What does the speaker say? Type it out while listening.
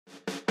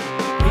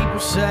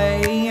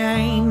say I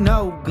ain't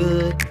no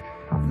good,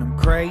 and I'm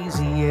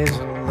crazy as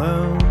a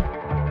loon.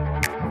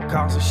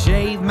 Cause I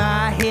shave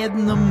my head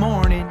in the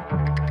morning,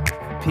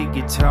 pick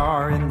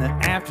guitar in the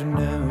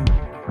afternoon.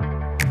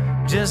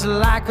 Just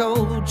like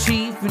old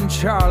Chief and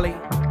Charlie,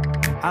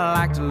 I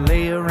like to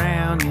lay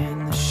around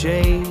in the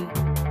shade.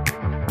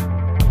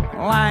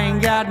 Well, I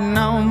ain't got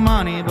no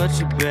money, but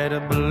you better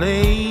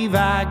believe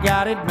I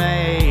got it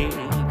made.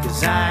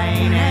 Cause I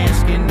ain't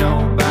asking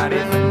nobody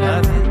for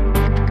nothing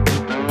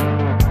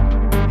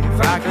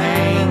if I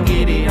can't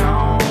get it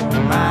on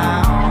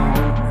my own.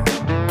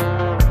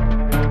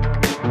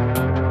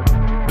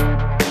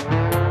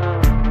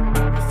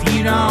 If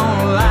you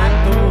don't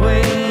like the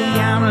way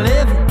I'm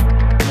living,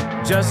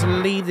 just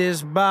leave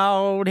this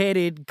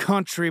bald-headed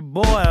country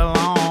boy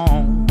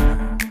alone.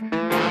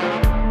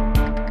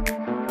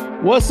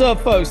 What's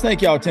up, folks?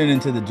 Thank y'all for tuning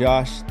into the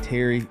Josh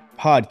Terry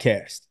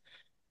podcast.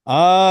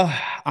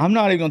 I'm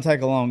not even going to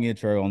take a long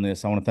intro on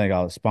this. I want to thank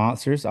all the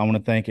sponsors. I want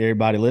to thank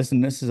everybody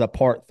listening. This is a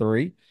part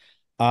 3.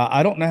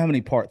 I don't know how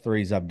many part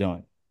 3s I've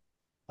done.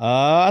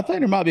 I think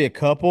there might be a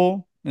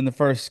couple in the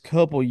first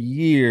couple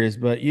years,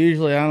 but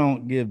usually I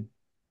don't give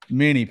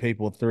many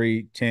people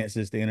 3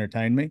 chances to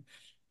entertain me.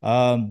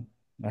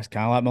 That's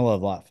kind of like my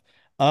love life.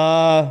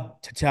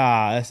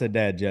 That's a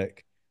dad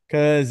joke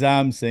because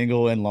I'm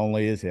single and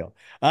lonely as hell.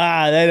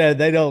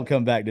 They don't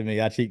come back to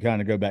me. I keep trying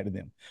to go back to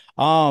them.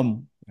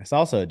 That's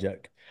also a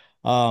joke.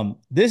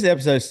 This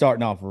episode's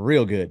starting off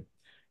real good.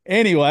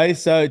 Anyway,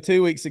 so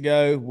 2 weeks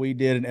ago we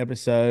did an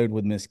episode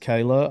with Miss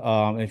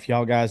Kayla. If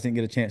y'all guys didn't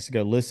get a chance to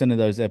go listen to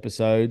those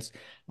episodes,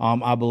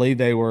 I believe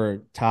they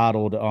were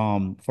titled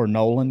for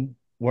Nolan,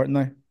 weren't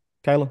they,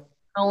 Kayla?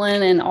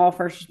 Nolan and all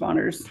first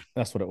responders.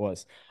 That's what it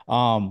was.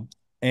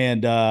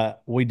 And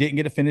we didn't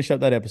get to finish up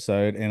that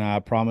episode. And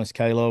I promised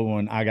Kayla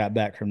when I got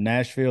back from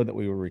Nashville that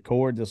we would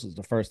record. This was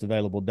the first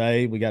available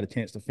day. We got a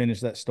chance to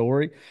finish that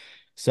story.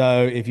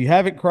 So if you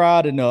haven't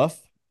cried enough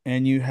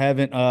and you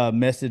haven't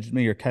messaged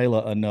me or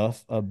Kayla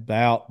enough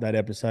about that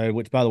episode,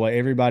 which, by the way,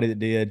 everybody that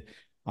did,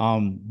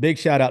 big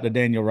shout out to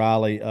Daniel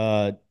Riley.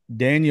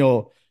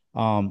 Daniel,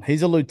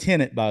 he's a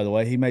lieutenant, by the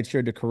way. He made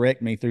sure to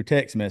correct me through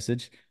text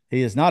message.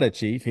 He is not a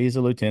chief. He's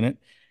a lieutenant.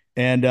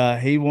 And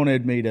he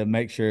wanted me to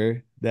make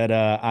sure that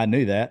I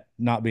knew that,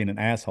 not being an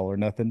asshole or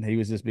nothing. He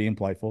was just being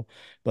playful.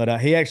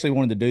 But he actually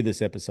wanted to do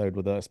this episode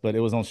with us, but it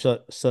was on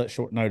such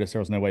short notice. There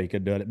was no way he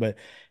could do it. But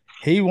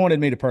he wanted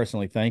me to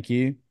personally thank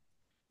you.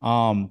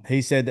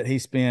 He said that he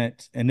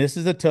spent, and this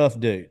is a tough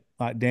dude.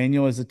 Like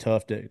Daniel is a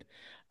tough dude.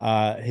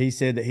 He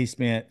said that he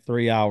spent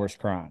 3 hours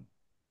crying.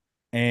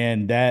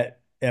 And that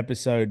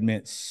episode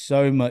meant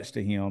so much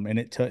to him and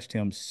it touched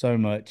him so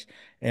much.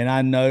 And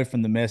I know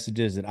from the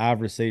messages that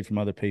I've received from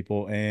other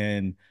people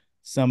and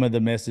some of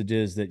the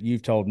messages that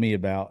you've told me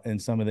about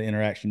and some of the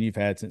interaction you've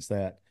had since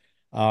that.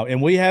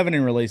 And we haven't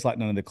even released like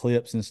none of the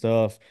clips and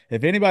stuff.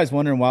 If anybody's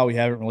wondering why we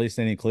haven't released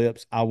any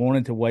clips, I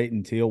wanted to wait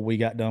until we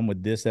got done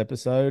with this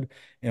episode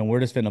and we're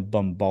just going to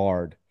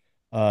bombard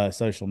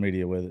social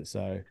media with it.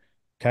 So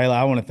Kayla,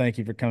 I want to thank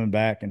you for coming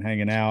back and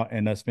hanging out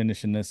and us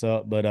finishing this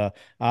up. But I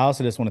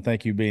also just want to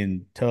thank you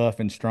being tough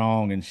and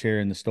strong and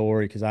sharing the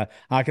story because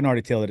I can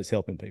already tell that it's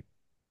helping people.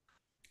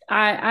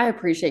 I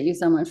appreciate you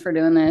so much for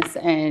doing this.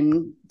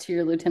 And to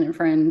your lieutenant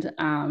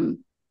friend,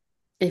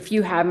 if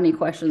you have any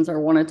questions or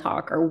want to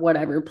talk or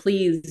whatever,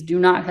 please do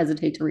not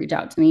hesitate to reach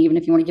out to me. Even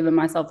if you want to give him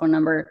my cell phone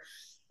number,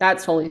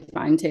 that's totally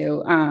fine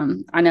too.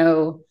 I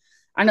know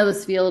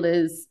this field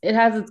it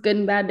has its good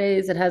and bad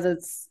days. It has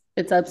its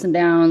ups and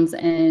downs.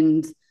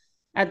 And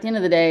at the end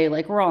of the day,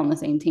 like we're all on the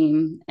same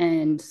team.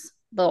 And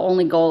the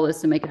only goal is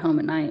to make it home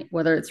at night,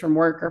 whether it's from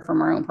work or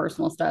from our own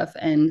personal stuff.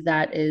 And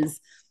that has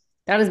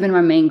been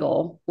my main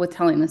goal with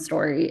telling this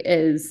story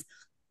is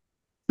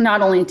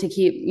not only to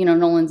keep,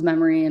 Nolan's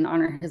memory and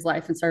honor his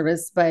life and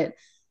service, but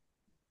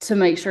to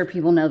make sure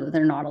people know that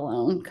they're not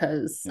alone.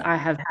 Because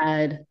I've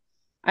had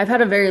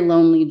a very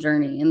lonely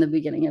journey in the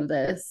beginning of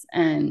this.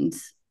 And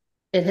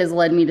it has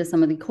led me to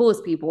some of the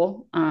coolest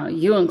people,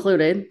 you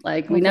included.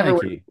 Like we never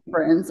were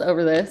friends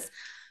over this.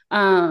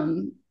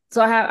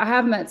 So I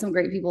have met some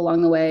great people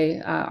along the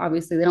way.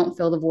 Obviously, they don't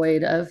fill the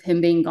void of him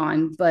being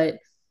gone, but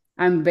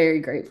I'm very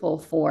grateful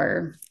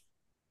for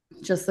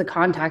just the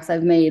contacts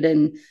I've made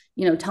and,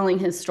 telling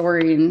his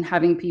story and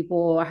having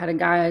people. I had a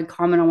guy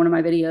comment on one of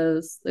my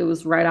videos. It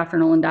was right after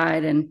Nolan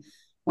died. And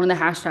one of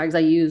the hashtags I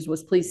used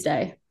was please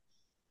stay.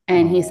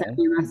 And he sent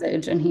me a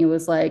message and he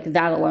was like,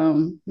 that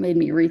alone made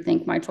me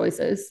rethink my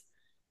choices.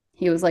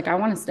 He was like, I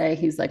want to stay.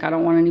 He's like, I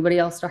don't want anybody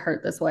else to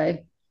hurt this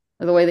way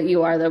or the way that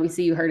you are, that we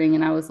see you hurting.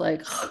 And I was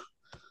like,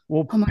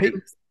 well,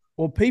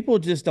 people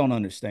just don't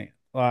understand.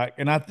 Like,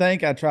 and I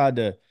think I tried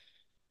to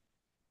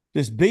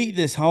just beat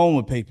this home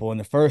with people in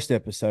the first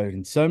episode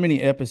and so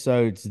many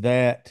episodes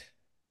that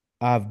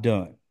I've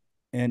done.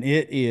 And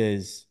it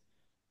is,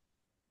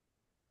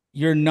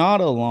 you're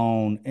not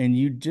alone and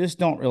you just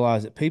don't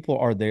realize that people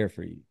are there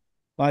for you.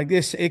 Like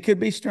this, it could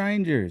be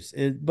strangers.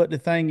 But the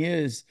thing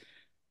is,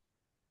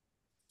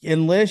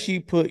 unless you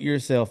put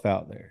yourself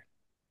out there,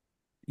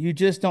 You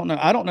just don't know.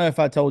 I don't know if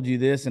I told you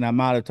this, and I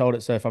might have told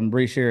it. So if I'm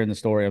resharing the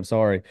story, I'm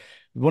sorry.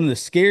 One of the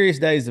scariest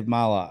days of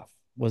my life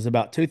was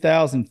about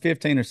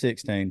 2015 or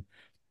 16.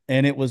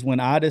 And it was when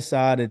I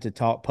decided to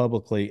talk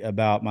publicly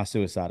about my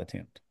suicide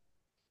attempt.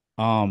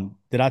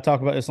 Did I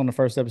talk about this on the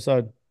first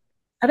episode?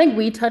 I think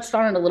we touched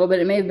on it a little bit.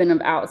 It may have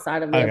been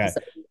outside of the Okay.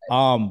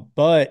 episode.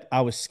 But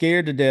I was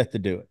scared to death to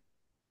do it.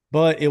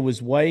 But it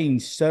was weighing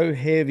so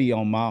heavy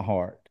on my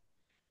heart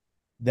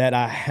that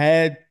I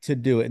had to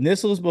do it. And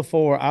this was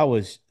before I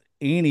was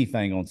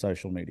anything on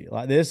social media.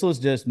 Like this was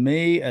just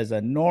me as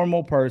a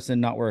normal person,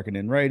 not working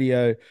in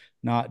radio,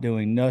 not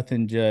doing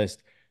nothing.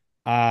 Just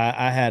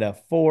I had a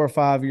 4 or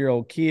 5 year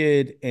old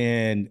kid,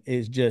 and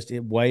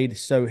it weighed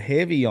so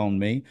heavy on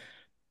me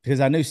because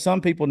I knew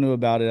some people knew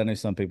about it. I knew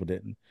some people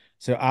didn't.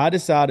 So I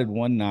decided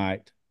one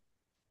night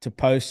to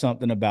post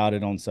something about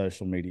it on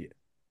social media.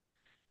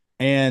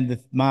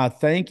 And my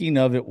thinking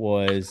of it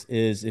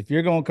is if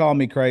you're going to call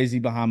me crazy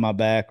behind my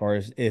back, or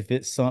if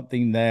it's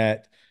something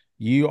that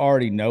you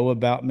already know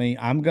about me,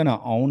 I'm going to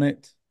own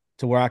it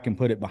to where I can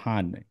put it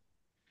behind me.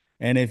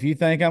 And if you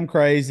think I'm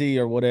crazy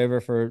or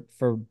whatever for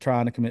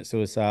trying to commit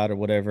suicide or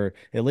whatever,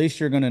 at least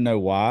you're going to know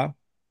why.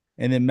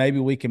 And then maybe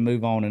we can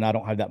move on and I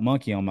don't have that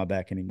monkey on my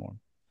back anymore.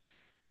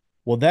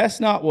 Well, that's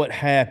not what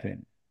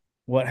happened.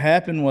 What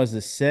happened was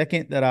the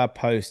second that I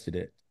posted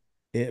it,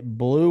 it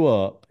blew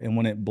up. And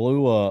when it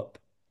blew up,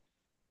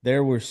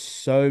 there were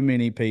so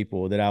many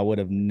people that I would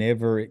have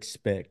never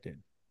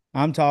expected.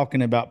 I'm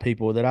talking about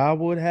people that I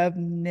would have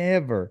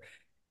never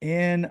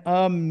in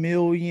a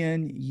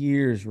million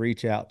years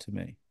reach out to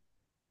me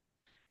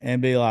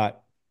and be like,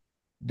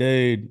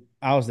 dude,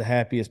 I was the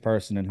happiest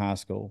person in high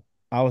school.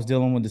 I was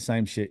dealing with the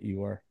same shit you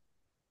were.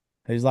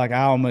 He's like,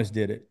 I almost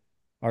did it.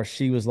 Or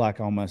she was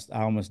like, I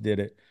almost did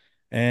it.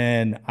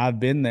 And I've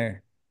been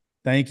there.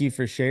 Thank you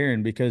for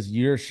sharing because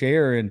you're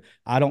sharing.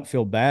 I don't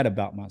feel bad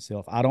about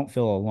myself. I don't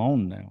feel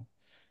alone now.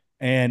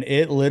 And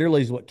it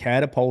literally is what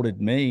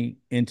catapulted me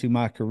into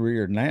my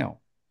career now.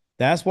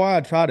 That's why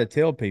I try to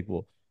tell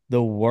people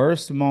the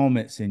worst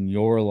moments in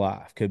your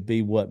life could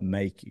be what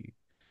make you.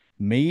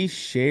 Me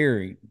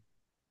sharing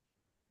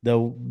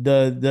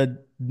the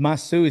my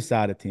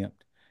suicide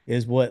attempt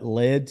is what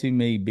led to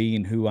me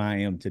being who I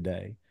am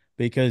today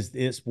because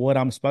it's what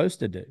I'm supposed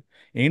to do.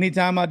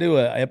 Anytime I do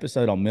an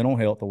episode on mental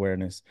health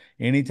awareness,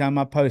 anytime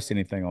I post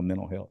anything on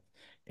mental health,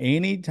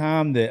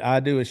 anytime that I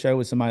do a show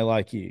with somebody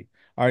like you,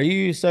 are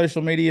you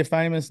social media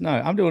famous? No,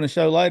 I'm doing a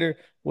show later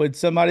with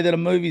somebody that a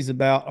movie's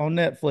about on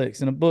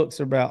Netflix and a book's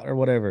about or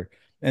whatever.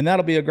 And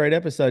that'll be a great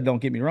episode,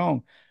 don't get me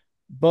wrong.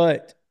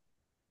 But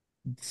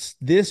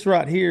this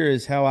right here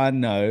is how I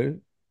know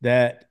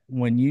that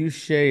when you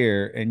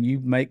share and you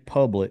make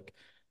public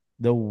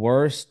the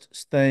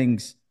worst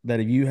things that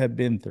you have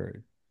been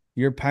through,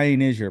 your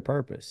pain is your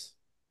purpose.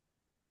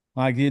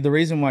 Like the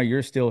reason why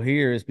you're still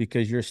here is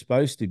because you're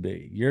supposed to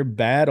be. Your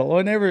battle,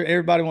 whenever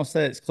everybody wants to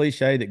say it's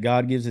cliche that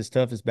God gives his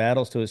toughest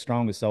battles to his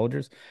strongest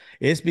soldiers,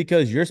 it's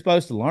because you're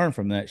supposed to learn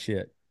from that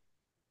shit.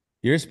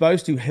 You're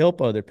supposed to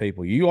help other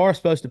people. You are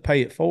supposed to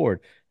pay it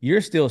forward.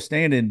 You're still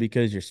standing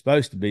because you're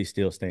supposed to be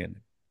still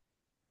standing.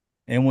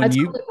 And I when tell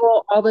you,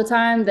 people all the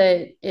time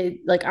that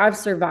like I've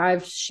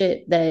survived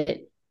shit that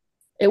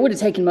it would have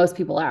taken most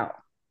people out.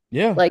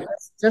 yeah, Like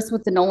just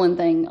with the Nolan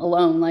thing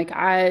alone, like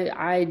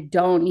I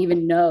don't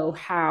even know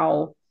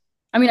how.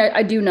 I mean,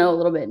 I do know a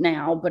little bit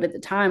now, but at the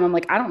time, I'm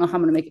like, I don't know how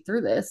I'm going to make it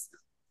through this.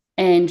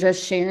 And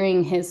just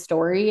sharing his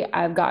story,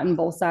 I've gotten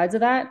both sides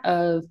of that.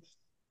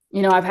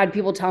 I've had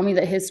people tell me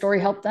that his story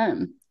helped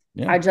them.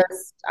 yeah,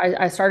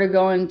 I started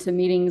going to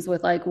meetings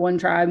with like one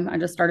tribe. I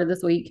just started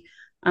this week,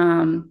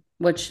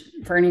 which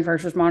for any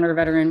first responder,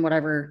 veteran,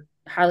 whatever,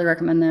 highly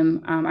recommend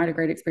them. I had a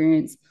great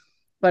experience,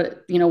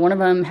 but one of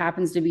them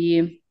happens to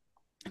be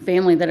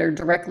family that are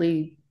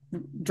directly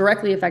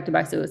affected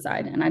by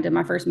suicide. And I did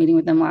my first meeting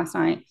with them last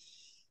night.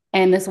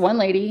 And this one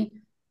lady,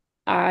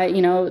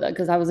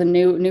 because I was a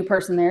new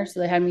person there, so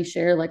they had me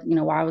share like,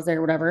 why I was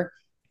there, whatever.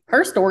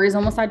 Her story is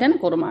almost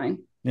identical to mine.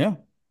 yeah.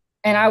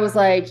 And I was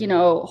like,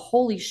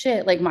 holy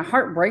shit, like my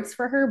heart breaks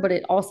for her, but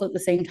it also at the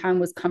same time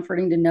was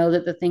comforting to know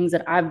that the things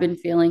that I've been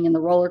feeling and the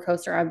roller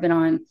coaster I've been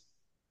on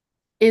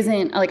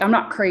isn't like I'm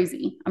not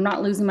crazy. I'm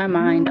not losing my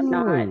mind. I'm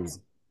not,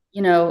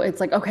 No.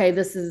 it's like, okay,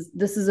 this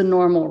is a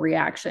normal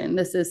reaction.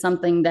 This is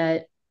something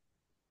that,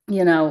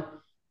 you know,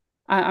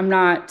 I'm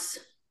not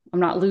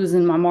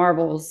losing my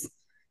marbles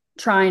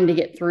trying to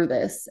get through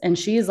this. And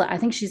she's like, I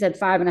think she said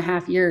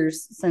 5.5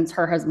 years since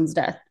her husband's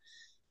death.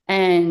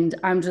 And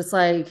I'm just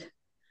like,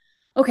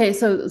 okay,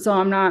 so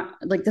I'm not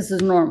like this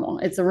is normal.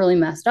 It's a really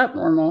messed up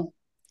normal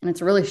and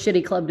it's a really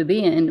shitty club to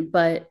be in.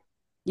 But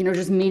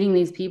just meeting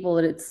these people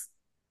that it's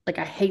like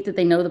I hate that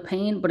they know the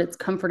pain, but it's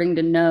comforting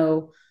to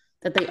know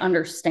that they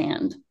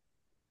understand.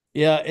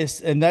 Yeah,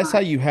 and that's how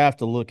you have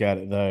to look at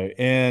it though.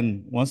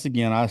 And once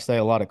again, I say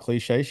a lot of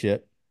cliche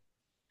shit.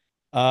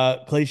 I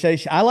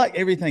like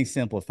everything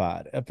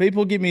simplified.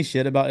 People give me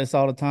shit about this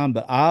all the time,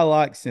 but I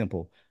like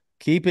simple.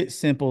 Keep it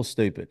simple,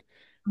 stupid.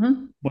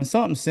 Mhm. When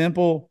something's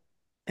simple,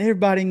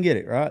 everybody can get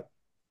it, right?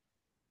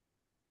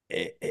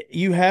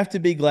 you have to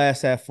be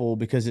glass half full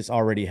because it's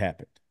already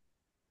happened.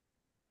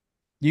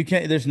 You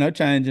can't, there's no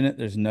changing it.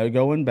 There's no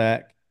going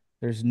back.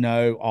 There's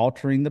no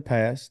altering the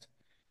past.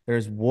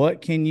 There's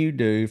what can you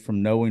do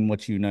from knowing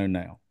what you know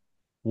now?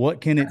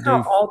 What can it That's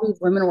how do? all these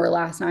women were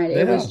last night.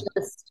 It Yeah. was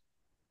just,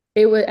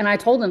 it was, and I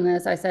told them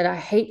this. I said, I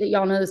hate that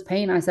y'all know this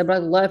pain. I said, but I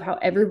love how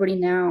everybody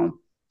now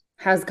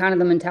has kind of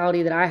the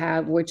mentality that I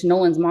have, which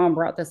Nolan's mom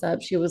brought this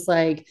up. She was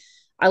like,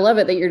 I love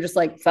it that you're just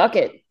like, fuck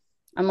it.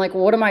 I'm like,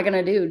 well, what am I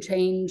gonna do?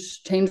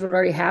 Change what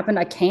already happened?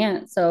 I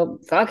can't. So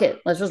fuck it.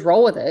 Let's just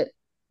roll with it.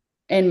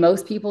 And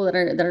most people that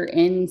are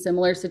in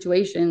similar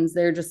situations,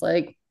 they're just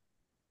like,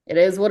 it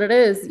is what it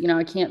is.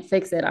 I can't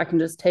fix it. I can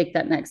just take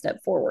that next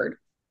step forward.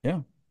 Yeah.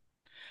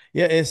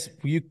 Yeah.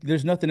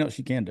 There's nothing else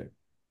you can do.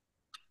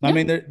 I Yeah.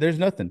 mean, there's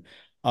nothing.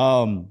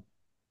 Um,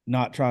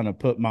 Not trying to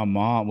put my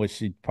mom, which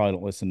she probably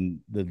don't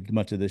listen to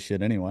much of this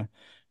shit anyway,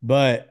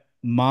 but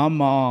my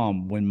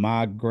mom, when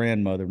my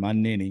grandmother, my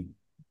ninny,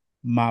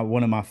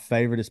 one of my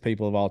favoriteest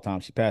people of all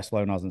time, she passed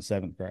away when I was in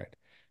seventh grade.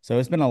 So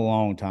it's been a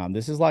long time.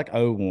 This is like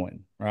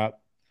 '01, right?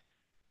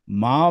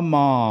 My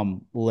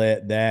mom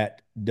let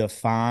that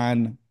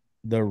define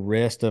the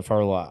rest of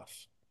her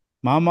life.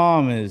 My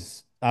mom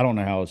is, I don't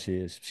know how old she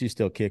is. She's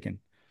still kicking.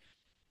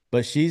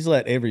 But she's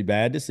let every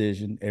bad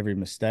decision, every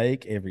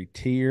mistake, every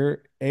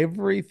tear,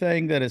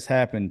 everything that has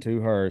happened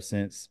to her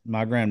since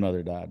my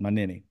grandmother died, my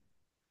ninny,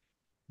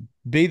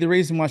 be the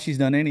reason why she's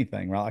done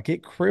anything, right? Like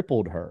it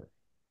crippled her.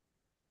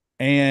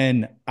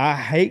 And I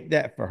hate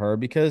that for her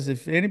because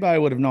if anybody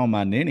would have known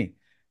my ninny,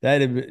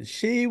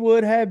 she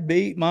would have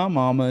beat my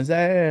mama's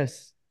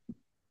ass.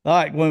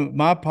 Like when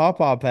my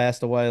papa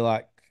passed away,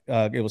 like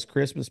it was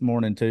Christmas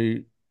morning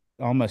too,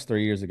 almost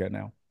 3 years ago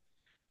now.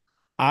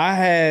 I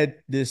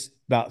had this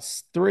about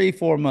 3,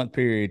 4 month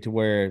period to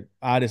where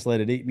I just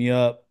let it eat me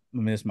up. I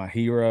mean, it's my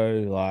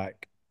hero.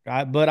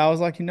 But I was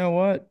like, you know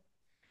what?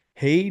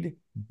 He'd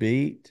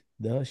beat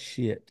the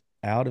shit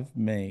out of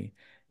me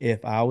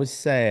if I was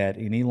sad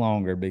any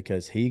longer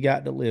because he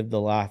got to live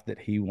the life that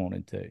he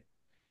wanted to.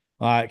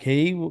 Like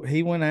he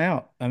went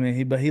out. I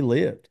mean, but he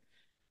lived.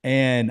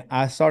 And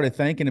I started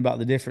thinking about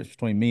the difference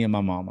between me and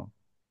my mama.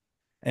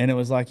 And it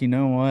was like, you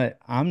know what?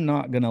 I'm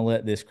not going to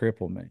let this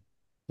cripple me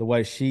the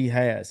way she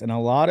has. And a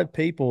lot of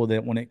people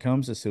that when it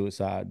comes to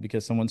suicide,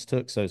 because someone's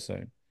took so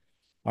soon,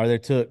 or they're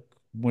took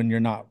when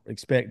you're not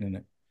expecting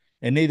it.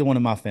 And neither one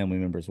of my family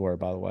members were,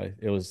 by the way.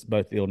 It was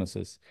both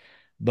illnesses.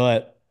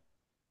 But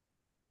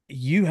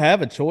you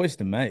have a choice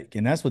to make.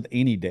 And that's with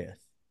any death.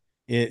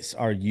 It's,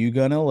 are you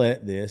going to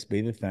let this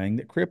be the thing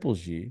that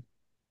cripples you?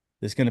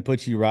 That's going to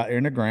put you right there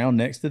in the ground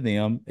next to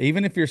them.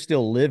 Even if you're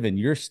still living,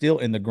 you're still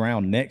in the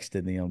ground next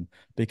to them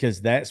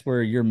because that's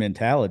where your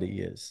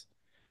mentality is.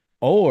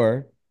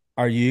 Or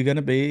are you going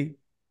to be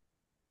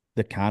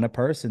the kind of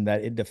person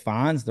that it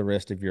defines the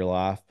rest of your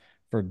life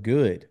for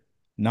good,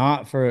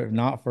 not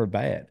for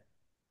bad?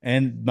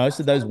 And most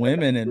of those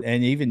women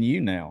and even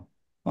you now,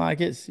 like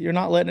you're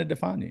not letting it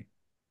define you.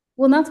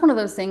 Well, and that's one of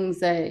those things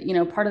that,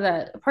 part of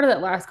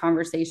that last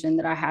conversation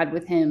that I had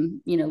with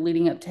him,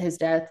 leading up to his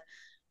death.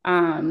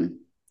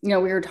 We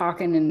were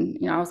talking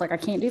and, I was like, I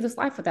can't do this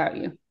life without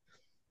you.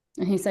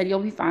 And he said, you'll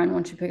be fine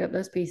once you pick up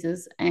those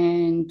pieces.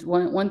 And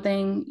one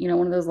thing,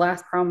 one of those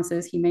last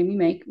promises he made me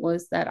make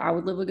was that I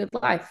would live a good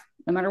life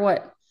no matter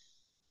what.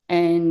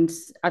 And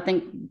I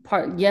think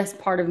part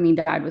of me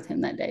died with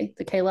him that day.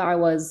 The Kayla I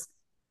was,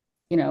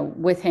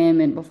 with him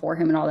and before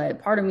him and all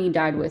that, part of me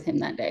died with him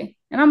that day.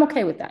 And I'm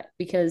okay with that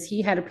because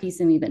he had a piece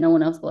of me that no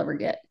one else will ever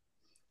get.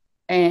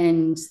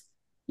 And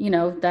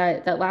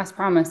that last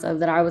promise of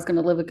that I was going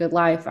to live a good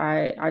life,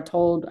 I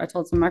told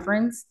some of my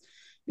friends,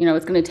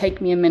 it's going to take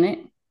me a minute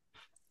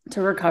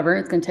to recover.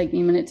 It's going to take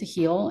me a minute to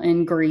heal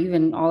and grieve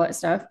and all that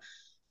stuff.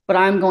 But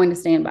I'm going to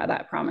stand by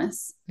that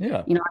promise.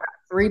 Yeah. I got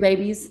 3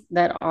 babies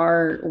that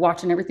are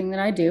watching everything that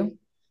I do.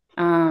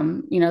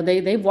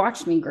 They've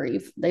watched me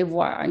grieve.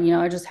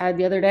 I just had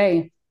the other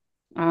day,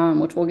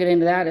 which we'll get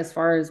into that as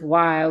far as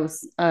why I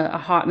was a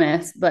hot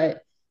mess.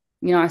 But,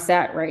 I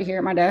sat right here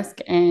at my desk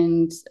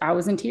and I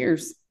was in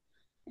tears.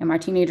 And my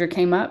teenager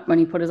came up when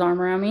he put his arm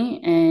around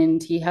me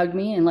and he hugged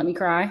me and let me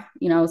cry.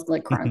 I was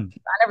like crying.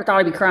 I never thought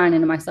I'd be crying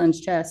into my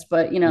son's chest,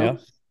 but Yeah.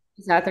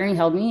 he sat there and he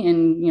held me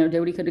and did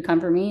what he could to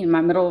comfort me. And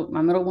my middle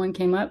one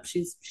came up.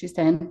 She's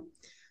 10.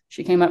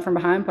 She came up from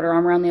behind, put her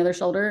arm around the other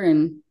shoulder,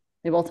 and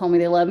they both told me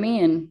they love me.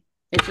 And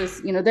it's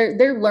just,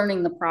 they're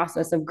learning the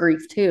process of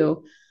grief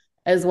too,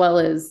 as well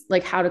as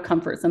like how to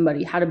comfort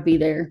somebody, how to be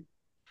there.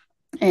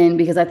 And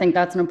because I think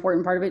that's an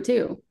important part of it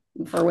too,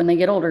 for when they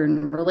get older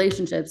in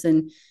relationships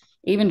and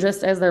even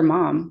just as their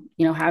mom,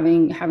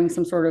 having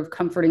some sort of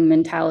comforting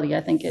mentality,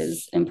 I think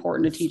is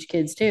important to teach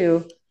kids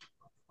too.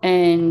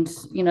 And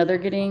they're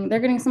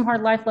getting some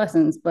hard life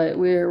lessons, but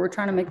we're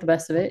trying to make the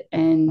best of it,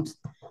 and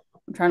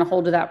I'm trying to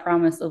hold to that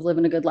promise of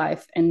living a good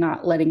life and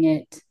not letting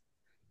it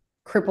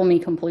cripple me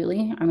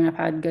completely. I mean, I've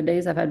had good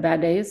days, I've had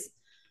bad days.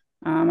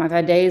 I've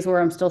had days where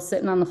I'm still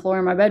sitting on the floor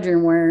in my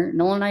bedroom where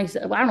Nolan and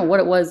I don't know what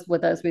it was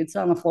with us. We'd sit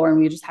on the floor and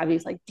we just have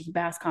these like deep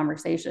ass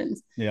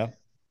conversations. Yeah.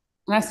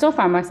 And I still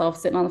find myself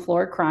sitting on the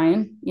floor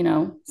crying,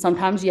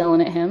 sometimes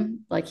yelling at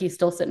him, like he's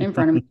still sitting in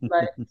front of me.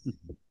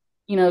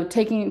 But,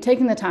 taking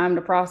the time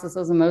to process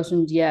those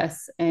emotions,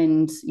 yes,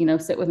 and,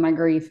 sit with my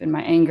grief and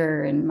my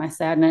anger and my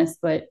sadness.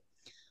 But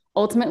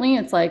ultimately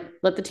it's like,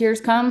 let the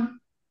tears come,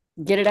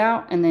 get it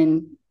out, and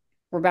then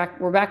we're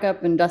back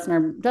up and dusting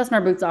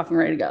our boots off and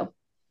ready to go.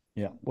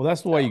 Yeah. Well,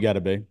 that's the way you got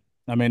to be.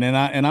 I mean,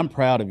 and I'm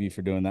proud of you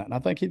for doing that. And I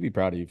think he'd be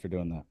proud of you for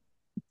doing that.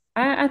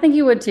 I think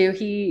he would too.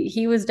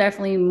 He was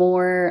definitely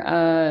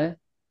more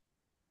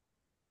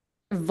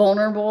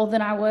vulnerable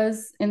than I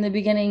was in the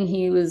beginning.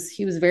 He was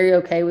very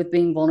okay with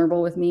being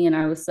vulnerable with me, and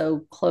I was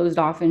so closed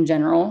off in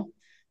general,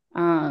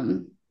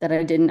 that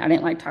I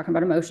didn't like talking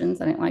about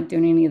emotions. I didn't like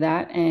doing any of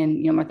that.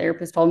 And my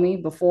therapist told me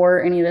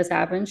before any of this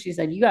happened, she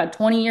said, "You got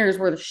 20 years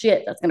worth of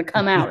shit that's going to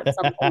come out at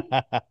some point."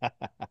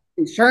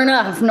 And sure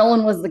enough,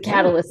 Nolan was the Yeah.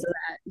 catalyst of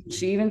that.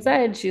 She even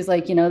said, she's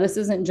like, this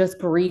isn't just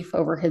grief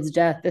over his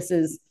death. This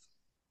is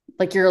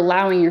like you're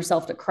allowing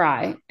yourself to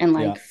cry and Yeah.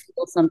 like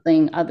feel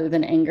something other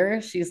than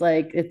anger. She's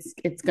like,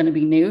 it's going to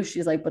be new.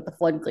 She's like, but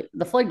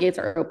the floodgates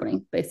are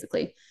opening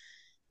basically.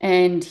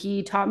 And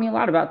he taught me a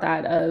lot about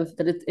that, of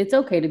that it's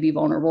okay to be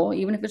vulnerable,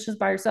 even if it's just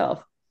by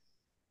yourself.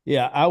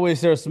 Yeah. I wish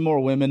there were some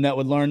more women that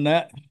would learn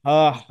that.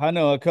 I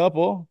know a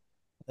couple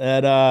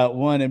that,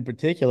 one in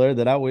particular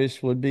that I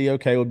wish would be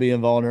okay with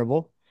being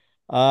vulnerable.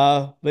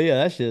 But yeah,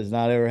 that shit is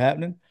not ever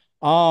happening.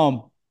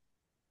 Um,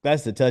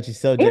 that's a touchy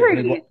subject for me.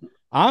 Avery,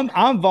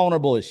 I'm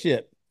vulnerable as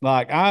shit.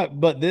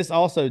 But this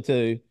also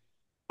too,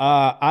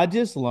 I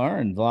just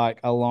learned like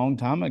a long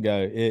time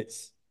ago.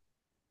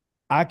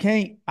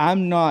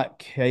 I'm not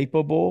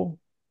capable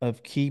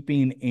of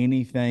keeping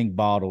anything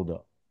bottled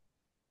up.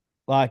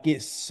 Like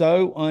it's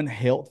so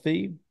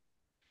unhealthy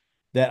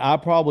that I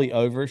probably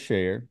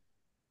overshare.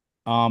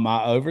 I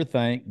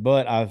overthink,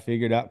 but I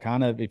figured out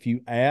kind of if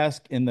you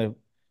ask and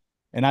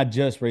I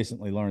just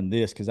recently learned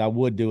this because I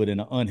would do it in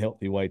an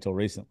unhealthy way till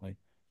recently,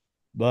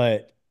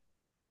 but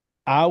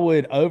I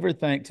would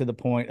overthink to the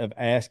point of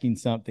asking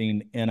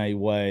something in a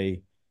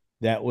way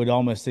that would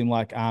almost seem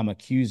like I'm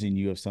accusing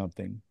you of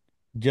something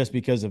just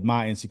because of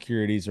my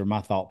insecurities or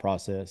my thought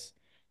process.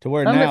 To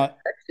where some of it's now,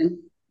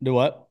 projection. do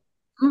what?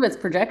 Some of it's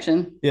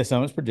projection. Yeah,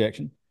 some is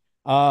projection.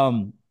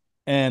 Um,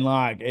 and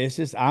like it's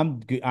just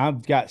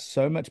I've got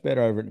so much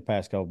better over it in the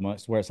past couple of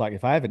months where it's like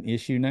if I have an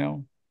issue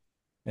now,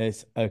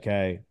 it's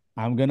okay.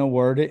 I'm gonna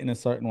word it in a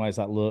certain way. It's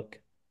like, look,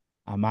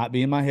 I might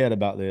be in my head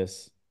about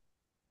this.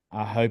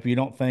 I hope you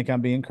don't think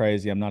I'm being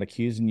crazy. I'm not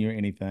accusing you or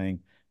anything.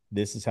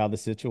 This is how the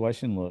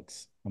situation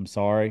looks. I'm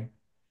sorry.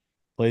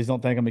 Please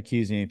don't think I'm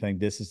accusing anything.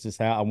 This is just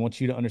how I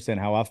want you to understand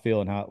how I feel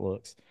and how it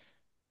looks.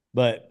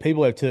 But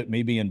people have took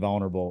me being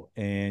vulnerable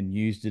and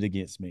used it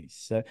against me.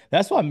 So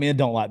that's why men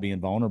don't like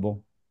being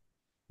vulnerable.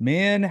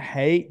 Men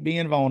hate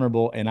being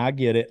vulnerable, and I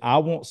get it. I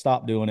won't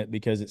stop doing it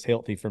because it's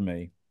healthy for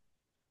me.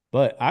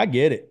 But I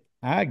get it.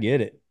 I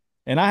get it.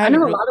 And I I haven't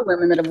know a really, lot of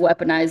women that have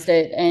weaponized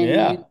it and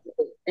yeah, used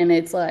it, and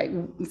it's like,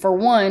 for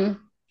one,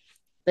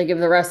 they give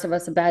the rest of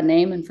us a bad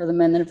name, and for the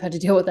men that have had to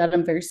deal with that,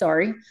 I'm very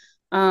sorry.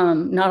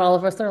 Not all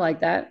of us are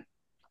like that,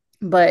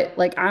 but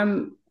like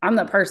I'm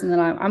that person that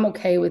I'm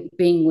okay with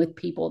being with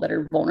people that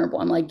are vulnerable.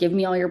 I'm like, give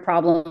me all your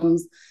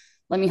problems,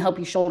 let me help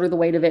you shoulder the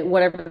weight of it,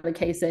 whatever the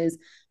case is.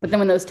 But then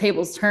when those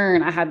tables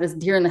turn, I have this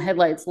deer in the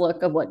headlights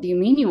look of, what do you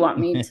mean you want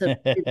me to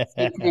do the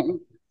same thing?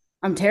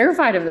 I'm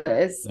terrified of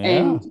this. yeah,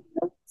 And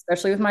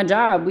especially with my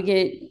job, we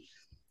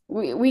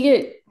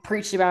get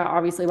preached about,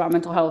 obviously, about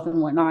mental health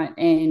and whatnot,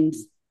 and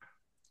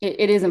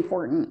it is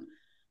important,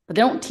 but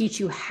they don't teach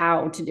you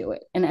how to do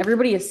it. And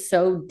everybody is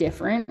so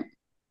different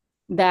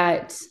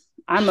that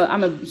I'm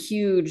a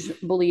huge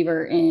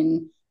believer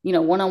in,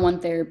 one-on-one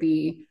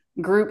therapy,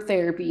 group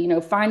therapy,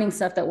 finding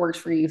stuff that works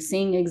for you,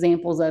 seeing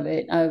examples of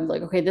it, of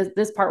like, okay,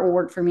 this part will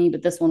work for me,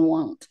 but this one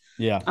won't.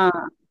 yeah,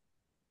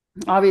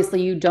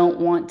 Obviously you don't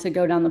want to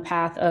go down the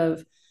path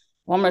of,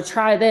 well, I'm going to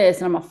try this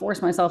and I'm going to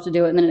force myself to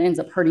do it, and then it ends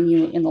up hurting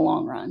you in the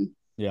long run.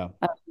 yeah,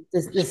 uh,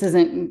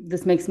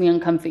 this makes me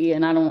uncomfy,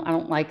 and I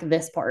don't like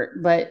this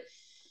part. But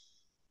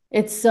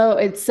it's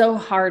so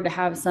hard to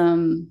have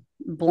some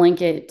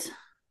blanket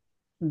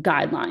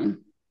guideline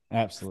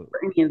absolutely.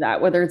 for any of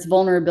that, whether it's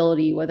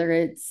vulnerability, whether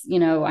it's,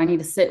 I need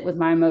to sit with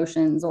my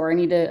emotions, or I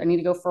need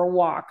to go for a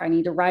walk, I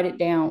need to write it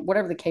down,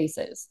 whatever the case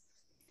is.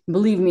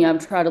 Believe me,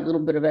 I've tried a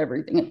little bit of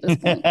everything at this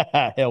point.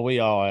 Hell, we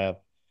all have.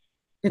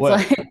 It's Well,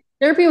 like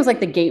therapy was like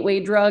the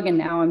gateway drug, and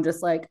now I'm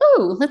just like,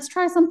 oh, let's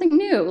try something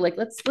new, like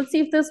let's see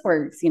if this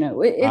works. It's a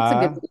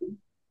good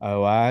I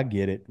Oh, I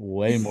get it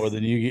way more thing.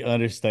 than you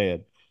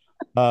understand.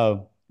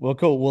 Well,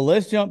 cool. Well,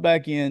 let's jump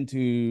back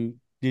into.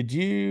 Did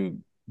you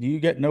do you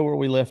get know where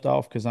we left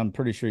off? Because I'm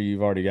pretty sure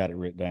you've already got it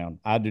written down.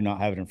 I do not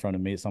have it in front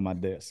of me. It's on my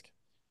desk.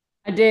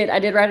 I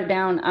did write it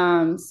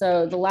down.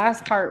 So the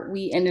last part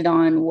we ended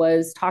on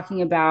was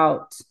talking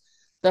about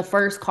the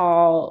first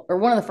call, or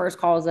one of the first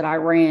calls that I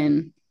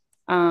ran,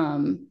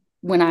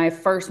 when I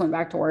first went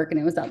back to work, and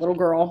it was that little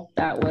girl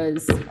that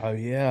was Oh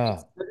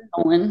yeah.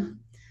 Nolan.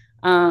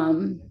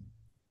 Um,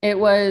 it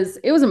was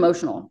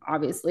emotional.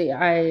 Obviously,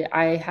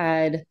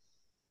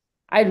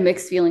 I had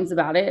mixed feelings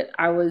about it.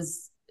 I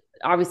was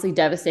obviously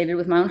devastated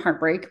with my own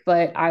heartbreak,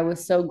 but I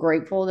was so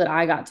grateful that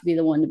I got to be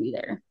the one to be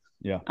there.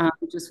 Yeah.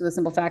 Just for the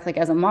simple fact, like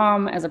as a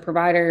mom, as a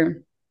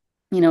provider,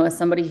 as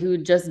somebody who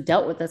just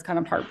dealt with this kind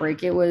of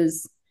heartbreak, it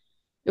was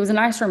a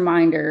nice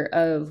reminder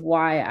of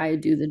why I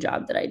do the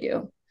job that I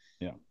do.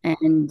 Yeah.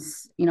 And,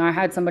 I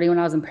had somebody when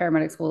I was in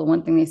paramedic school, the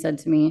one thing they said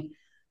to me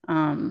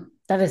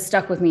that has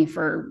stuck with me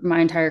for my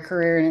entire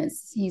career. And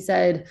he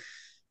said,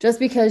 just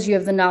because you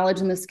have the knowledge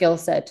and the skill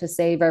set to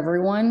save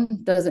everyone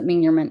doesn't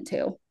mean you're meant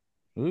to.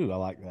 Ooh, I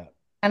like that.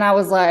 And I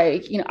was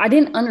like, I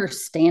didn't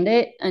understand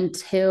it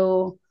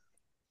until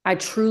I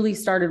truly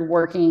started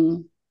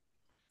working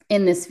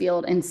in this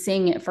field and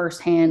seeing it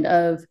firsthand.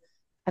 I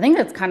think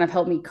that's kind of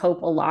helped me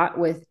cope a lot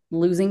with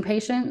losing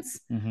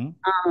patients.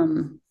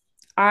 Mm-hmm.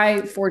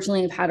 I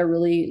fortunately have had a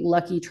really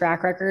lucky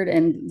track record,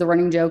 and the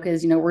running joke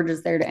is, we're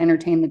just there to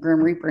entertain the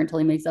Grim Reaper until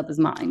he makes up his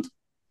mind.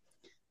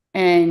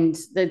 And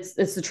it's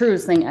the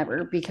truest thing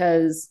ever,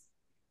 because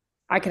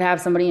I could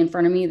have somebody in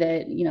front of me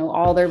that,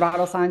 all their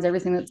vital signs,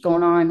 everything that's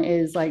going on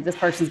is like, this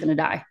person's going to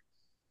die.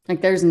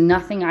 Like there's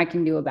nothing I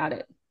can do about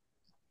it.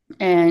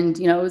 And,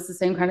 it was the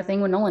same kind of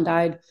thing when Nolan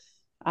died,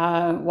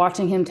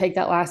 watching him take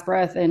that last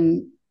breath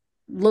and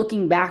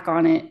looking back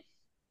on it.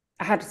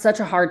 I had such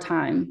a hard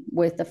time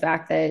with the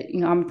fact that,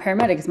 I'm a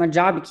paramedic. It's my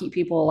job to keep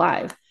people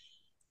alive.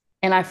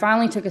 And I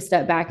finally took a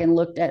step back and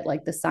looked at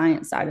like the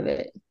science side of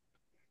it.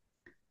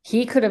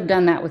 He could have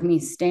done that with me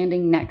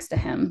standing next to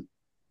him,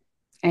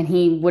 and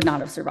he would not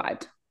have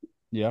survived.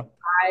 Yeah.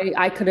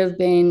 I could have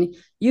been,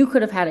 you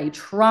could have had a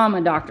trauma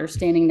doctor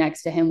standing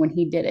next to him when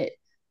he did it,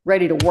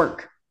 ready to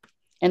work.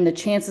 And the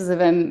chances of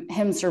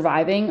him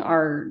surviving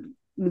are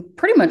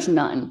pretty much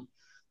none.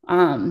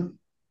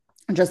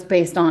 Just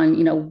based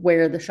on,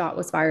 where the shot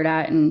was fired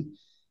at. And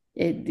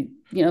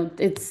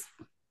it's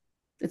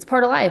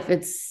part of life.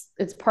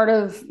 It's part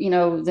of,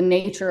 the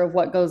nature of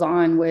what goes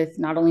on with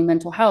not only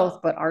mental health,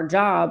 but our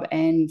job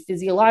and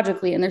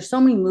physiologically. And there's so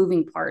many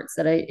moving parts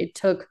that it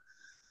took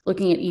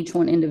looking at each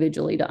one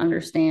individually to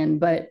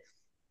understand. But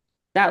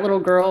that little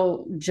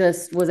girl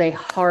just was a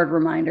hard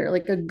reminder,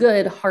 like a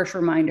good, harsh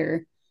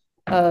reminder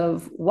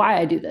of why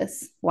I do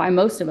this, why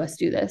most of us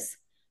do this.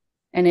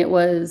 And it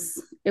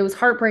was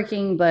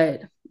heartbreaking,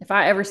 but if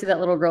I ever see that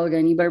little girl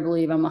again, you better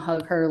believe I'm gonna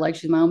hug her like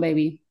she's my own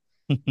baby.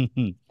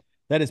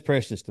 That is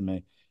precious to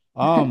me.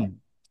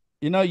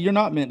 You're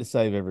not meant to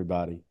save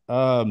everybody.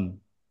 The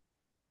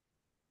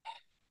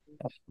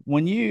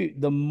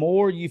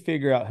more you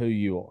figure out who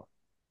you are,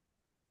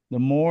 the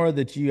more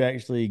that you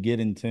actually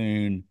get in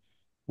tune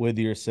with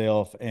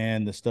yourself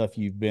and the stuff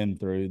you've been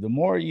through, the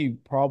more you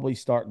probably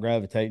start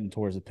gravitating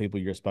towards the people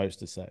you're supposed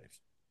to save.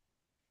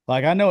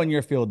 Like, I know in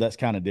your field that's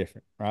kind of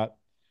different, right?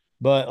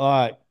 But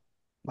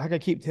like I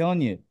keep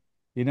telling you,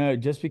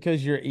 just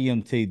because you're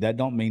EMT, that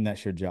don't mean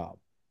that's your job.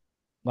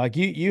 Like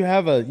you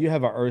have a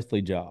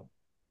earthly job.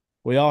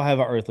 We all have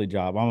an earthly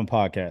job. I'm a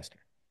podcaster.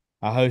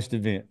 I host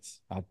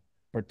events. I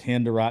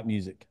pretend to write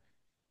music.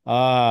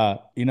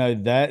 That's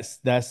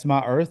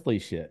my earthly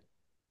shit.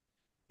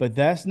 But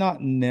that's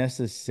not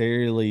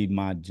necessarily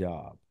my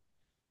job.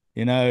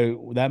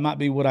 That might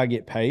be what I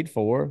get paid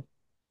for,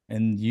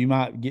 and you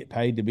might get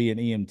paid to be an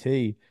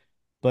EMT.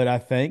 But I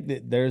think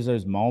that there's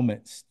those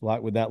moments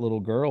like with that little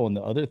girl and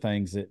the other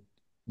things that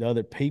the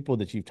other people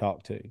that you've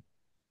talked to.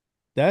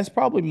 That's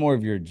probably more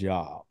of your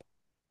job,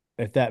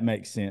 if that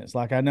makes sense.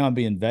 Like, I know I'm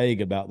being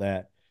vague about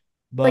that,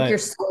 Like your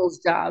but soul's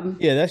job.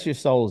 yeah, that's your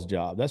soul's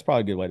job. That's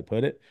probably a good way to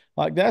put it.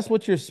 Like, that's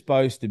what you're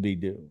supposed to be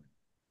doing.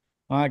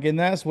 Like, and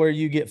that's where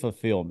you get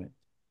fulfillment.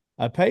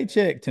 A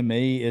paycheck to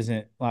me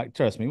isn't like,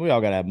 trust me, we all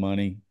got to have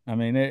money. I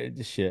mean,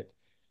 it's shit.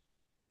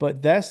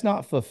 But that's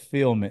not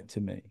fulfillment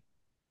to me.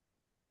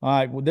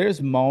 Like,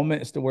 there's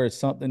moments to where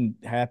something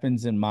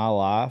happens in my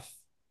life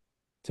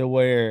to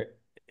where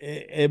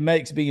it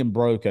makes being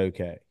broke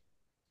okay.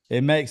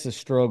 It makes the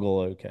struggle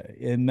okay.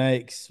 It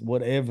makes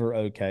whatever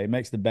okay. It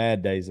makes the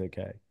bad days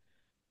okay.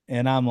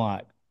 And I'm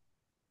like,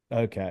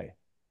 okay.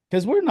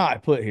 Because we're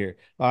not put here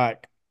to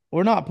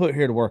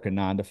work a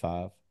 9 to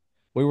 5.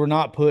 We were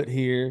not put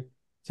here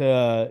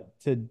to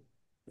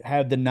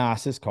have the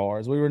nicest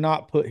cars. We were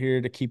not put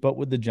here to keep up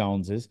with the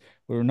Joneses.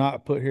 We were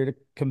not put here to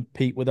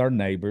compete with our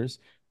neighbors.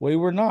 We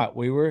were not.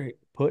 We were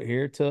put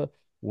here to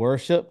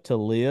worship, to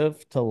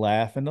live, to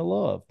laugh, and to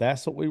love.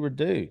 That's what we were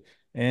do.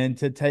 And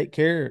to take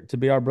care, to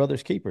be our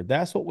brother's keeper.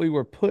 That's what we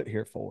were put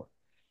here for.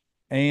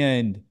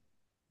 And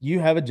you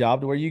have a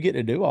job to where you get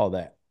to do all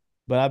that.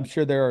 But I'm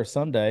sure there are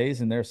some days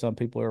and there are some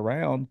people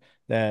around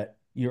that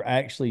you're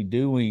actually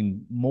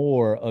doing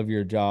more of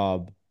your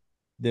job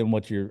than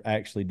what you're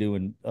actually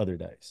doing other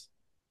days.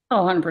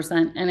 Oh,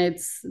 100%. And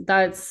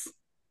if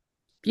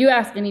you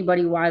ask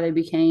anybody why they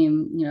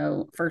became,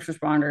 first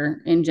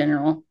responder in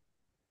general,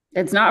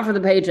 it's not for the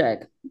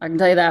paycheck. I can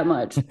tell you that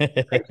much.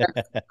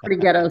 Paycheck's pretty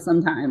ghetto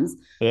sometimes.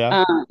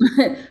 Yeah.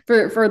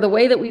 For the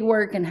way that we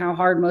work and how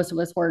hard most of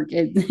us work,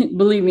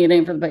 believe me, it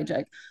ain't for the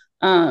paycheck.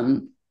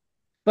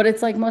 But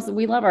it's like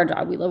we love our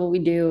job. We love what we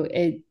do.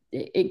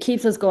 It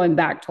keeps us going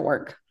back to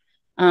work.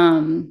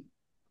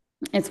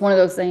 it's one of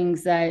those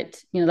things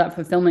that, that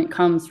fulfillment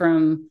comes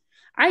from.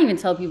 I even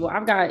tell people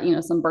I've got,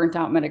 some burnt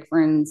out medic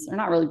friends. They're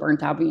not really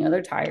burnt out, but,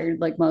 they're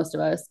tired like most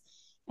of us.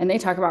 And they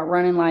talk about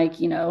running like,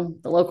 the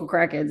local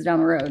crackheads down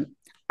the road.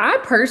 I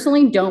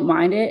personally don't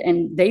mind it.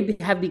 And they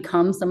have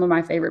become some of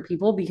my favorite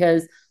people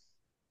because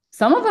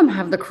some of them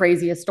have the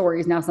craziest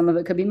stories. Now, some of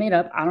it could be made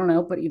up. I don't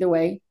know. But either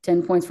way,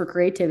 10 points for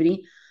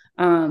creativity.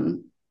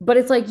 But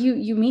it's like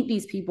you meet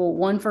these people,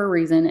 one, for a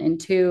reason, and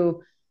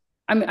two,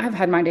 I mean, I've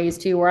had my days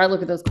too where I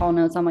look at those call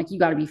notes. I'm like, you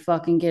got to be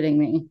fucking kidding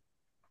me.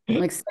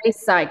 Like, stay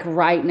psych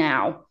right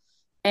now.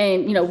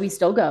 And, we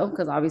still go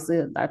because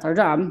obviously that's our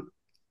job.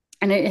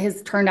 And it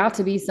has turned out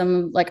to be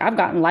some, like, I've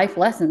gotten life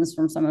lessons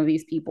from some of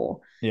these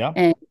people. Yeah.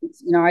 And,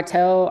 I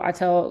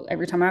tell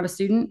every time I have a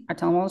student, I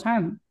tell them all the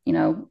time,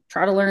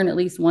 try to learn at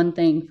least one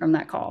thing from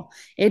that call.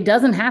 It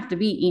doesn't have to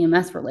be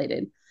EMS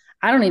related.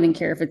 I don't even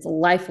care if it's a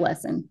life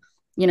lesson,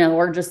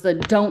 or just the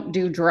don't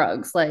do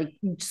drugs, like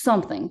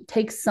something,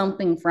 take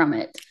something from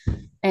it.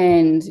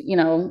 And,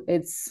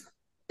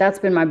 that's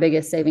been my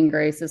biggest saving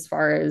grace as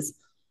far as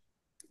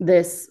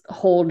this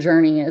whole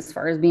journey, as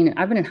far as I've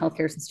been in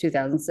healthcare since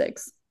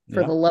 2006.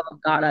 For the love of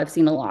God, I've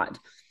seen a lot.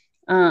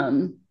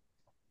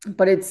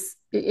 But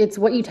it's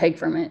what you take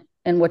from it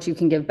and what you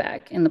can give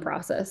back in the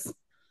process.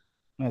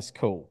 That's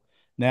cool.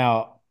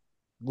 Now,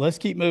 let's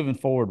keep moving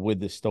forward with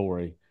this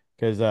story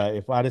because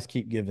if I just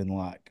keep giving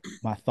like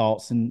my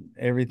thoughts and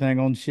everything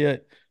on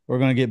shit, we're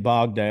gonna get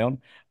bogged down.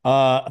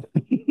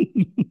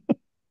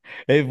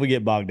 If we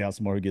get bogged down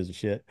some more, who gives a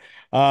shit?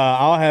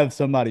 I'll have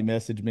somebody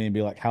message me and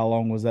be like, "How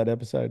long was that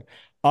episode?"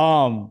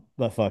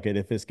 But fuck it,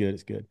 if it's good,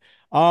 it's good.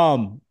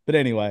 But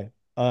anyway,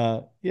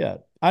 yeah,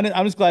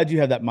 I'm just glad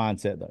you have that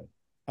mindset though.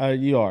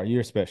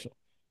 You're special.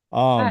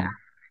 I,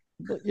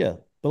 But yeah,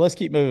 but let's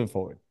keep moving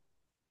forward.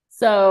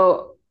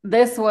 So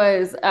this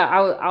was,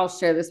 I'll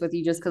share this with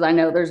you just because I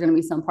know there's going to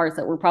be some parts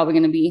that we're probably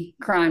going to be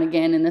crying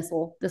again, and this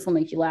will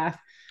make you laugh.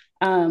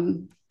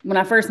 When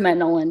I first met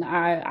Nolan,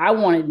 I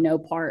wanted no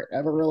part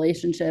of a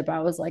relationship. I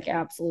was like,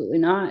 absolutely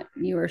not.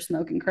 You are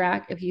smoking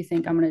crack if you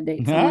think I'm going to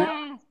date someone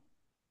else.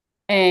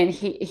 And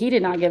he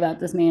did not give up.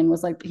 This man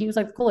was like, he was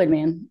like the Kool-Aid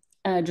man,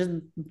 just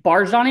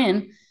barged on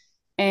in.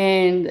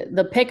 And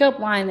the pickup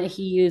line that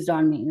he used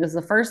on me was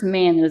the first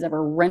man that has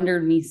ever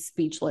rendered me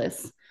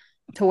speechless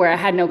to where I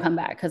had no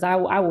comeback because I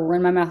will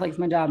run my mouth like it's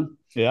my job.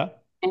 Yeah.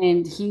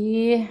 And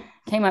he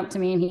came up to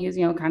me and he was,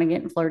 kind of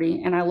getting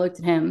flirty. And I looked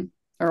at him,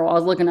 or I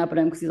was looking up at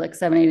him because he's like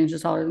 7, 8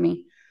 inches taller than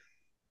me.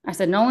 I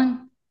said,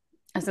 Nolan,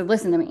 I said,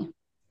 listen to me.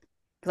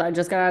 Because I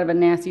just got out of a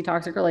nasty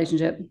toxic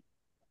relationship.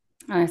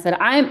 And I said,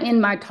 I am in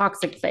my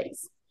toxic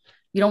phase.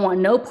 You don't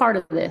want no part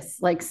of this,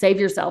 like save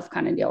yourself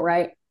kind of deal,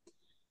 right?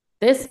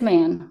 This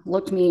man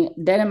looked me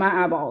dead in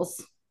my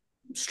eyeballs,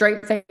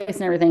 straight face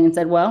and everything, and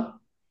said, well,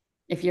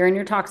 if you're in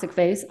your toxic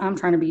phase, I'm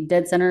trying to be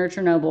dead center of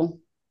Chernobyl.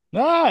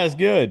 Ah, that's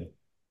good.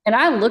 And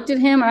I looked at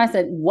him and I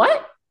said,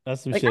 what?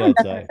 That's some Like, shit I have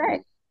I'd nothing say. to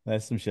say.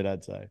 That's some shit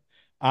I'd say.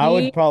 I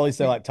would probably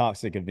say like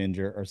Toxic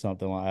Avenger or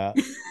something like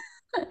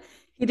that.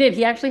 He did.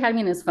 He actually had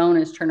me in his phone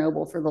as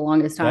Chernobyl for the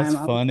longest That's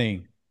time.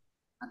 funny.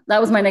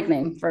 That was my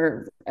nickname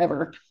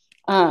forever.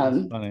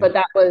 That's funny. But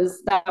that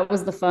was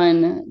the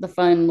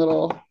fun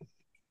little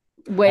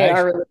way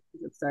our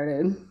relationship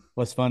started.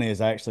 What's funny is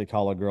I actually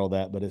call a girl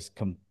that, but it's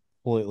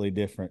completely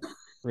different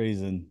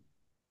reason.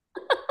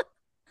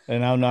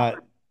 And I'm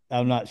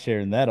not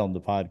sharing that on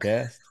the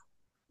podcast.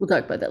 We'll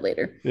talk about that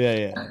later. Yeah,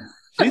 yeah.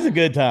 She's a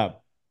good time.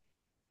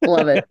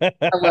 Love it. I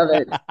love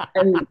it.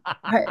 And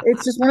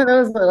it's just one of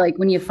those that, like,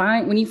 when you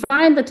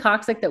find the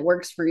toxic that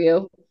works for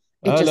you,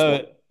 it Oh just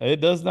no, it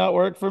does not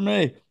work for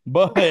me.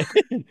 But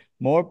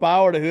more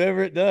power to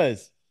whoever it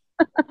does.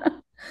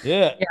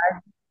 Yeah.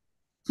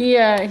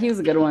 he was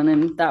a good one,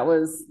 and that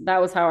was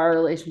how our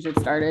relationship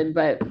started.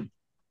 But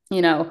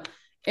you know,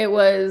 it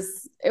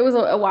was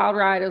a wild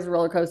ride. It was a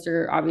roller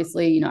coaster.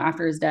 Obviously,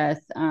 after his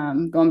death,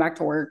 going back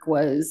to work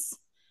was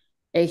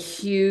a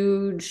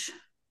huge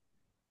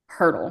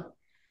hurdle.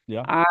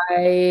 Yeah.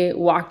 I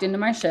walked into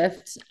my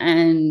shift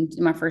and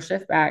my first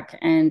shift back,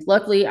 and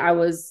luckily I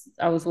was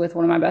with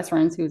one of my best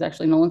friends who was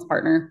actually Nolan's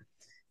partner.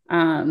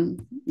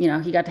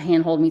 He got to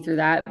handhold me through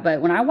that.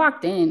 But when I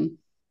walked in,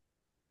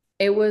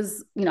 it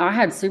was, I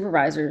had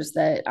supervisors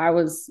that I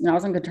was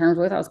on good terms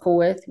with. I was cool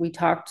with. We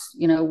talked,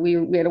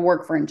 we had a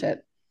work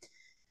friendship.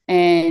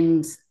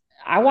 And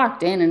I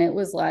walked in and it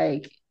was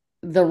like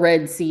the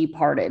Red Sea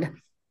parted.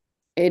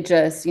 It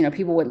just,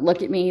 people wouldn't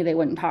look at me. They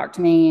wouldn't talk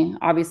to me.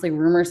 Obviously,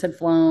 rumors had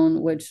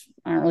flown, which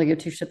I don't really give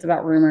two shits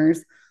about rumors,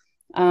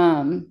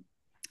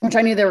 which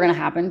I knew they were going to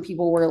happen.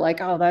 People were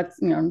like, oh, that's,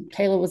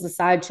 Kayla was a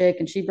side chick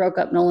and she broke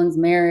up Nolan's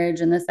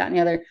marriage and this, that, and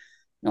the other.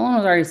 Nolan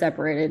was already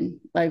separated.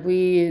 Like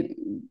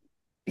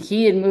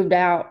he had moved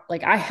out.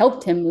 Like I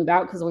helped him move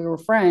out because we were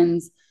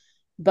friends.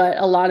 But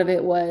a lot of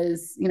it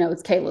was,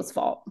 it's Kayla's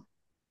fault.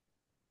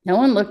 No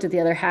one looked at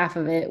the other half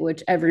of it,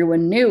 which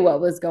everyone knew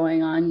what was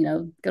going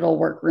on, good old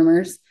work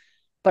rumors.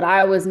 But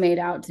I was made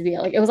out to be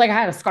like, it was like I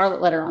had a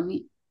scarlet letter on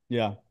me.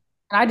 Yeah.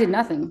 And I did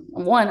nothing.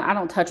 One, I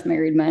don't touch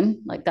married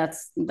men. Like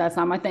that's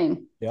not my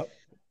thing. Yep.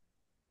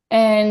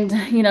 And,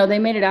 they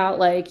made it out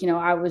like,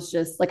 I was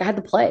just like, I had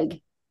the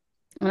plague.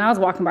 And I was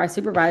walking by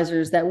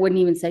supervisors that wouldn't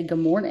even say good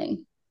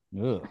morning.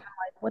 Ugh.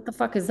 Like, what the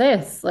fuck is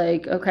this?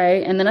 Like,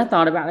 okay. And then I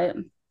thought about it.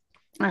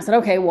 I said,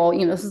 okay, well,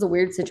 this is a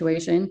weird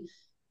situation.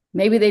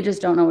 Maybe they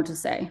just don't know what to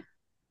say.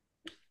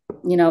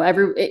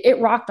 It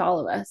rocked all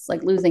of us,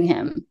 like losing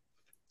him.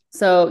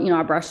 So,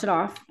 I brushed it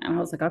off and I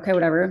was like, okay,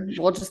 whatever.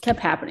 Well, it just kept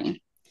happening.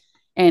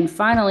 And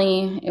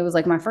finally, it was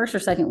like my first or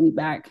second week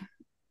back.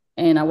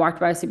 And I walked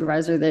by a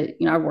supervisor that,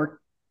 I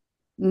worked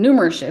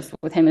numerous shifts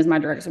with him as my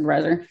direct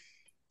supervisor.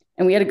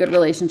 And we had a good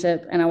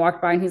relationship. And I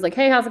walked by and he's like,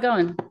 hey, how's it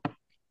going?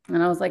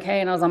 And I was like,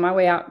 hey, and I was on my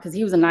way out because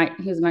he was a night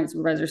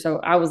supervisor. So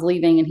I was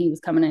leaving and he was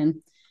coming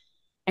in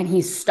and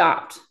he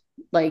stopped.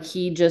 Like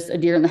he just a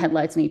deer in the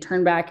headlights and he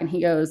turned back and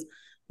he goes,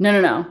 no,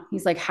 no, no.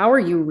 He's like, how are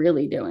you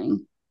really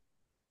doing?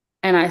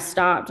 And I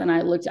stopped and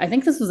I looked. I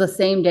think this was the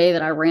same day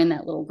that I ran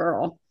that little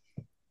girl.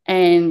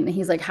 And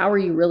he's like, how are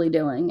you really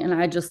doing? And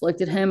I just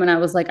looked at him and I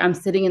was like, I'm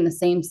sitting in the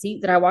same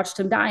seat that I watched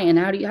him die in.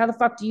 How the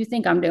fuck do you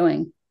think I'm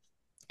doing?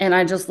 And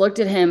I just looked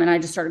at him and I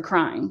just started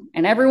crying.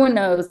 And everyone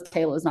knows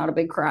Kayla is not a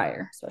big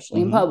crier,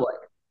 especially in public.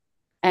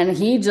 And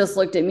he just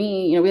looked at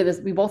me.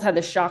 We both had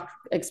this shocked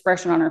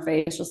expression on our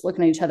face, just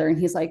looking at each other. And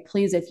he's like,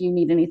 please, if you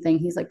need anything,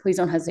 he's like, please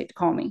don't hesitate to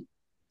call me.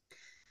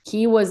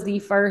 He was the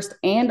first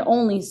and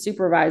only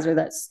supervisor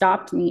that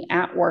stopped me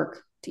at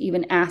work to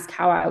even ask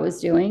how I was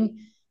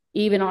doing,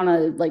 even on a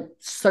like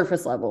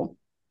surface level.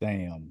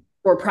 Damn.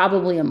 For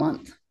probably a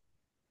month.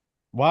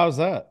 Why was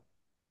that?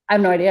 I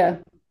have no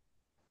idea.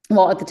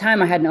 Well, at the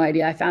time, I had no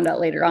idea. I found out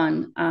later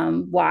on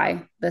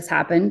why this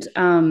happened.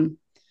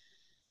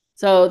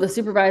 So the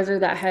supervisor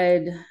that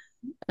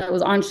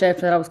was on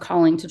shift that I was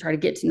calling to try to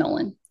get to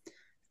Nolan,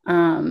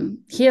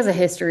 he has a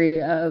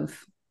history of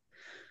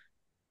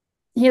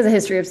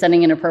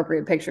sending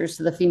inappropriate pictures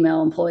to the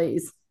female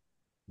employees.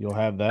 You'll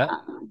have that.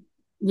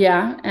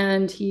 Yeah,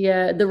 and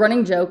the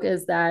running joke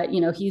is that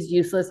he's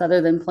useless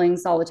other than playing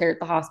solitaire at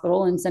the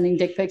hospital and sending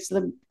dick pics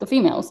to the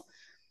females.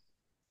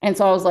 And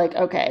so I was like,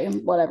 okay,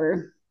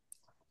 whatever.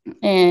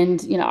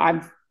 And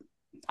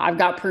I've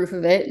got proof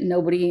of it.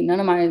 None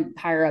of my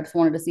higher ups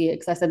wanted to see it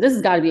because I said this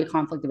has got to be a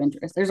conflict of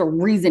interest. There's a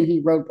reason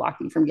he roadblocked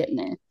me from getting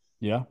there.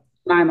 Yeah, in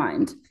my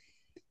mind.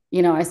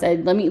 I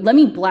said let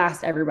me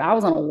blast everybody. I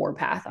was on a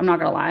warpath. I'm not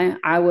gonna lie.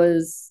 I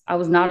was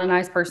not a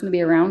nice person to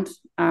be around.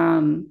 I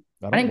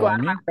didn't go out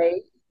of my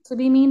way to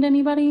be mean to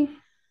anybody,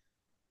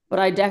 but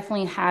I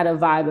definitely had a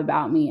vibe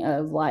about me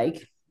of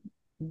like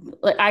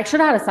I should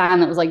have had a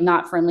sign that was like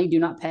not friendly, do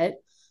not pet,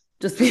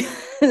 just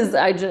because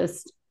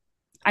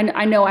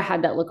I know I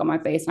had that look on my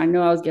face and I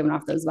know I was giving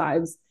off those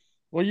vibes.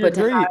 Well,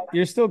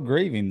 you're still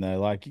grieving though.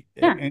 Like,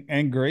 yeah.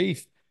 and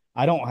grief.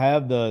 I don't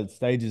have the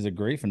stages of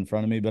grief in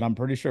front of me, but I'm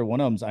pretty sure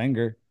one of them's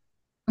anger.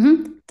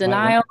 Mm-hmm.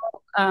 Denial.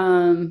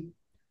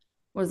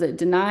 Was it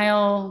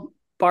denial,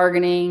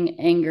 bargaining,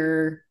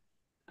 anger,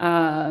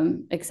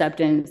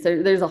 acceptance?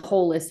 There's a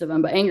whole list of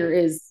them, but anger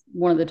is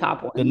one of the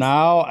top ones.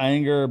 Denial,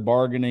 anger,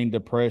 bargaining,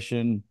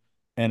 depression,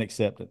 and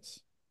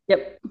acceptance.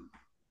 Yep.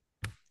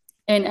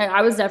 And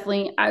I was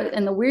definitely,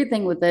 and the weird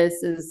thing with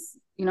this is,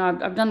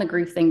 I've done the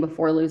grief thing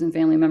before losing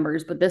family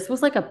members, but this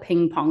was like a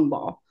ping pong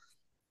ball.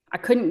 I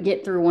couldn't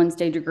get through one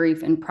stage of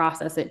grief and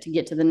process it to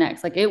get to the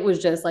next. Like it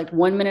was just like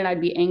 1 minute I'd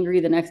be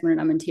angry, the next minute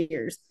I'm in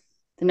tears.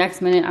 The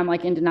next minute I'm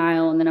like in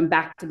denial, and then I'm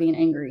back to being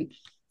angry.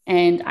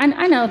 And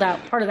I know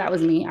that part of that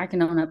was me. I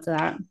can own up to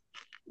that.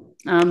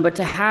 But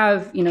to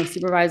have,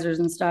 supervisors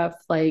and stuff,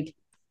 like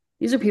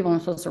these are people I'm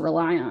supposed to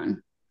rely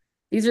on.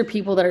 These are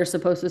people that are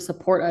supposed to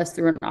support us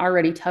through an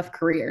already tough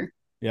career.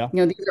 Yeah.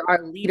 These are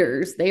our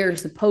leaders. They are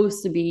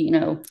supposed to be,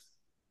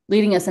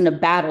 leading us into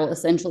battle,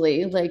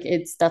 essentially. Like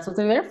that's what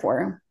they're there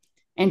for.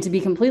 And to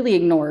be completely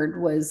ignored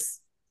was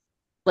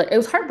like, it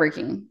was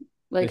heartbreaking.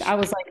 Like I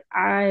was like,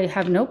 I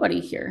have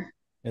nobody here.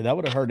 Yeah, that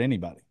would have hurt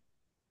anybody.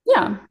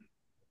 Yeah.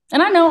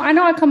 And I know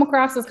I come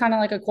across as kind of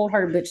like a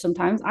cold-hearted bitch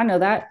sometimes. I know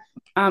that.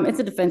 It's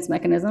a defense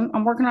mechanism.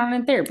 I'm working on it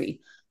in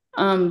therapy.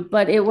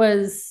 But it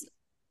was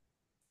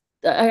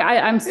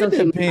I'm still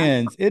It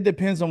depends. It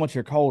depends on what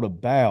you're cold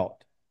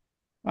about.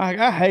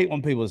 I hate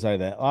when people say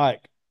that.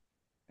 Like,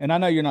 and I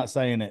know you're not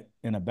saying it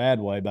in a bad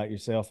way about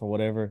yourself or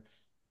whatever,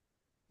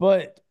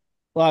 but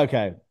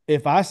okay,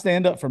 if I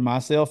stand up for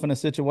myself in a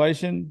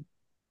situation,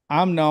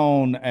 I'm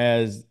known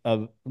as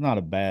not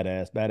a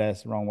badass,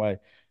 badass the wrong way,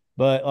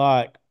 but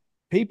like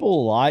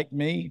people like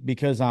me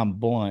because I'm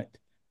blunt.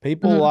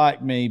 People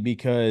like me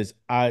because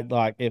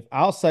if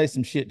I'll say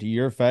some shit to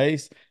your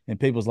face and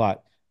people's like,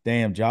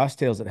 damn, Josh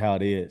tells it how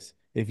it is.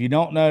 If you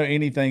don't know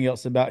anything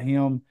else about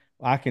him,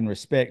 I can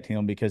respect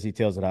him because he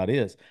tells it how it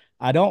is.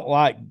 I don't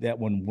like that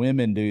when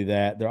women do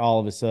that, they're all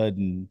of a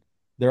sudden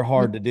they're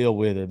hard to deal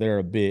with or they're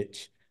a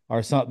bitch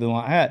or something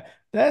like that.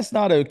 That's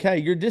not okay.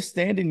 You're just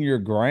standing your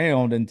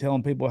ground and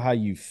telling people how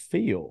you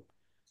feel.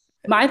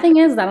 My thing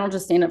is, I don't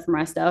just stand up for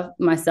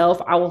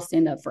myself. I will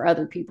stand up for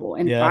other people.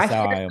 And if I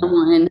hear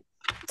someone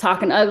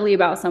talking ugly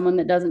about someone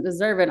that doesn't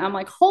deserve it, I'm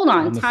like, hold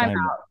on, time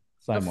out.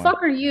 The Same way.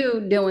 fuck are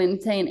you doing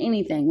saying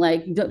anything?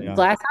 Like Yeah.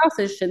 glass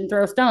houses shouldn't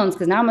throw stones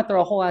because now I'm gonna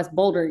throw a whole ass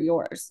boulder at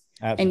yours.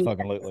 And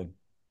Absolutely.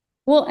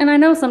 well, and I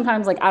know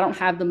sometimes like I don't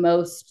have the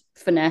most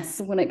finesse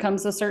when it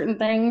comes to certain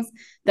things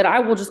that I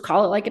will just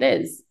call it like it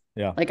is.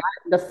 Yeah. Like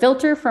the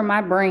filter from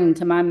my brain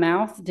to my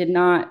mouth did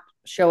not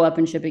show up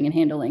in shipping and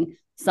handling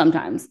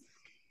sometimes.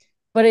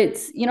 But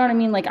it's, you know what I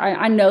mean? Like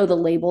I know the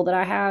label that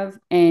I have.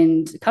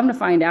 And come to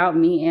find out,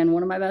 me and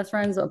one of my best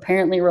friends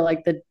apparently were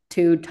like the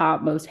two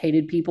top most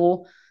hated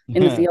people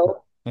in the field,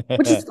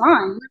 which is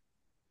fine.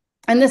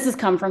 And this has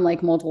come from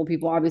like multiple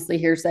people, obviously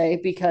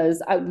hearsay,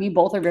 because we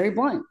both are very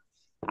blunt.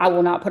 I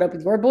will not put up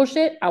with your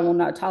bullshit. I will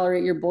not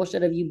tolerate your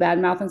bullshit of you bad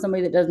mouthing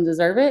somebody that doesn't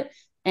deserve it.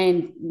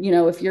 And you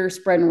know, if you're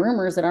spreading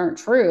rumors that aren't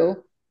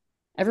true,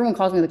 everyone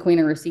calls me the queen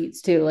of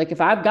receipts too. Like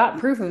if I've got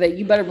proof of it,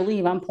 you better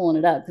believe I'm pulling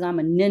it up because I'm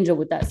a ninja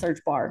with that search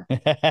bar.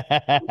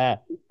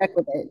 Check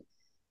with it.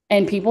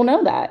 And people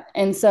know that.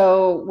 And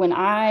so when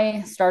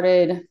I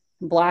started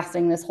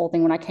blasting this whole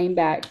thing, when I came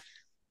back,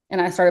 and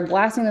I started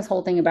blasting this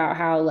whole thing about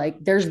how like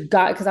there's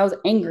got because I was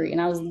angry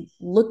and I was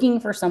looking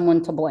for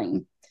someone to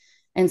blame.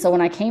 And so when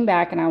I came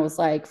back and I was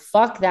like,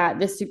 fuck that,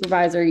 this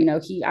supervisor, you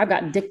know, I've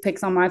got dick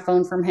pics on my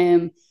phone from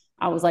him.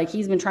 I was like,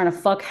 he's been trying to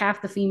fuck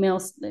half the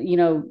female, you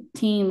know,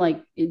 team.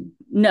 Like,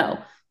 no,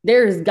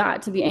 there's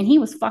got to be. And he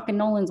was fucking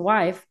Nolan's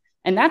wife.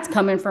 And that's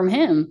coming from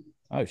him.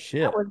 Oh,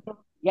 shit.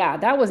 Yeah,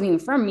 that wasn't even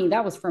from me.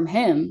 That was from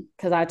him.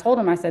 Cause I told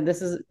him, I said,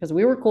 this is because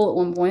we were cool at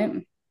one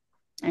point.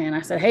 And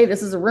I said, hey,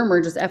 this is a rumor,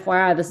 just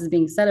FYI, this is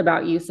being said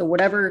about you. So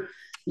whatever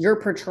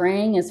you're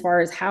portraying as far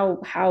as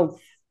how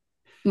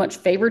much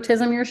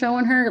favoritism you're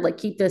showing her, like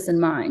keep this in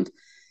mind.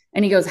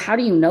 And he goes, how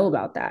do you know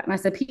about that? And I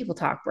said, people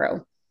talk,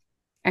 bro.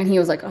 And he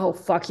was like, oh,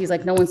 fuck. He's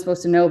like, no one's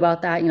supposed to know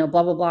about that, you know,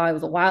 blah, blah, blah. It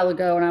was a while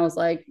ago. And I was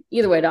like,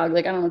 either way, dog,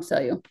 like, I don't know what to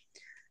tell you.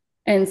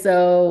 And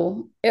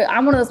so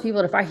I'm one of those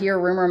people that if I hear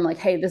a rumor, I'm like,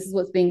 hey, this is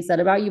what's being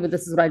said about you, but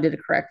this is what I did to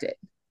correct it.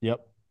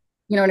 Yep.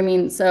 You know what I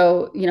mean?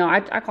 So, you know,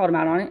 I called him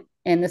out on it.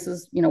 And this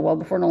is, you know, well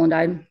before Nolan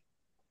died.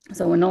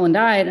 So when Nolan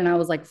died, and I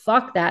was like,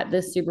 fuck that,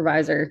 this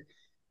supervisor,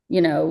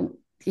 you know,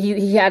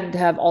 he had to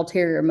have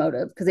ulterior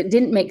motive because it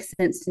didn't make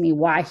sense to me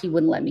why he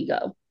wouldn't let me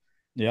go.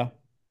 Yeah.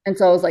 And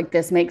so I was like,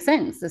 this makes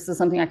sense. This is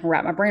something I can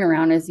wrap my brain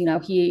around is, you know,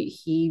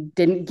 he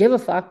didn't give a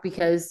fuck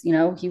because, you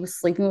know, he was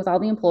sleeping with all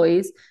the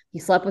employees. He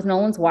slept with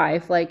Nolan's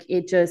wife. Like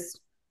it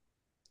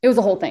was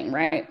a whole thing,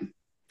 right?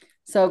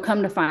 So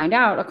come to find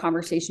out, a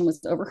conversation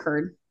was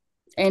overheard.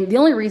 And the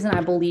only reason I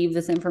believe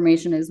this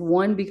information is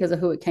one, because of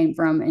who it came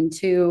from, and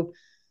two,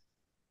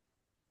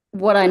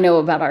 what I know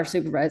about our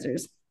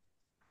supervisors.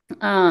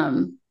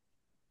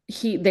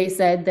 They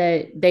said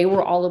that they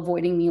were all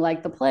avoiding me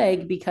like the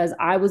plague because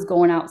I was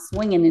going out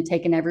swinging and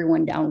taking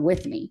everyone down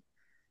with me.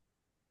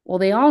 Well,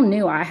 they all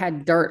knew I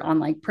had dirt on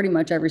like pretty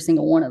much every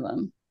single one of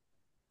them.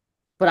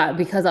 But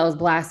because I was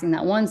blasting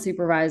that one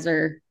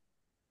supervisor,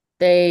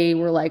 they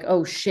were like,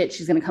 oh shit,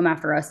 she's going to come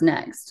after us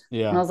next.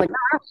 Yeah. And I was like, no,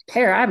 I don't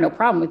care. I have no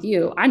problem with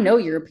you. I know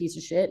you're a piece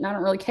of shit and I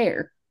don't really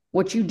care.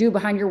 What you do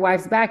behind your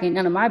wife's back ain't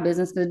none of my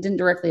business because it didn't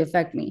directly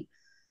affect me.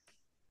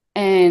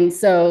 And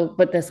so,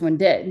 but this one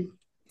did.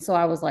 So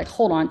I was like,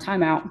 hold on,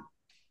 time out.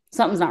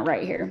 Something's not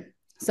right here.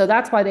 So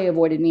that's why they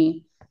avoided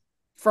me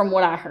from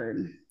what I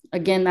heard.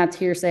 Again, that's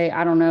hearsay.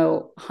 I don't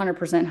know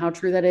 100% how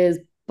true that is.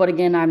 But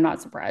again, I'm not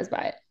surprised by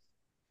it.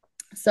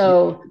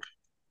 So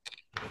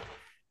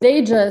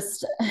they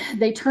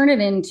turn it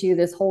into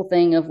this whole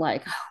thing of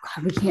like, oh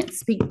God, we can't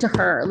speak to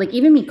her. Like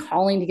even me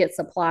calling to get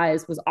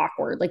supplies was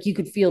awkward. Like you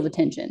could feel the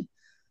tension.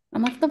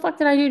 I'm like, what the fuck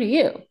did I do to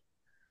you?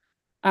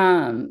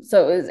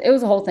 So it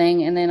was a whole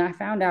thing. And then I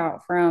found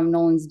out from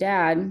Nolan's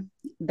dad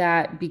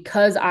that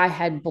because I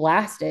had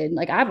blasted,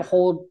 like I have a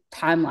whole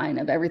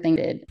timeline of everything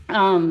they did.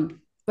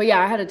 But yeah,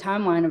 I had a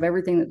timeline of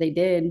everything that they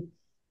did,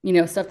 you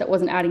know, stuff that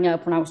wasn't adding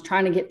up when I was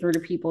trying to get through to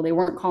people. They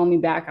weren't calling me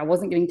back. I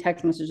wasn't getting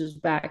text messages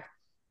back.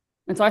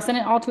 And so I sent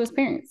it all to his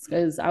parents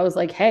because I was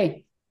like,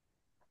 hey,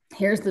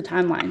 here's the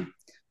timeline.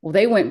 Well,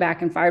 they went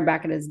back and fired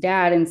back at his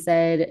dad and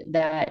said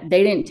that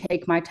they didn't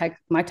take my text.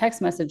 My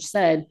text message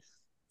said,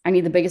 I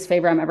need the biggest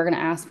favor I'm ever going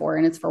to ask for,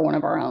 and it's for one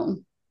of our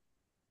own.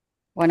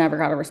 Well, I never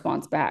got a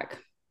response back.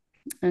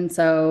 And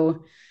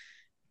so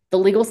the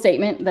legal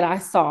statement that I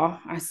saw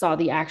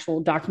the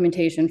actual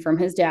documentation from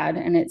his dad,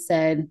 and it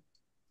said,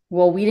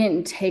 well, we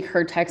didn't take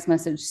her text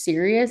message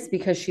serious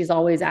because she's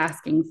always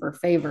asking for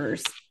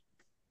favors.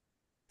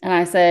 And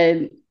I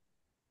said,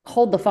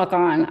 hold the fuck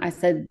on. I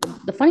said,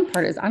 the funny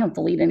part is I don't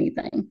delete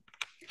anything.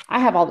 I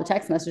have all the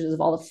text messages of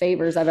all the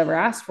favors I've ever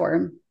asked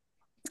for.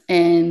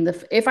 And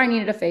if I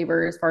needed a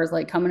favor, as far as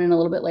like coming in a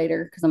little bit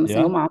later, because I'm a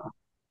single mom,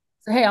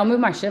 so hey, I'll move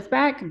my shift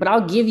back, but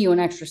I'll give you an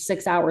extra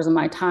 6 hours of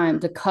my time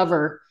to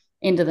cover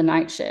into the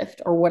night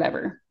shift or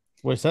whatever.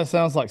 Which that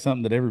sounds like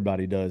something that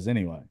everybody does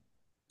anyway.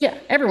 Yeah,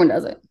 everyone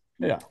does it.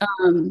 Yeah.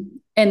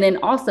 And then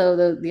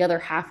also the other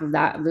half of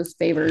that, of those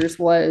favors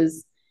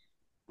was,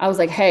 I was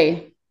like,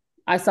 hey,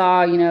 I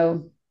saw, you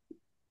know,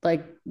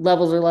 like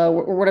levels are low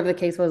or whatever the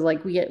case was.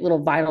 Like we get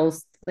little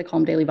vitals, they call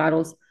them daily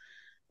vitals.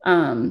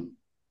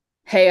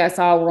 Hey, I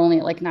saw we're only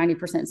at like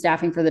 90%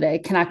 staffing for the day.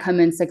 Can I come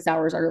in 6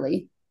 hours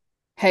early?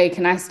 Hey,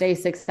 can I stay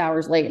 6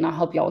 hours late and I'll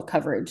help y'all with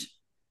coverage?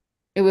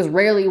 It was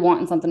rarely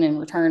wanting something in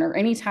return, or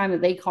any time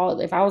that they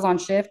called. If I was on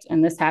shift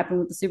and this happened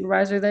with the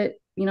supervisor that,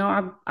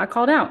 I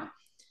called out,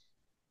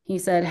 he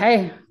said,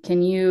 hey,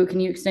 can you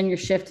extend your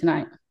shift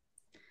tonight?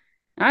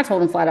 And I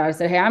told him flat out, I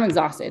said, hey, I'm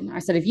exhausted. I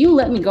said, if you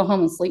let me go home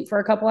and sleep for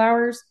a couple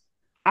hours,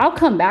 I'll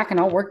come back and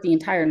I'll work the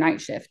entire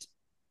night shift.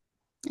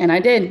 And I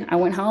did. I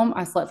went home,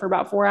 I slept for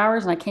about 4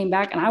 hours, and I came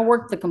back and I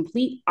worked the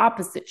complete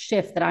opposite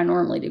shift that I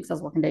normally do because I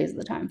was working days at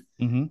the time.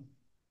 Mm-hmm.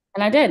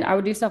 And I did. I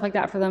would do stuff like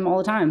that for them all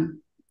the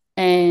time.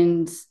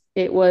 And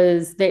it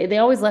was, they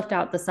always left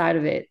out the side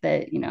of it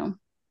that,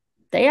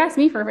 they asked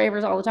me for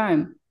favors all the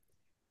time,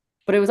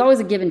 but it was always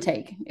a give and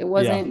take. It Yeah.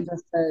 wasn't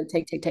just a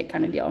take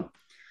kind of deal.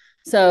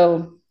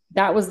 So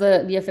that was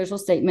the official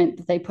statement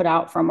that they put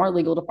out from our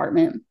legal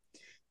department,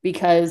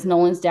 because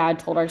Nolan's dad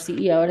told our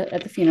CEO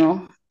at the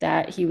funeral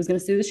that he was going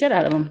to sue the shit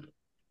out of him,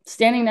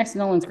 standing next to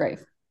Nolan's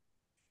grave,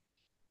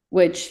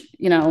 which,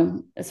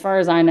 as far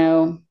as I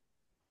know,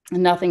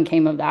 nothing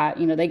came of that.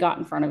 They got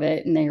in front of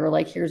it and they were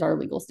like, here's our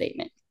legal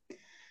statement.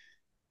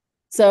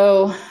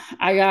 So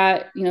I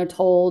got,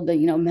 told that,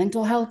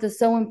 mental health is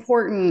so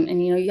important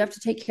and, you have to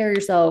take care of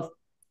yourself.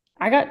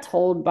 I got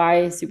told by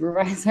a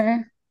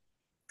supervisor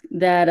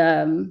that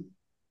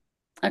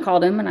I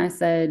called him and I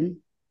said,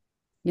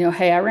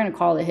 hey, I ran a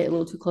call that hit a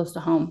little too close to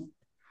home.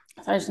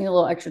 So I just need a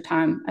little extra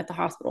time at the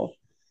hospital.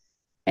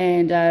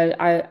 And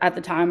I at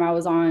the time I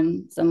was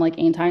on some like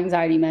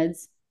anti-anxiety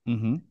meds.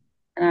 Mm-hmm.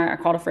 And I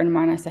called a friend of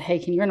mine. I said, hey,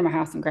 can you run to my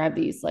house and grab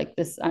these? Like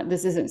this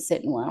isn't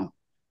sitting well.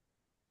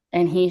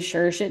 And he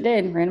sure as shit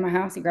did. Ran to my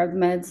house. He grabbed the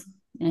meds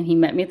and he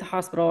met me at the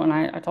hospital. And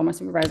I told my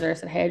supervisor, I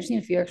said, hey, I just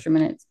need a few extra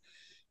minutes.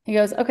 He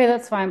goes, okay,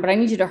 that's fine, but I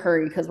need you to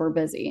hurry because we're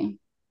busy.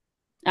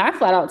 And I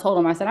flat out told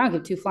him, I said, I don't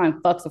give two flying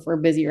fucks if we're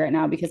busy right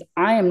now because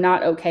I am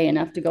not okay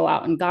enough to go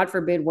out and, God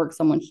forbid, work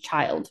someone's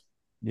child.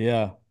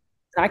 Yeah.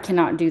 I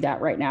cannot do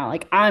that right now.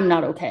 Like, I'm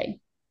not okay.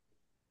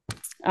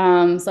 So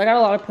I got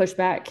a lot of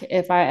pushback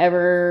if I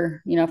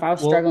ever, if I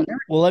was Well, struggling.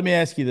 well, let me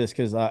ask you this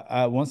because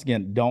I once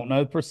again don't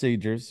know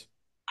procedures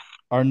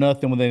or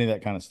nothing with any of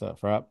that kind of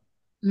stuff, right?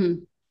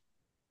 Mhm.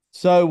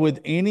 So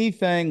with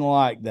anything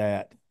like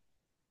that,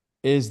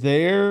 is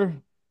there,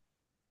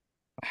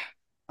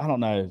 I don't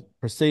know,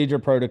 procedure,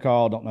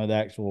 protocol, don't know the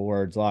actual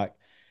words. Like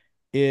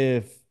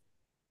if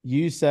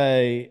you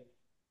say,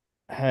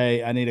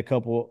 hey, I need a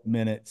couple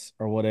minutes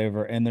or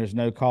whatever, and there's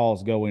no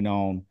calls going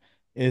on,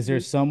 is there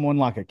someone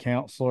like a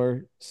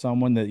counselor,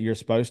 someone that you're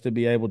supposed to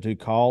be able to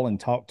call and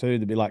talk to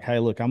be like, hey,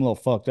 look, I'm a little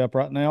fucked up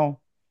right now?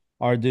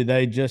 Or do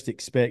they just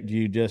expect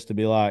you just to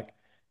be like,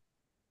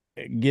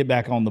 get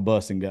back on the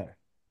bus and go?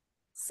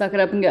 Suck it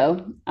up and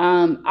go.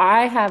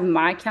 I have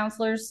my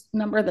counselor's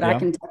number that I Yeah.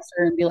 can text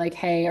her and be like,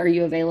 hey, are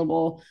you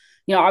available?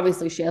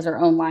 Obviously she has her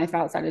own life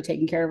outside of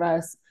taking care of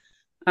us.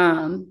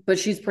 But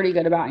she's pretty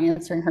good about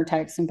answering her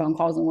texts and phone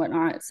calls and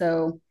whatnot.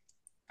 So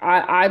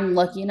I'm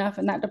lucky enough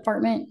in that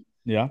department.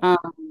 Yeah. Um,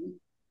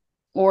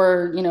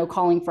 or,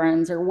 calling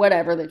friends or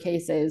whatever the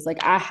case is.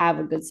 Like I have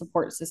a good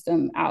support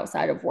system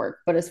outside of work.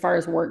 But as far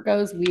as work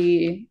goes,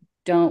 we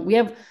don't, we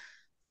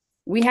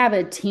have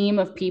a team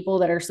of people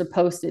that are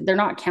supposed to, they're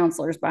not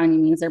counselors by any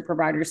means, they're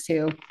providers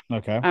too.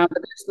 Okay. But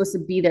they're supposed to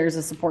be there as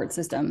a support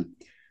system.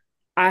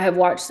 I have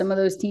watched some of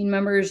those team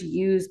members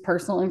use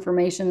personal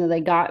information that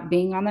they got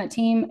being on that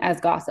team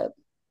as gossip.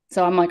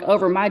 So I'm like,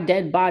 over my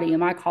dead body,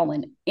 am I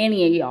calling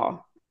any of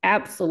y'all?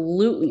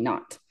 Absolutely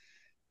not.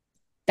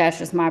 That's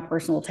just my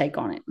personal take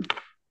on it.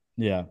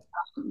 Yeah.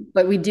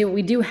 But we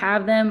do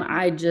have them.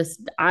 I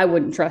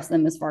wouldn't trust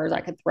them as far as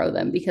I could throw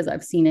them because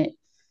I've seen it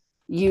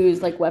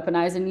used, like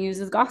weaponized and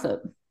used as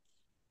gossip.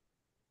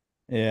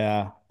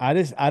 Yeah.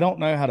 I don't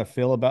know how to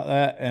feel about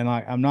that. And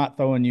like, I'm not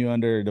throwing you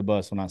under the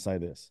bus when I say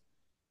this,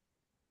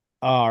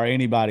 or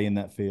anybody in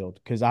that field,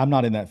 because I'm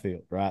not in that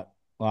field, right?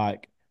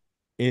 Like,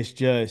 it's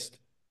just,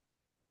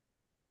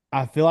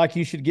 I feel like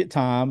you should get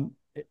time,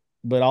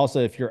 but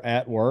also if you're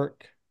at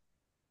work,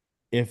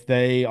 if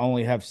they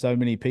only have so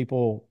many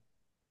people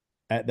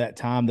at that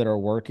time that are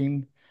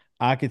working,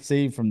 I could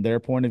see from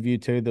their point of view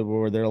too, that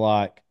where they're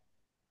like,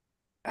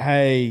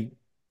 hey,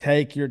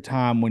 take your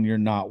time when you're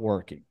not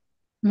working.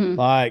 Mm-hmm.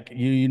 Like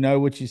you know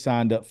what you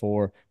signed up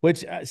for,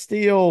 which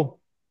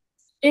still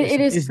It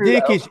is it's true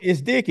though. dickish.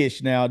 It's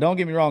dickish now. Don't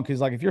get me wrong, because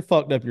like if you're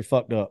fucked up, you're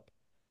fucked up,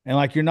 and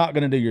like you're not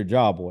going to do your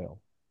job well.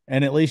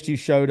 And at least you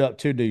showed up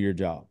to do your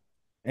job,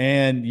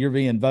 and you're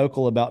being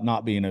vocal about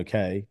not being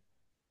okay.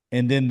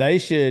 And then they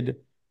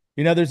should,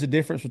 there's a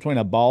difference between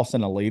a boss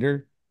and a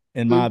leader,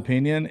 in my Mm-hmm.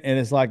 opinion. And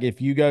it's like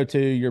if you go to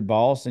your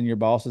boss and your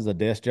boss is a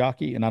desk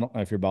jockey, and I don't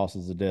know if your boss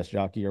is a desk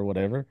jockey or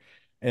whatever,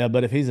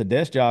 but if he's a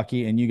desk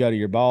jockey and you go to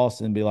your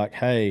boss and be like,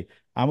 hey,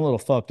 I'm a little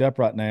fucked up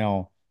right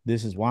now.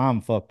 This is why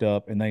I'm fucked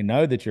up. And they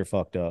know that you're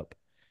fucked up.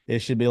 It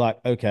should be like,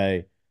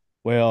 okay,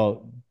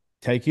 well,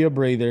 take you a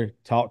breather,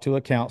 talk to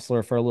a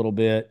counselor for a little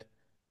bit,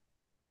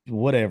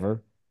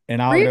 whatever.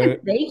 And Or I'll even go,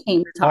 if they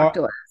came to talk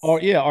or to or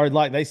us. yeah, or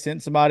like they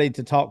send somebody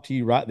to talk to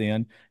you right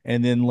then,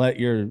 and then let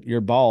your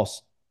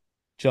boss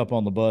jump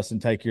on the bus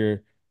and take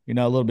your, a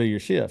little bit of your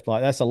shift.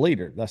 Like that's a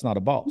leader. That's not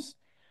a boss.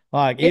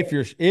 Like if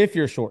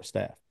you're short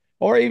staffed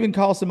or even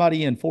call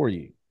somebody in for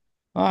you.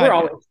 We're Like,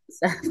 always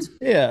staffed.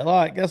 yeah,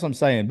 like that's what I'm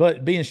saying.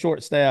 But being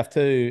short staffed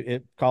too,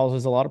 it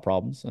causes a lot of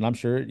problems. And I'm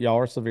sure y'all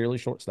are severely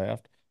short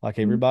staffed like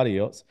everybody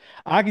else.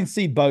 I can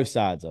see both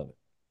sides of it.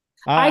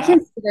 I I can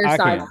see their I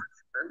side. can.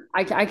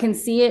 I can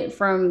see it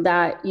from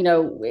that,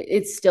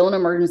 it's still an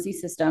emergency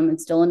system.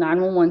 It's still a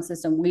 911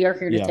 system. We are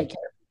here to Yeah. take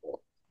care of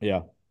people.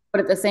 Yeah.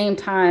 But at the same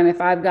time,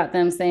 if I've got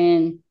them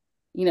saying,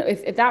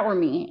 if that were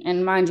me,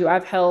 and mind you,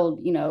 I've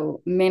held,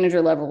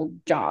 manager level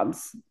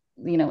jobs,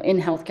 in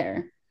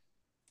healthcare.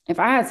 If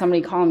I had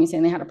somebody calling me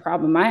saying they had a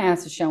problem, my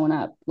ass is showing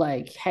up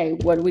like, hey,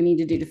 what do we need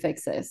to do to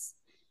fix this?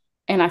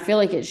 And I feel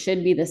like it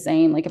should be the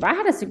same. Like if I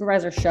had a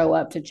supervisor show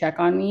up to check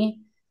on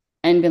me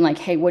and been like,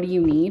 hey, what do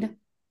you need?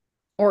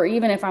 Or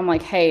even if I'm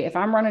like, hey, if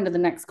I'm running to the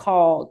next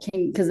call,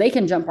 because they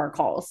can jump our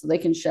calls, so they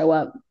can show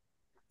up,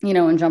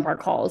 and jump our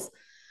calls.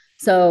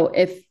 So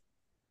if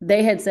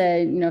they had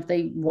said, if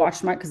they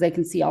watched because they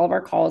can see all of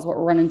our calls, what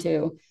we're running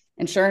to.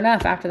 And sure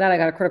enough, after that, I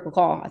got a critical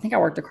call. I think I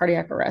worked a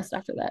cardiac arrest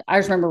after that. I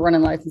just remember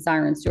running lights and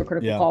sirens to a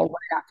critical Yeah. call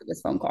right after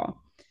this phone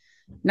call.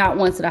 Not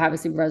once did I have a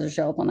supervisor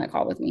show up on that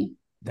call with me.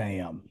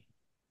 Damn.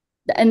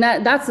 And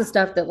that's the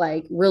stuff that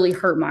like really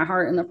hurt my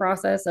heart in the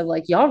process of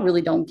like, y'all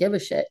really don't give a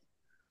shit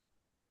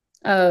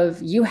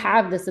of you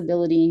have this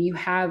ability and you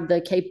have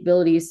the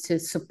capabilities to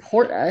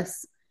support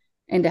us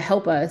and to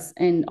help us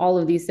and all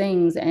of these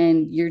things.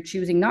 And you're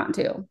choosing not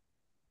to.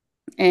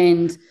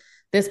 And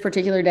this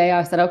particular day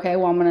I said, okay,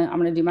 well, I'm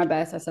going to do my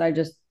best. I said,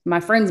 my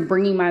friend's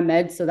bringing my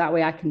meds so that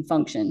way I can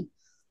function.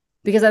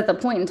 Because at the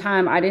point in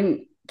time, I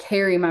didn't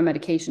carry my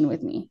medication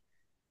with me.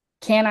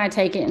 Can I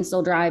take it and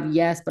still drive?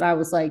 Yes. But I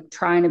was like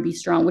trying to be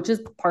strong, which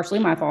is partially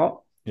my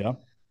fault. Yeah.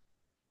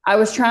 I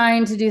was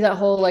trying to do that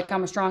whole, like,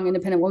 I'm a strong,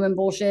 independent woman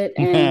bullshit.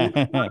 And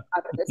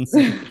That's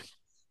and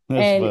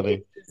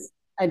funny.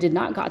 I did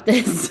not got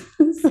this.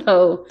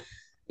 So,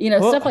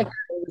 stuff like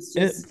that was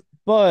just.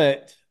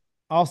 But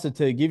also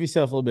to give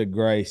yourself a little bit of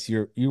grace,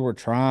 you were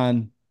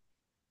trying.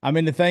 I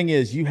mean, the thing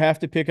is, you have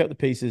to pick up the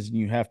pieces and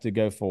you have to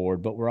go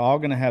forward. But we're all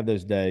going to have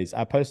those days.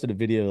 I posted a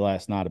video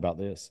last night about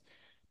this.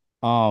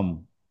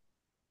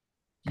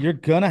 You're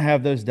gonna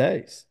have those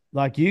days.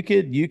 Like you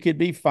could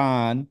be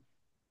fine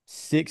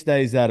 6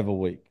 days out of a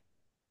week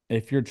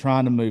if you're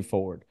trying to move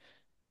forward.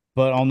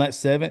 But on that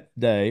seventh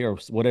day or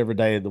whatever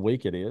day of the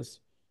week it is,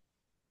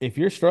 if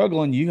you're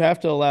struggling, you have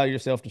to allow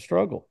yourself to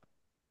struggle.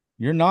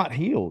 You're not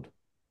healed.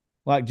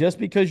 Like just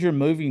because you're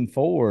moving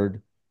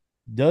forward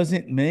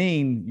doesn't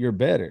mean you're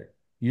better.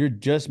 You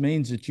just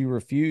means that you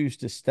refuse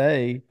to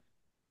stay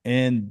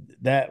in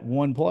that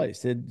one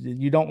place.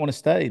 You don't want to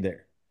stay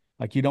there.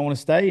 Like you don't want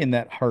to stay in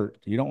that hurt.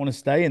 You don't want to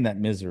stay in that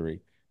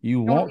misery.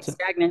 You Don't want be to,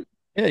 stagnant.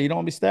 yeah, you don't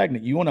want to be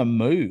stagnant. You want to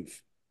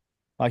move.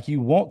 Like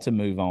you want to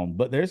move on.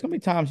 But there's going to be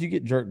times you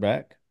get jerked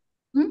back.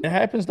 Mm-hmm. It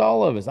happens to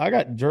all of us. I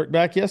got jerked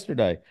back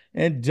yesterday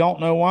and don't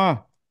know why.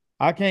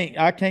 I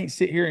can't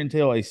sit here and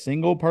tell a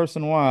single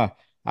person why.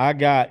 I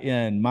got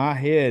in my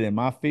head and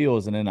my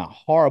feels and in a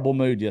horrible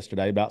mood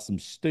yesterday about some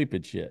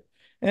stupid shit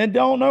and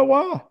don't know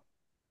why.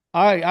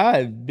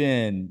 I've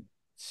been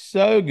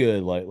so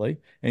good lately.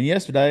 And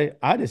yesterday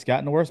I just got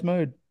in the worst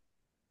mood.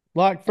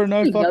 Like for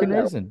no It's like a fucking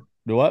yo-yo. reason.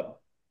 Do what?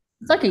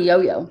 It's like a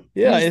yo-yo.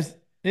 Yeah,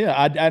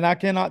 I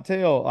cannot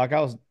tell. Like I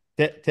was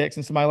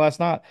texting somebody last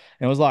night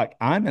and it was like,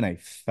 I'm in a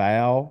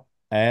foul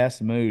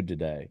ass mood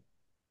today.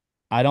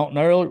 I don't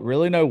know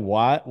really know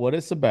what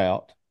it's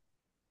about.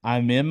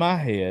 I'm in my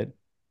head.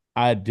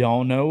 I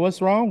don't know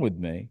what's wrong with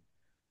me.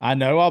 I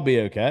know I'll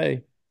be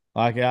okay.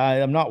 Like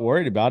I'm not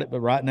worried about it, but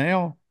right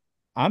now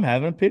I'm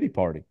having a pity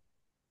party.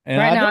 And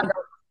Right I now, don't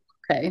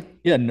okay.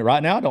 Yeah,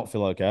 right now I don't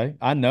feel okay.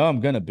 I know I'm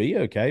gonna be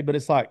okay, but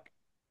it's like,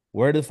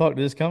 where the fuck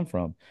did this come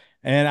from?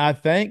 And I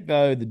think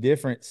though the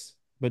difference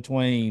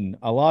between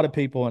a lot of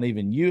people and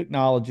even you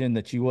acknowledging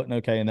that you wasn't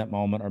okay in that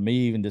moment, or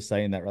me even just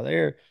saying that right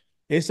there,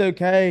 it's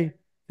okay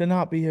to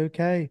not be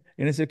okay.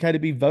 And it's okay to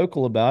be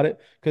vocal about it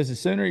because the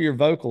sooner you're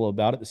vocal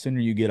about it, the sooner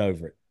you get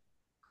over it.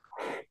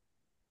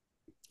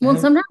 Well, and And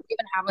sometimes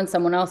even having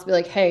someone else be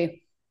like,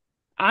 hey,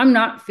 I'm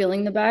not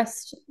feeling the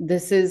best.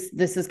 This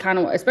is kind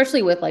of,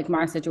 especially with like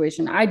my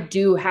situation. I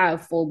do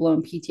have full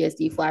blown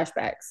PTSD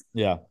flashbacks.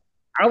 yeah,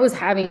 I was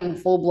having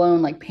full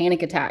blown like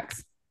panic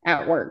attacks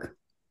at work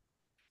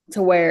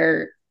to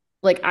where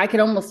like I could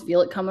almost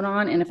feel it coming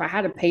on. And if I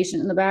had a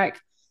patient in the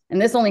back,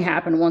 and this only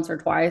happened once or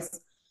twice,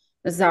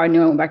 this is how I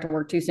knew I went back to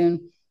work too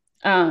soon.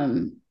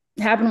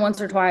 Happened once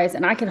or twice,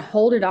 and I could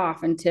hold it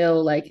off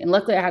until like, and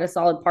luckily I had a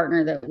solid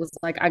partner that was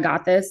like, I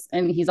got this.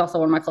 And he's also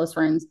one of my close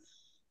friends.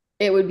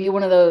 It would be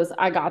one of those,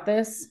 I got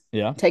this,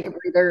 yeah, take a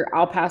breather,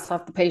 I'll pass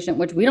off the patient,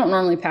 which we don't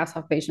normally pass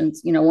off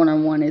patients,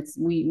 one-on-one. It's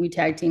we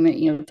tag team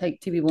it,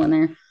 take two people in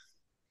there.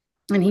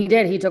 And he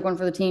did. He took one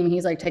for the team.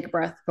 He's like, take a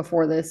breath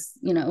before this,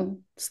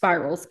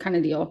 spirals kind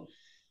of deal.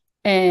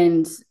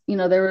 And,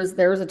 there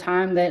was a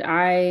time that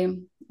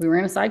we were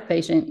in a psych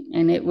patient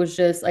and it was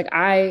just like,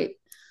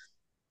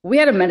 We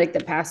had a medic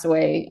that passed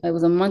away. It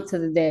was a month to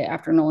the day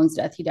after Nolan's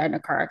death. He died in a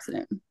car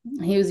accident.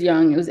 He was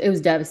young. It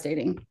was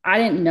devastating. I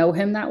didn't know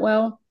him that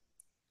well,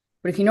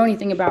 but if you know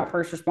anything about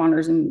first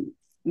responders, and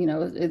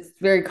it's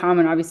very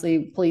common,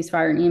 obviously, police,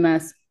 fire, and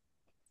EMS,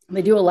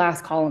 they do a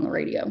last call on the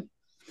radio.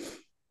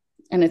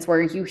 And it's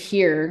where you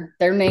hear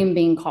their name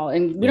being called.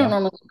 And we don't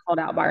normally get called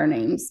out by our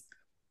names,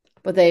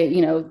 but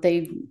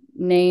they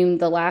name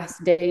the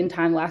last day and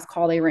time, last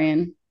call they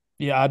ran.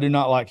 Yeah, I do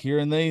not like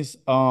hearing these.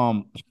 They're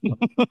hard.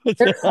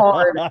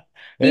 They're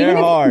Even if you're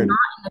hard. not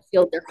in the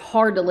field, they're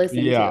hard to listen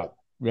Yeah, to.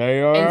 they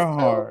And are so,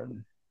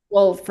 hard.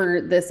 well,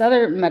 for this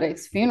other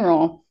medic's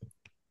funeral,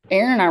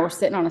 Aaron and I were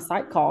sitting on a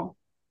site call,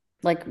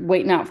 like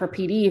waiting out for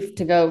PD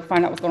to go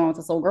find out what's going on with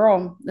this little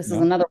girl. This is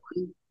Yeah. another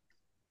one.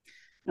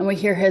 And we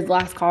hear his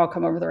last call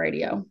come over the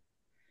radio.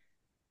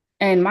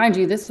 And mind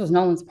you, this was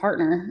Nolan's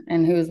partner,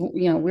 and who's,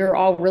 we were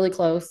all really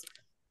close.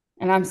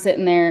 And I'm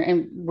sitting there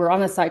and we're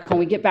on the site call.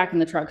 We get back in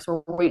the truck,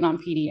 so we're waiting on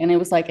PD. And it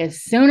was like,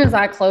 as soon as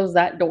I close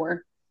that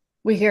door,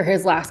 we hear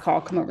his last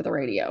call come over the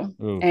radio.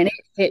 Ooh. And it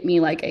hit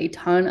me like a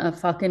ton of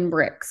fucking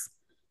bricks.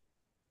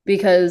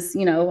 Because,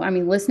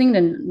 listening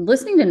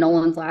to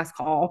Nolan's last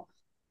call,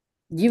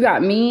 you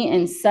got me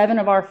and 7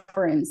 of our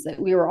friends that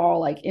we were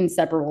all like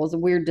inseparable. As a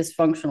weird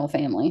dysfunctional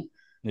family.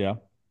 Yeah.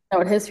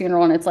 At his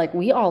funeral, and it's like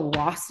we all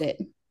lost it.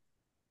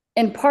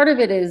 And part of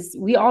it is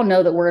we all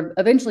know that we're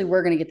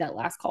going to get that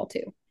last call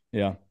too.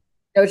 Yeah.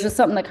 It's just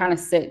something that kind of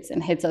sits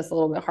and hits us a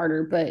little bit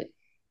harder. But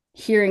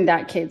hearing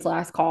that kid's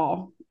last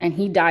call, and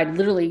he died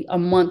literally a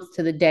month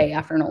to the day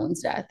after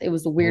Nolan's death, it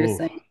was the weirdest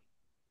thing.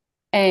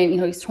 And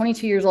he's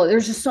 22 years old.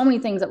 There's just so many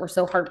things that were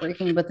so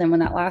heartbreaking. But then when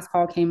that last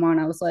call came on,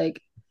 I was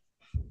like,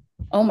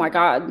 oh my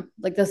God,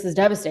 like this is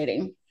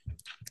devastating.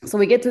 So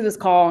we get through this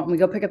call and we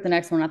go pick up the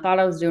next one. I thought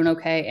I was doing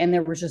okay. And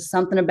there was just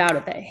something about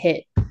it that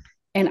hit.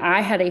 And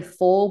I had a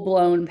full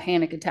blown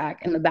panic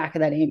attack in the back of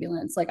that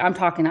ambulance. Like I'm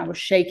talking, I was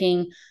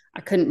shaking.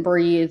 I couldn't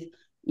breathe.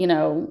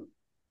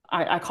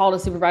 I called a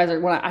supervisor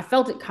when I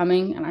felt it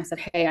coming, and I said,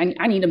 hey,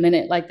 I need a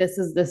minute. Like this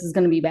is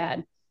going to be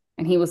bad.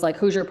 And he was like,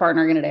 who's your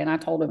partner again today? And I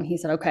told him, he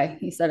said, okay.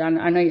 He said,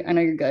 I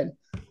know you're good.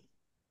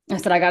 I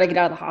said, I got to get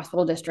out of the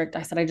hospital district.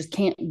 I said, I just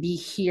can't be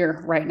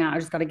here right now. I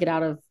just got to get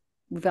out of,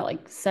 we've got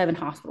like 7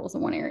 hospitals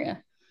in one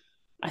area.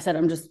 I said,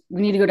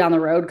 we need to go down the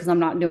road because I'm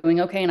not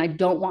doing okay. And I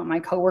don't want my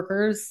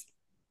coworkers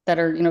that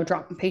are,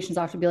 dropping patients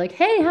off to be like,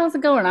 hey, how's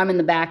it going? I'm in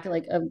the back,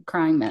 like a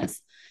crying mess.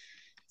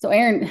 So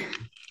Aaron,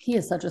 he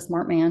is such a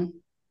smart man.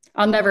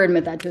 I'll never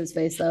admit that to his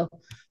face though.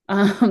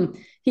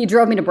 He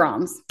drove me to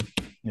Brahms.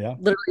 Yeah.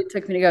 Literally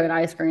took me to go get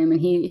ice cream. And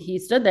he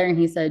stood there and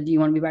he said, do you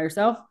want to be by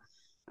yourself?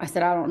 I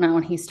said, I don't know.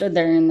 And he stood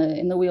there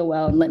in the wheel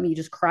well and let me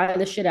just cry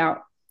the shit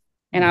out.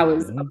 And I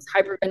was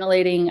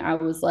hyperventilating. I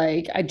was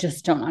like, I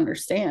just don't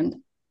understand,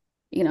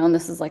 and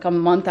this is like a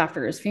month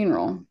after his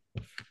funeral.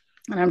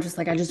 And I'm just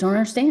like, I just don't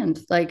understand.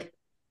 Like,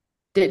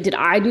 did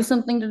I do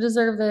something to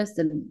deserve this?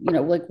 And,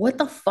 like, what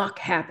the fuck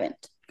happened?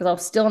 Because I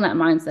was still in that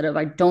mindset of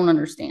I don't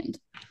understand.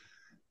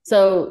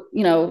 So,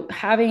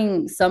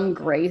 having some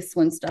grace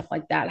when stuff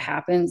like that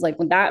happens, like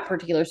when that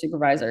particular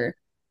supervisor,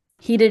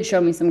 he did show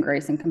me some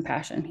grace and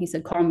compassion. He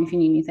said, call me if you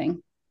need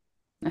anything.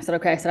 I said,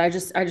 okay. I said,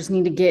 I just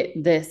need to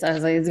get this. I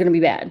was like, it's going to be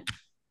bad.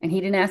 And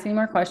he didn't ask any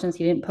more questions.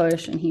 He didn't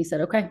push. And he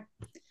said, okay.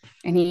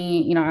 And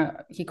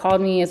he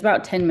called me. It's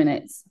about 10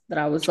 minutes that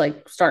I was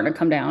like starting to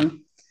come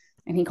down.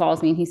 And he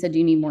calls me and he said, do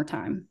you need more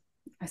time?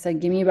 I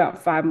said, give me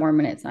about 5 more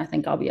minutes and I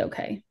think I'll be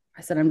okay.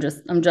 I said, I'm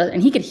just,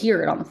 and he could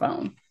hear it on the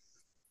phone.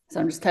 So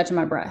I'm just catching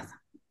my breath.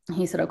 And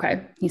he said,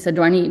 okay. He said,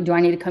 do I need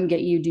to come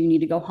get you? Do you need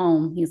to go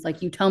home? He's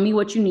like, you tell me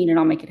what you need and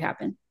I'll make it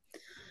happen.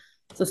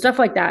 So stuff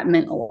like that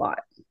meant a lot,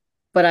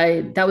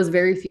 but that was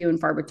very few and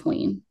far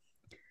between.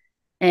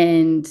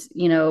 And,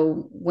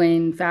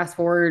 when fast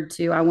forward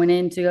to, I went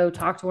in to go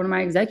talk to one of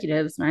my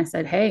executives and I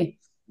said, hey,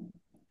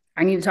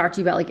 I need to talk to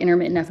you about like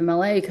intermittent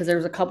FMLA. Because there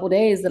was a couple of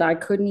days that I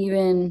couldn't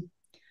even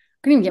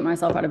get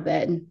myself out of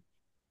bed.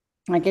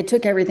 Like it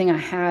took everything I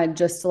had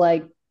just to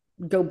like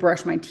go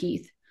brush my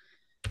teeth.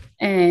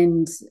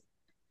 And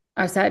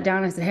I sat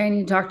down, I said, hey, I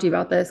need to talk to you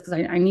about this because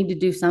I need to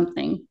do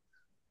something.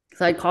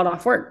 Because I called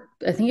off work.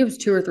 I think it was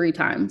 2 or 3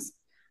 times.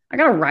 I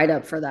got a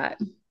write-up for that.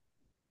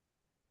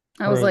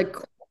 I was like,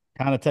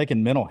 kind of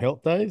taking mental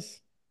health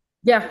days.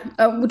 Yeah.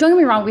 Don't get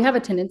me wrong. We have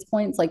attendance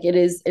points. Like it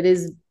is,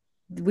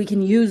 we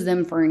can use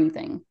them for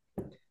anything.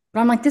 But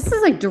I'm like, this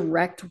is like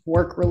direct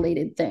work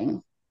related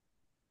thing.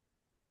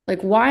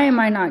 Like, why am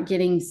I not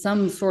getting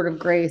some sort of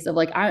grace of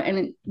like,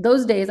 and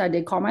those days I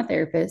did call my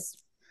therapist.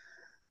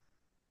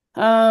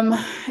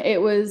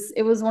 It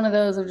was one of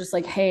those of just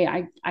like, hey,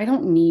 I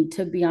don't need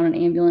to be on an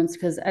ambulance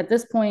because at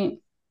this point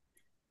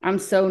I'm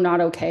so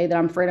not okay that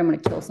I'm afraid I'm going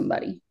to kill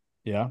somebody.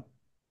 Yeah.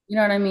 You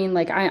know what I mean?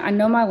 Like I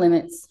know my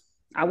limits.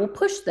 I will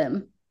push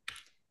them.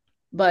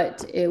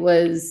 But it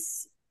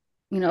was,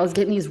 I was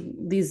getting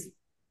these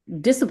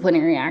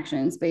disciplinary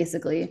actions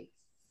basically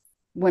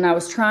when I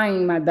was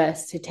trying my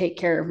best to take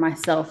care of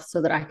myself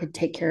so that I could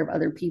take care of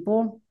other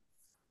people.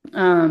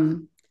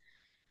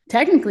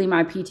 Technically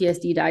my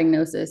PTSD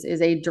diagnosis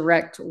is a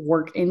direct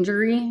work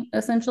injury,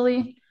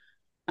 essentially.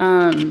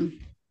 Um,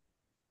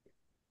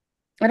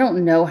 I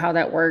don't know how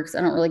that works.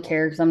 I don't really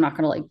care because I'm not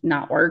gonna like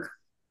not work.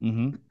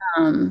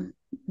 Mm-hmm.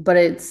 But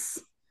it's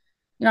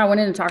I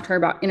went in and talked to her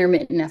about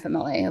intermittent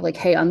FMLA. Like,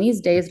 hey, on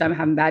these days that I'm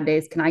having bad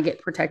days, can I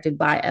get protected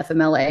by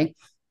FMLA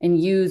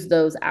and use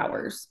those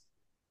hours?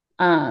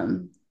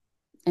 Um,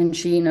 and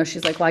she,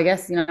 she's like, well, I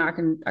guess, I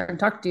can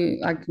talk to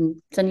you, I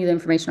can send you the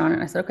information on it.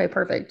 And I said, okay,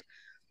 perfect.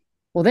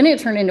 Well, then it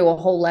turned into a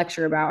whole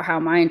lecture about how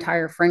my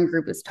entire friend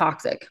group is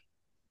toxic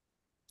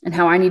and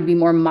how I need to be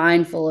more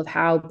mindful of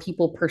how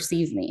people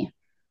perceive me.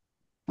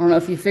 I don't know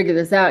if you figured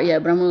this out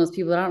yet, but I'm one of those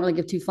people that I don't really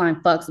give two flying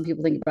fucks when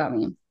people think about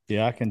me.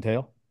 Yeah, I can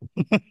tell.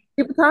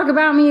 People talk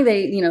about me,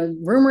 they,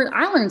 rumors.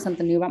 I learn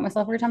something new about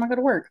myself every time I go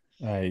to work.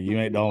 Hey, you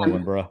ain't the only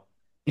one, bro.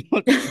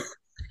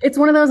 It's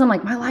one of those, I'm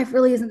like, my life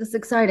really isn't this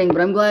exciting,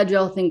 but I'm glad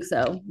y'all think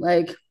so.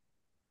 Like,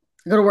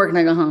 I go to work and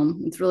I go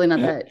home. It's really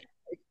not that.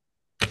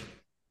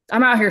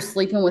 I'm out here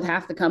sleeping with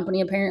half the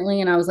company apparently.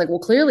 And I was like, well,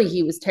 clearly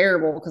he was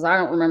terrible because I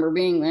don't remember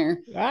being there.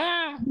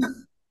 Ah,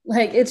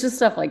 Like, it's just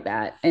stuff like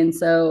that. And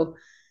so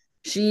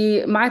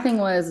my thing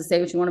was to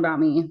say what you want about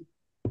me.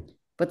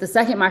 But the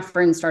second my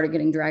friends started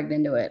getting dragged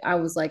into it, I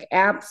was like,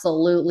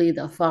 absolutely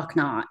the fuck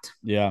not.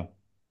 yeah,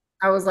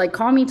 I was like,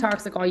 call me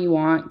toxic all you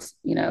want.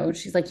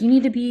 She's like, you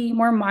need to be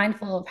more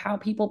mindful of how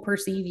people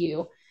perceive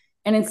you.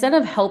 And instead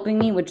of helping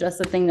me with just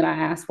the thing that I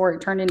asked for,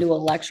 it turned into a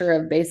lecture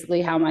of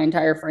basically how my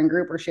entire friend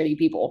group are shitty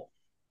people.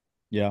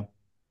 yeah,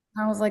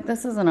 I was like,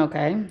 this isn't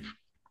okay.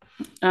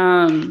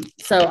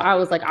 So I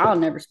was like, I'll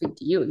never speak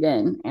to you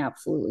again.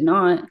 Absolutely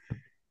not.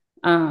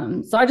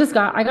 So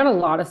I got a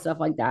lot of stuff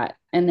like that.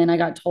 And then I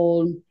got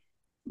told,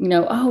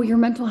 oh, your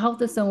mental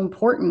health is so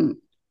important.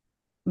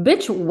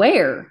 Bitch,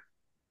 where?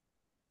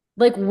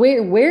 Like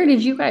where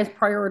did you guys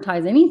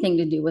prioritize anything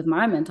to do with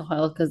my mental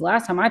health? Because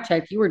last time I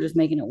checked, you were just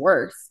making it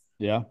worse.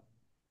 yeah,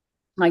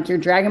 Like you're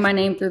dragging my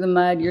name through the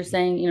mud. You're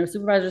saying,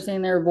 supervisors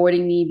saying they're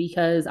avoiding me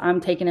because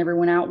I'm taking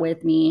everyone out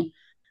with me.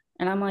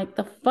 And I'm like,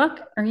 the fuck?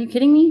 Are you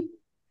kidding me?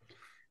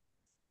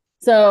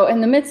 So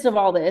in the midst of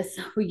all this,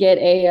 we get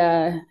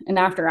an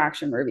after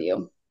action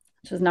review,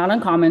 which is not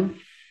uncommon.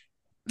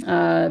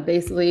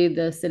 Basically,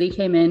 the city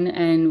came in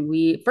and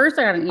first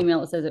I got an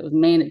email that says it was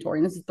mandatory,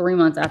 and this is 3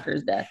 months after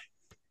his death.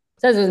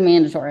 It says it was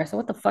mandatory. I said,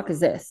 what the fuck is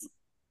this?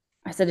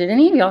 I said, did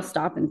any of y'all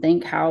stop and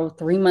think how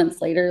 3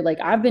 months later, like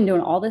I've been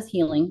doing all this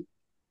healing,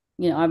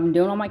 I've been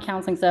doing all my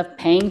counseling stuff,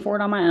 paying for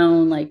it on my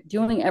own, like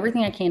doing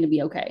everything I can to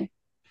be okay.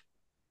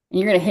 And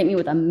you're going to hit me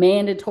with a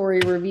mandatory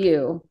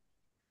review.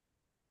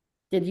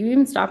 Did you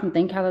even stop and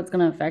think how that's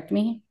going to affect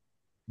me?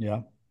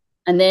 yeah,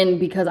 And then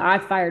because I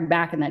fired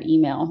back in that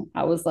email,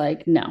 I was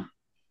like, no.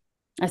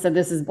 I said,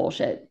 this is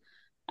bullshit.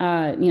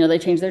 They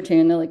changed their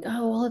tune. They're like,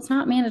 oh, well, it's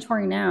not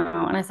mandatory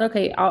now. And I said,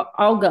 okay,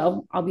 I'll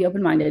go. I'll be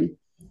open-minded.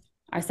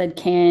 I said,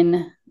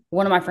 can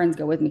one of my friends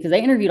go with me? Because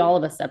they interviewed all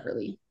of us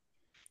separately.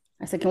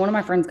 I said, can one of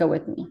my friends go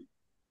with me?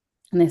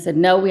 And they said,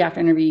 no, we have to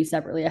interview you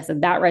separately. I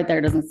said, that right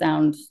there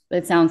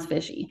it sounds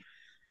fishy.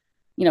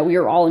 We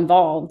were all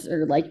involved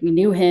or like we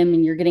knew him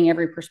and you're getting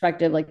every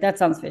perspective. Like that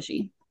sounds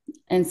fishy.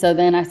 And so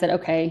then I said,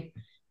 okay,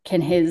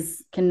 can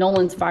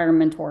Nolan's fire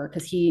mentor?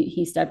 Cause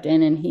he stepped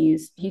in and he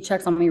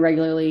checks on me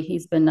regularly.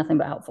 He's been nothing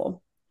but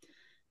helpful.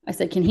 I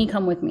said, can he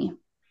come with me?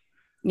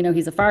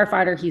 He's a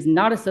firefighter. He's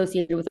not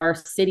associated with our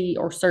city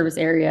or service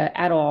area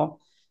at all.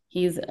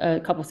 He's a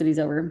couple cities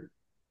over.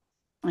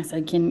 I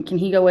said, can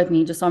he go with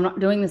me? Just so I'm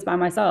not doing this by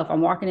myself.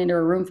 I'm walking into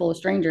a room full of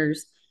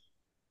strangers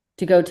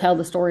to go tell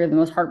the story of the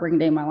most heartbreaking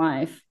day of my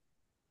life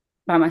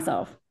by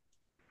myself.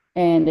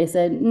 And they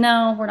said,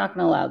 no, we're not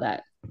going to allow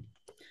that.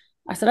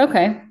 I said,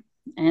 okay.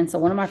 And so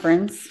one of my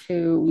friends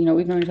who,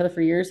 we've known each other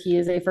for years, he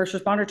is a first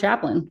responder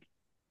chaplain.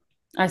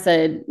 I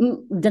said,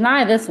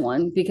 deny this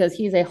one because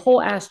he's a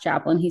whole ass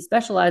chaplain. He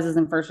specializes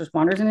in first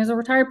responders and is a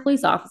retired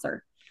police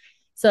officer.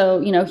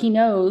 So, he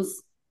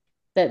knows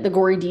that the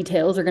gory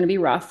details are going to be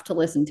rough to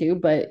listen to,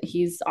 but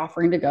he's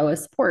offering to go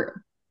as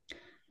support.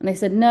 And they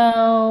said,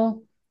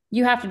 no,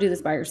 you have to do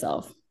this by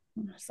yourself.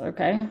 I said,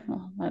 okay,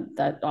 well,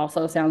 that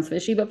also sounds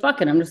fishy, but fuck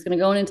it. I'm just going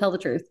to go in and tell the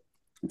truth.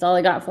 That's all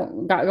I got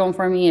going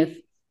for me. If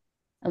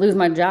I lose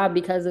my job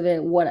because of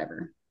it,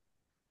 whatever.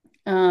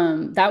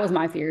 That was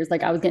my fears.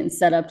 Like I was getting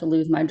set up to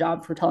lose my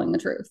job for telling the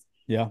truth.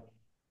 yeah.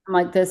 I'm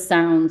like, this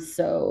sounds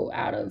so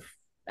out of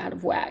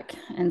whack.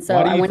 And so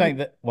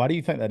Why do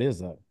you think that is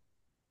though?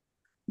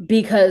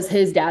 Because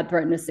his dad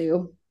threatened to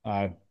sue.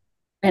 I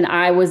And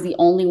I was the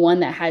only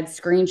one that had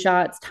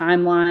screenshots,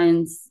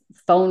 timelines,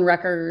 phone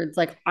records.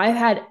 Like I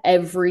had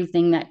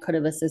everything that could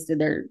have assisted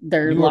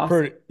their loss.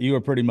 You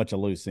were pretty much a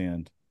loose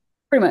end.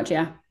 Pretty much,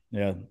 yeah.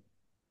 Yeah.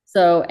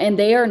 So, and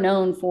they are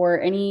known for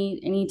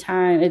any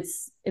time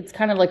it's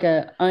kind of like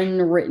a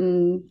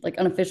unwritten, like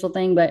unofficial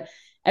thing, but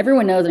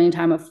everyone knows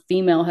anytime a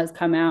female has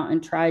come out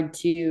and tried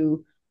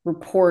to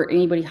report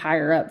anybody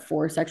higher up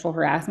for sexual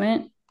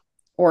harassment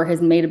or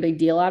has made a big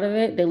deal out of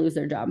it, they lose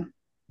their job.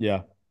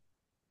 Yeah.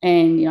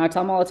 And I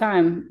tell them all the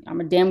time,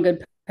 I'm a damn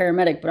good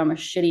paramedic, but I'm a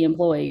shitty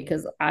employee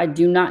because I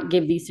do not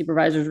give these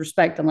supervisors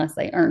respect unless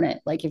they earn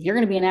it. Like if you're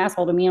going to be an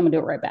asshole to me, I'm gonna do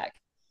it right back.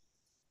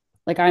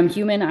 Like, I'm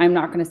human. I'm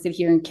not going to sit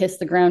here and kiss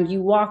the ground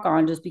you walk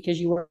on just because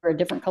you wear a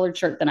different colored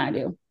shirt than I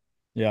do.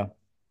 Yeah.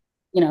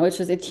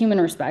 It's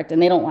human respect,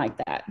 and they don't like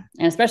that.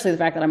 And especially the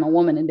fact that I'm a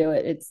woman and do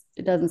it,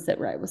 it doesn't sit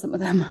right with some of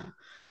them.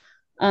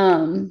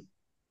 Um,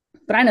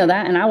 but I know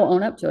that, and I will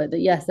own up to it that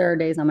yes, there are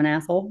days I'm an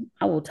asshole.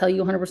 I will tell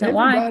you 100%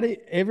 why.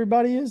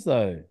 Everybody is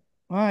though.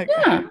 Like,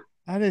 Yeah.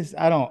 I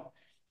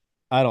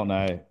don't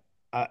know.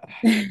 I,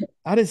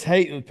 I just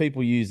hate when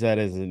people use that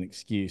as an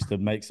excuse to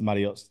make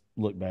somebody else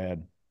look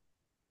bad.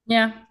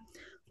 Yeah.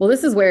 Well,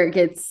 this is where it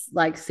gets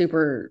like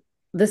super.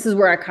 This is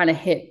where I kind of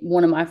hit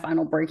one of my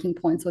final breaking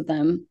points with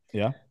them.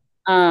 Yeah.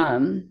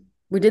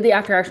 We did the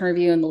after action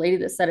review, and the lady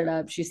that set it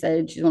up, she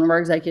said she's one of our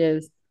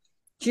executives.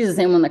 She's the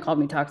same one that called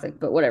me toxic,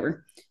 but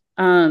whatever.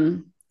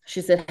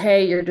 She said,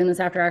 "Hey, you're doing this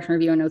after action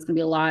review. I know it's gonna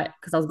be a lot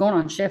because I was going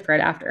on shift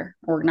right after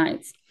work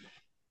nights."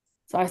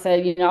 So I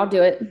said, I'll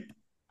do it.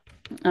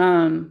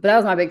 But that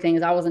was my big thing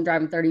is I wasn't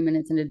driving 30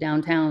 minutes into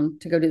downtown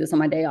to go do this on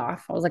my day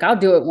off. I was like, I'll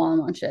do it while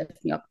I'm on shift.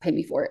 Y'all pay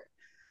me for it.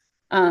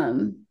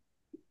 Um,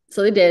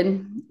 so they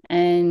did.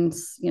 And,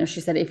 she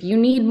said, if you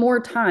need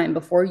more time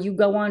before you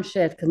go on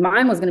shift, because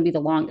mine was going to be the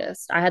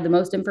longest. I had the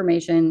most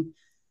information.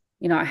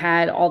 I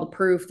had all the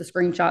proof, the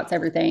screenshots,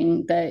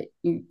 everything that,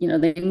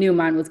 they knew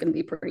mine was going to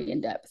be pretty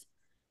in depth.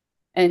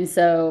 And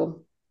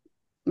so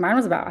mine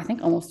was about, I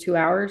think, almost 2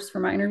 hours for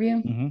my interview.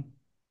 Mm-hmm.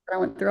 I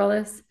went through all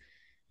this.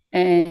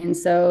 And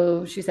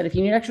so she said, if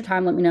you need extra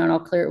time, let me know and I'll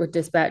clear it with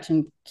dispatch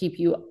and keep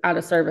you out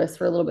of service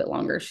for a little bit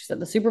longer. She said,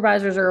 the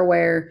supervisors are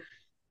aware.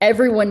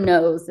 Everyone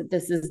knows that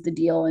this is the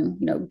deal. And,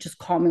 just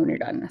call me when you're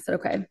done. And I said,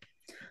 okay.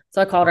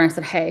 So I called her and I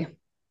said, hey,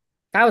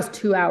 that was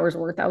 2 hours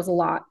worth. That was a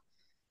lot.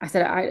 I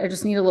said, I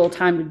just need a little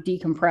time to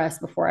decompress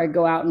before I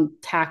go out and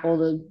tackle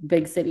the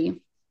big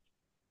city.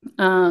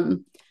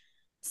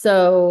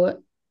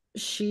 So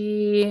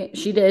she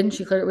did.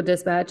 She cleared it with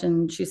dispatch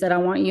and she said, I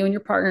want you and your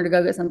partner to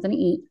go get something to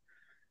eat.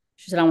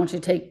 She said, I want you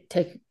to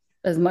take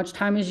as much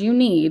time as you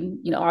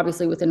need,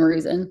 obviously within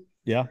reason.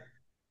 Yeah.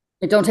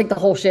 And don't take the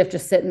whole shift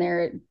just sitting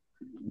there at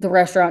the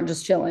restaurant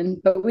just chilling.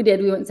 But we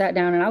did. We went and sat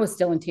down and I was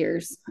still in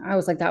tears. I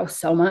was like, that was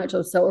so much. It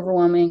was so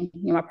overwhelming.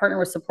 My partner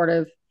was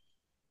supportive.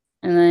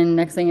 And then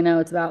next thing you know,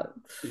 it's about,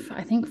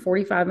 I think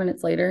 45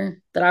 minutes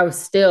later that I was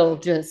still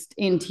just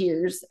in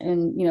tears.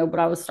 And, but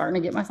I was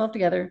starting to get myself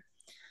together.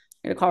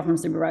 I got a call from a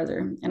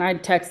supervisor and I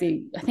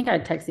think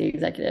I'd text the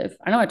executive.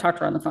 I know I talked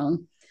to her on the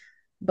phone.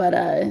 But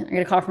I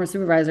get a call from a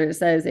supervisor that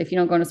says, if you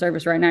don't go into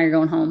service right now, you're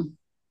going home.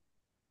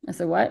 I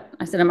said, what?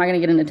 I said, am I going to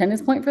get an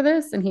attendance point for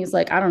this? And he's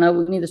like, I don't know.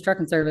 We need this truck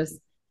in service.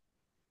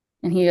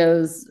 And he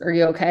goes, are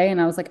you okay? And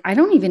I was like, I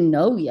don't even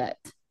know yet.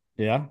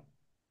 Yeah.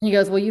 He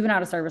goes, well, you've been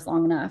out of service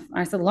long enough.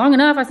 I said, long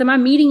enough? I said, my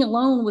meeting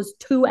alone was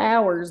 2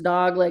 hours,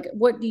 dog. Like,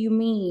 what do you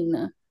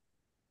mean?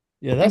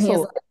 Yeah,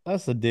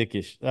 that's a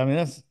dickish. I mean,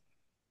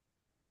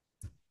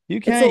 you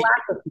it's a can't lack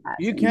of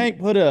you compassion. can't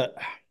put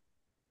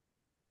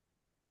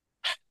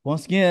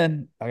once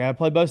again, I gotta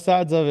play both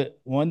sides of it.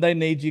 One, they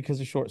need you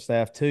because of short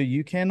staff. Two,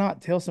 you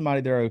cannot tell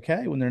somebody they're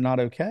okay when they're not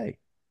okay.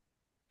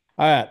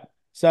 All right.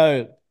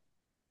 So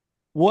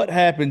what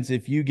happens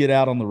if you get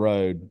out on the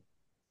road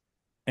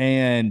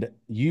and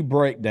you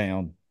break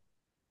down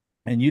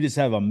and you just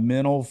have a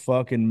mental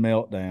fucking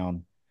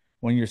meltdown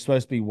when you're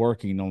supposed to be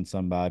working on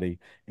somebody,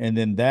 and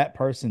then that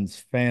person's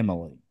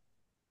family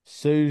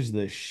sues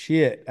the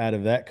shit out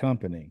of that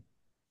company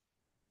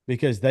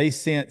because they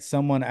sent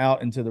someone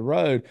out into the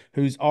road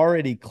who's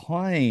already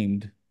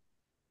claimed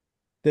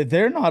that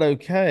they're not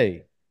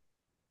okay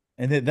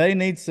and that they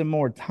need some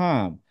more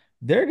time?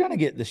 They're going to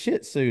get the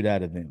shit sued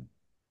out of them.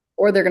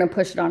 Or they're going to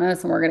push it on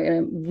us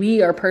and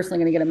we are personally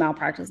going to get a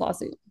malpractice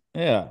lawsuit.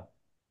 Yeah.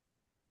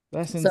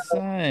 That's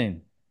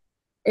insane.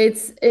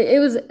 It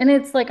was, and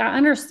it's like, I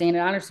understand it.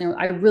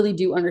 I really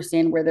do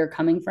understand where they're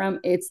coming from.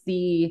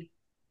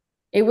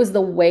 It was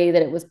the way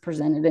that it was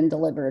presented and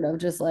delivered of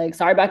just like,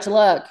 sorry about your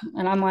luck.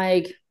 And I'm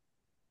like,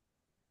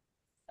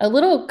 a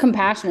little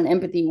compassion and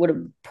empathy would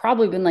have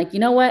probably been like, you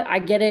know what? I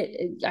get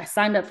it. I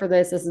signed up for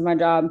this. This is my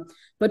job.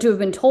 But to have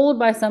been told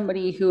by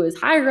somebody who is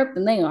higher up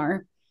than they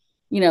are,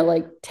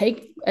 like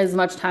take as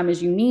much time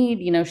as you need.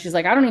 She's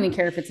like, I don't even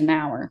care if it's an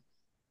hour.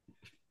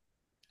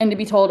 And to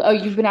be told, oh,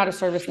 you've been out of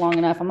service long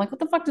enough. I'm like, what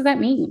the fuck does that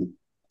mean?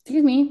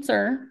 Excuse me,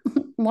 sir.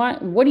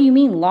 What do you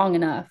mean long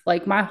enough?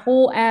 Like my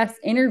whole ass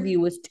interview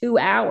was 2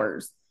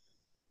 hours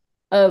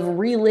of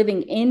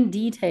reliving in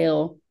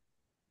detail,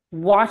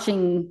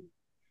 watching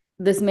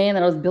this man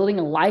that I was building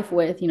a life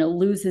with,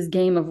 lose his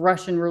game of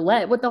Russian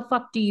roulette. What the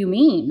fuck do you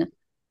mean?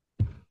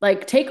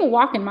 Like, take a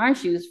walk in my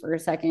shoes for a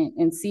second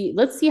and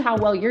let's see how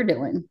well you're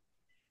doing.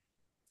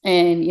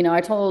 And, I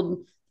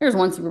told, there's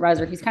one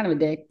supervisor, he's kind of a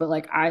dick, but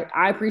like,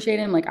 I appreciate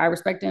him. Like, I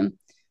respect him,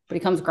 but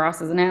he comes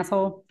across as an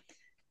asshole.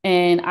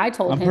 And I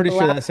told him, I'm pretty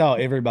sure that's how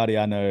everybody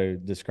I know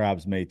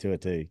describes me to a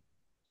T.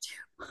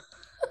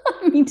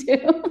 Me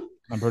too.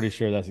 I'm pretty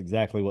sure that's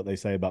exactly what they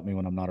say about me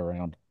when I'm not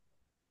around.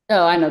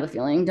 Oh, I know the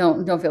feeling.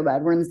 Don't feel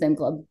bad. We're in the same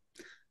club.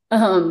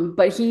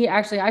 But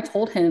I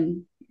told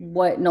him,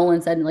 what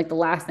Nolan said, and like the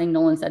last thing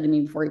Nolan said to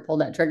me before he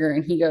pulled that trigger.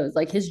 And he goes,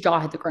 like, his jaw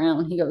hit the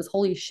ground. He goes,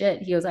 holy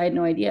shit. He goes, I had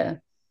no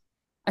idea.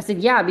 I said,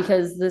 yeah,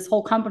 because this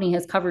whole company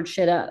has covered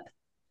shit up.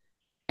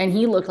 And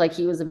he looked like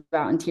he was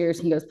about in tears.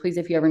 He goes, please,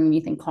 if you ever need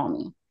anything, call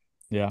me.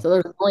 Yeah. So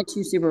there's only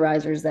 2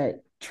 supervisors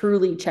that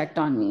truly checked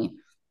on me,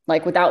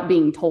 like without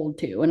being told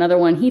to. Another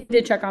one, he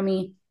did check on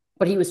me,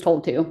 but he was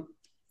told to.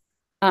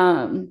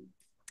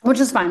 Which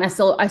is fine. I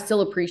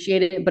still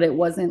appreciate it, but it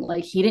wasn't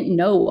like he didn't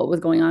know what was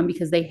going on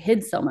because they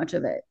hid so much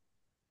of it.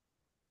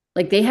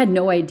 Like they had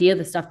no idea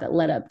the stuff that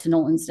led up to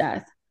Nolan's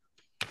death.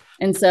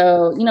 And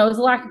so, it was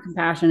a lack of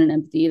compassion and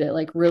empathy that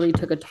like really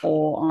took a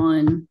toll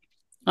on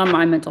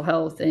my mental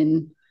health.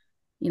 And,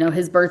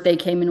 his birthday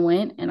came and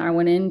went, and I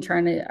went in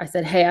I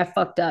said, hey, I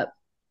fucked up.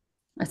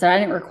 I said, I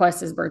didn't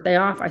request his birthday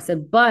off. I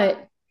said,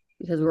 but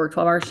because we work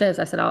 12-hour shifts,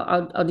 I said,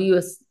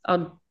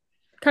 I'll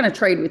kind of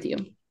trade with you.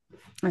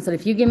 I said,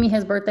 if you give me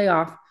his birthday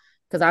off,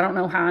 because I don't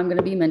know how I'm going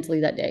to be mentally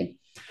that day.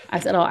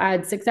 I said, I'll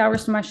add 6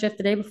 hours to my shift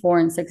the day before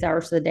and 6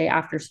 hours to the day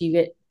after. So you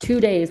get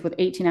 2 days with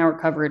 18-hour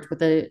coverage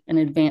with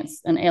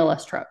an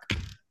ALS truck.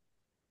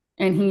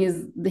 And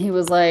he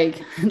was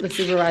like, the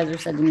supervisor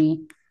said to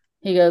me,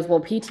 he goes, well,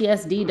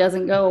 PTSD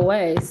doesn't go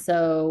away.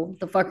 So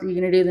the fuck are you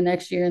going to do the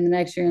next year and the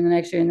next year and the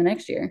next year and the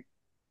next year?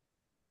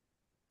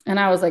 And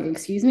I was like,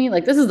 excuse me?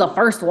 Like, this is the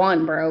first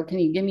one, bro. Can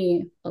you give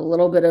me a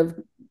little bit of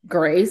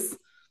grace?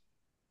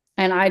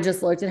 And I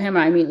just looked at him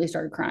and I immediately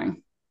started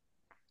crying.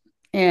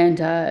 And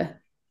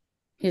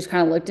he just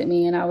kind of looked at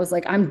me and I was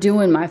like, I'm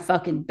doing my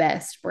fucking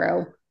best,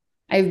 bro.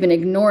 I've been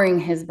ignoring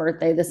his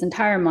birthday this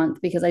entire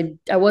month because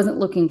I wasn't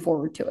looking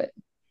forward to it.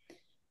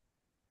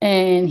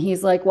 And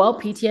he's like,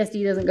 well,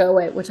 PTSD doesn't go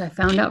away, which I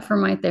found out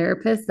from my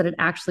therapist that it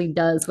actually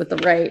does with the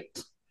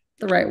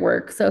right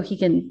work. So he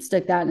can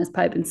stick that in his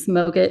pipe and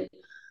smoke it.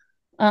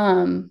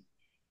 But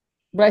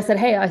I said,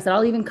 hey,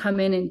 I'll even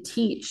come in and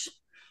teach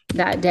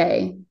that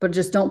day, but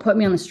just don't put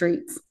me on the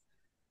streets.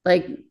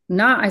 Like,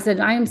 I said,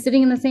 I am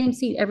sitting in the same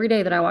seat every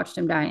day that I watched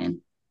him die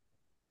in.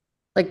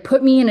 Like,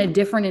 put me in a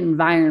different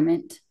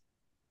environment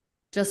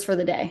just for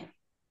the day.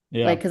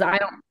 Yeah. Like, because I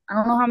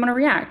don't know how I'm gonna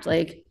react.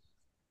 Like,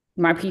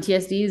 my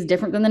PTSD is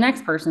different than the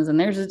next person's, and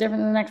theirs is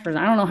different than the next person.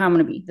 I don't know how I'm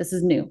gonna be. This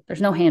is new.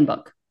 There's no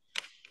handbook.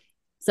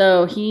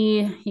 So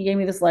he gave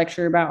me this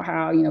lecture about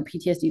how,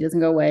 PTSD doesn't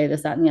go away,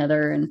 this, that, and the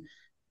other. And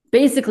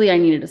basically I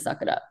needed to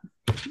suck it up.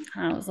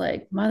 I was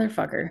like,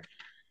 motherfucker.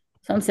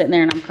 So I'm sitting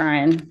there and I'm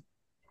crying.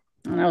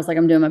 And I was like,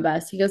 I'm doing my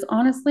best. He goes,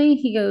 honestly,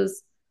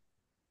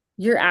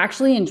 you're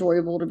actually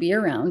enjoyable to be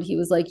around. He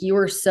was like, you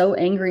were so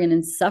angry and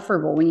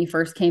insufferable when you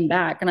first came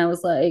back. And I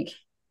was like,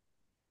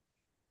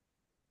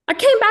 I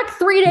came back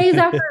 3 days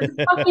after his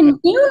fucking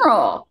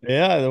funeral.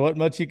 Yeah, there wasn't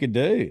much you could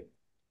do.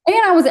 And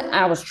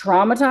I was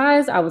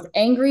traumatized. I was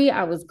angry.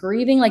 I was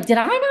grieving. Like, did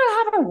I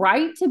not have a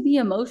right to be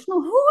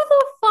emotional? Who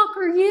the fuck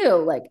are you?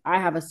 Like, I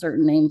have a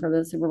certain name for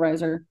the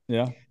supervisor.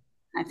 Yeah.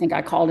 I think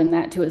I called him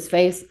that to his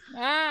face.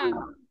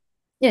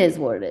 It is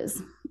what it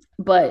is.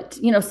 But,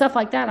 stuff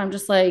like that, I'm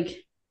just like,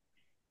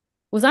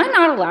 was I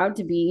not allowed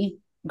to be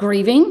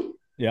grieving?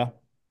 Yeah.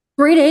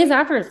 3 days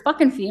after his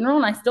fucking funeral,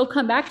 and I still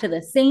come back to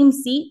the same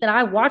seat that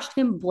I watched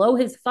him blow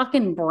his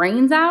fucking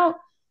brains out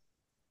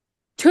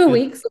 2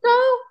 weeks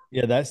ago?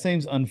 Yeah, that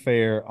seems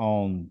unfair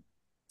on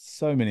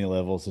so many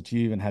levels that you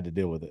even had to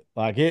deal with it.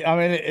 Like,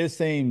 it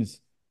seems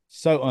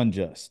so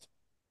unjust.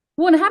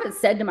 Well, and have it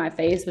said to my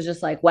face was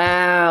just like,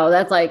 wow,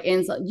 that's like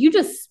insult. You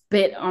just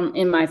spit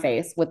in my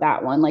face with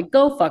that one. Like,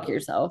 go fuck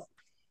yourself.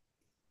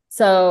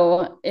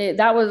 So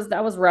that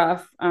was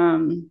rough.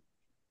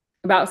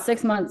 About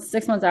 6 months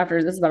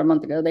after, this is about a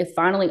month ago, they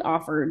finally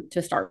offered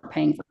to start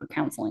paying for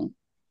counseling.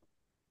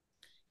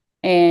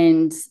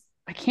 And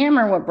I can't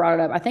remember what brought it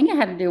up. I think it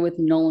had to do with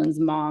Nolan's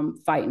mom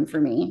fighting for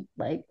me,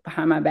 like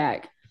behind my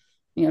back,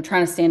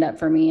 trying to stand up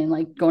for me and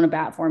like going to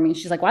bat for me.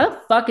 She's like, why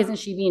the fuck isn't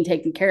she being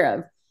taken care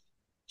of?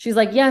 She's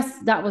like, yes,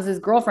 that was his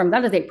girlfriend.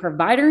 That is a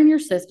provider in your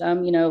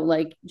system.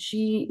 Like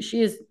she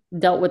has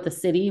dealt with the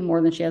city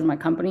more than she has my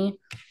company.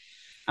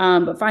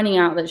 But finding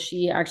out that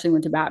she actually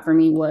went to bat for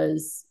me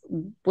was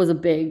a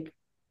big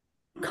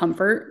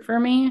comfort for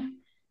me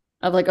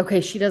of like,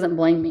 okay, she doesn't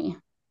blame me.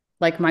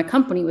 Like my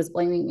company was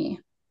blaming me.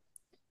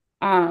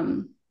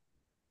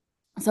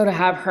 So to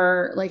have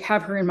her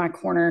in my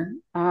corner,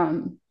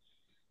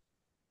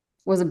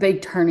 was a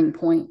big turning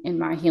point in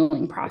my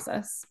healing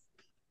process.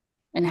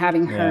 And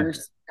having her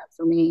stand up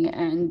for me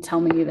and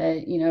tell me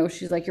that,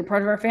 she's like, you're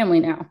part of our family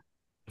now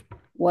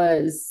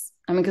because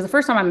the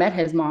first time I met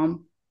his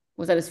mom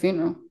was at his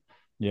funeral.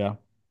 Yeah.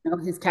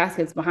 His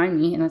casket's behind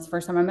me. And that's the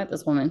first time I met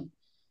this woman.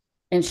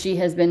 And she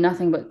has been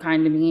nothing but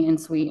kind to me and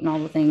sweet and all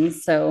the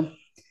things. So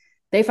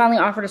they finally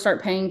offered to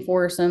start paying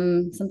for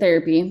some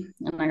therapy.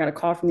 And I got a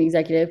call from the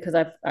executive because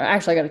I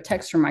actually got a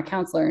text from my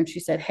counselor. And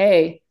she said,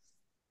 hey,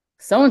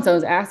 so-and-so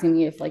is asking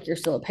me if like you're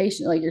still a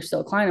patient, like you're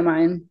still a client of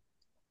mine.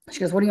 She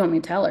goes, what do you want me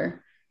to tell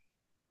her?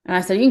 And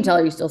I said, you can tell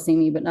her you still see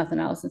me, but nothing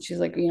else. And she's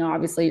like,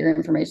 obviously your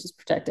information is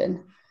protected.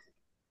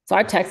 So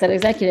I texted that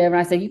executive and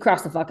I said, you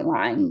crossed the fucking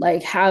line.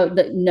 Like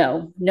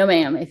no,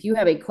 ma'am. If you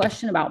have a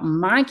question about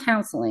my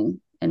counseling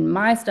and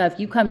my stuff,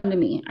 you come to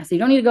me. I said, you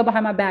don't need to go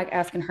behind my back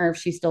asking her if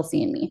she's still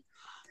seeing me.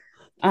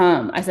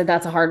 I said,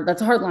 that's a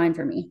hard line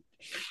for me.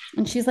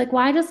 And she's like,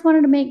 well, I just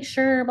wanted to make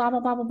sure, blah, blah,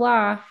 blah, blah,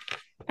 blah.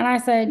 And I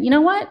said, you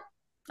know what?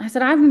 I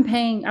said, I've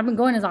been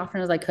going as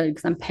often as I could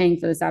because I'm paying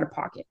for this out of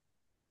pocket.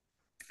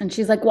 And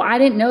she's like, well, I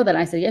didn't know that.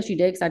 I said, yes, you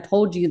did. Because I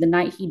told you the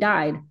night he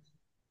died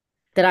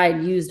that I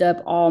had used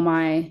up all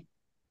my,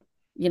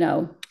 you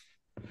know,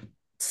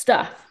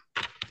 stuff.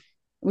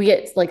 We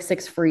get like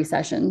 6 free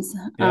sessions.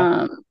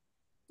 Yeah.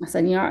 I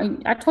said, you know,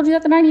 I told you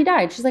that the night he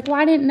died. She's like, well,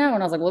 I didn't know.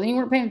 And I was like, well, then you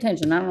weren't paying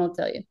attention. I don't know what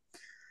to tell you.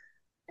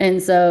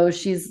 And so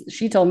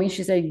she told me,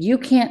 she said, you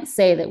can't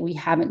say that we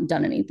haven't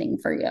done anything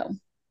for you.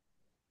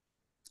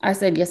 I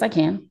said, yes, I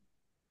can.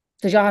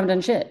 Because y'all haven't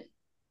done shit.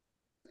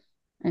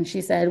 And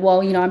she said,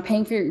 well, you know,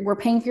 we're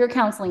paying for your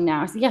counseling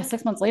now. I said, yeah,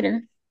 6 months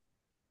later.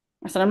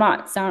 I said, I don't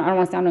want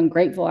to sound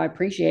ungrateful. I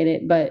appreciate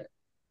it, but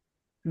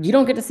you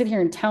don't get to sit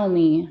here and tell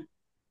me,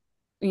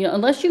 you know,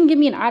 unless you can give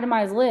me an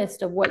itemized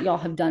list of what y'all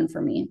have done for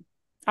me.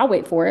 I'll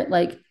wait for it.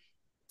 Like,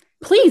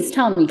 please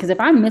tell me, because if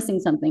I'm missing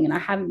something and I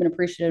haven't been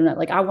appreciative of that,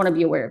 like, I want to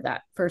be aware of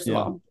that, first of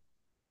all.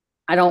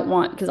 I don't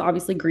want, because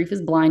obviously grief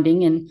is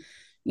blinding and,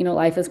 you know,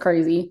 life is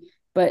crazy.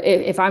 But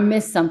if I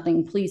miss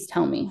something, please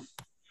tell me.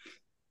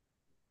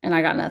 And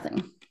I got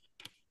nothing.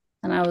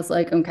 And I was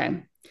like,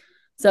 okay.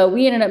 So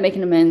we ended up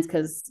making amends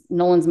because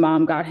Nolan's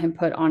mom got him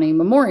put on a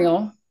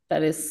memorial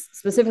that is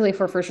specifically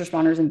for first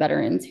responders and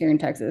veterans here in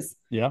Texas.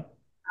 Yeah.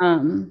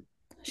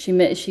 She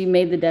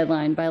made the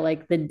deadline by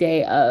like the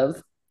day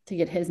of to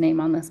get his name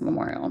on this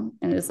memorial.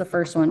 And it's the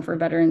first one for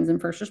veterans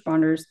and first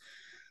responders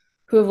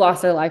who have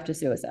lost their life to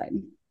suicide.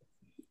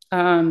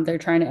 They're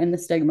trying to end the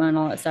stigma and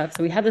all that stuff.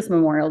 So we had this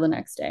memorial the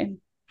next day,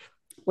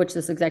 which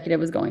this executive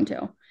was going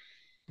to.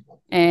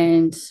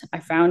 And I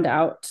found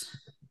out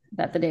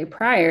that the day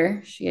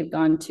prior, she had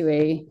gone to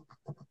a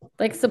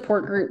like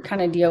support group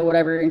kind of deal,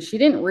 whatever. And she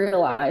didn't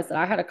realize that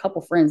I had a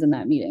couple friends in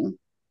that meeting.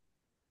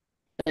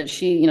 That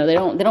she, you know, they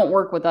don't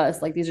work with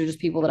us. Like, these are just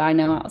people that I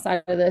know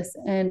outside of this.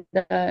 And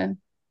they're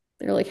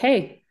like,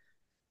 hey,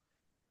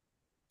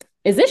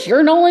 is this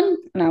your Nolan?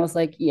 And I was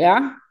like,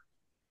 yeah.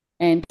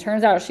 And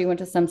turns out she went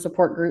to some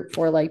support group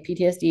for like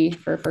PTSD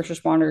for first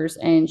responders.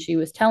 And she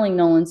was telling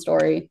Nolan's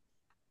story,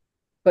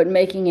 but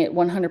making it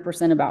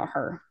 100% about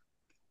her.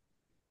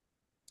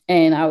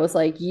 And I was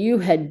like, you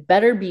had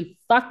better be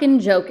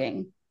fucking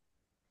joking.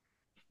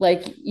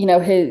 Like, you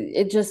know,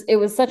 it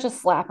was such a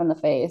slap in the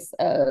face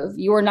of,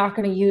 you are not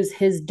going to use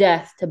his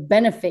death to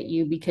benefit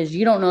you because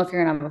you don't know if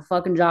you're going to have a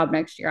fucking job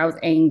next year. I was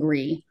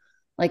angry,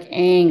 like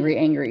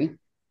angry.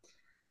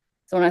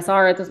 So when I saw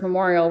her at this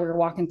memorial, we were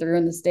walking through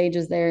and the stage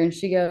is there and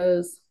she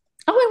goes,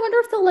 oh, I wonder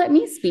if they'll let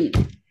me speak.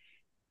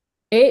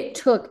 It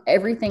took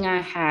everything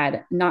I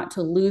had not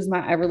to lose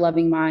my ever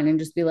loving mind and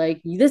just be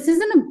like, this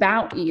isn't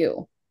about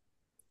you.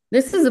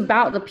 This is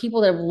about the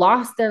people that have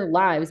lost their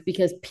lives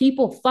because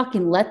people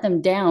fucking let them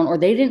down, or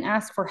they didn't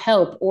ask for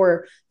help,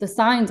 or the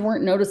signs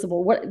weren't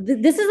noticeable.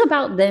 This is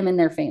about them and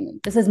their family.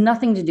 This has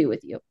nothing to do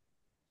with you.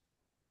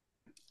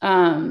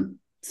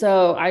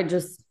 So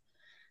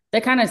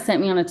that kind of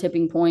sent me on a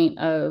tipping point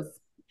of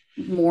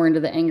more into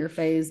the anger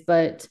phase,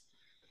 but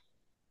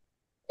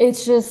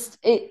it's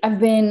just, I've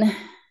been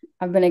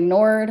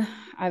ignored.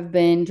 I've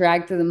been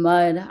dragged through the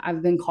mud.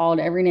 I've been called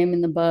every name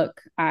in the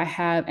book.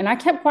 And I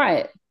kept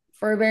quiet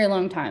for a very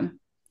long time.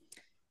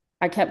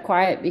 I kept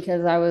quiet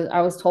because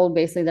I was told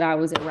basically that I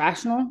was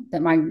irrational,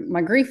 that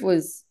my grief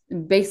was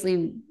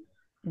basically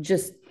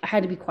just, I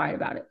had to be quiet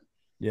about it.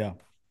 Yeah.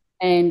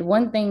 And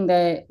one thing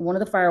that one of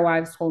the fire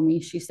wives told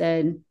me, she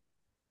said,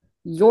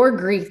 your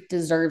grief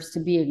deserves to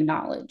be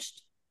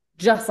acknowledged,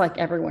 just like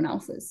everyone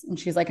else's. And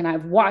she's like, and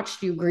I've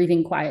watched you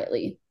grieving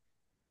quietly.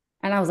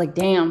 And I was like,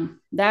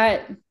 damn,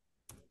 that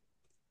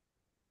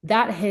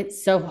hit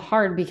so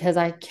hard because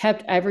I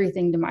kept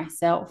everything to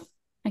myself.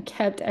 I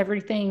kept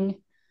everything,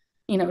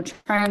 you know,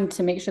 trying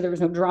to make sure there was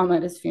no drama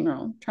at his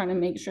funeral, trying to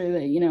make sure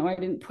that, you know, I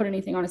didn't put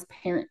anything on his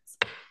parents,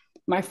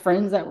 my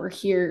friends that were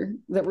here,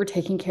 that were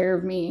taking care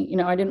of me. You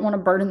know, I didn't want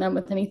to burden them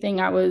with anything.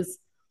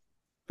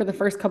 For the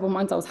first couple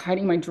months, I was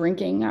hiding my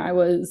drinking.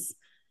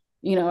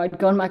 You know, I'd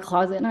go in my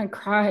closet and I'd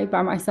cry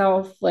by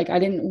myself. Like, I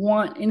didn't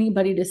want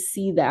anybody to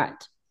see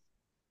that.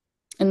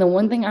 And the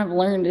one thing I've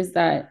learned is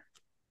that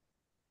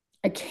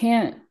I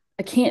can't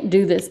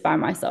do this by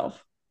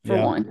myself,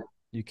 for one.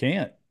 You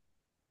can't.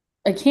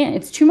 I can't.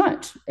 It's too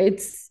much.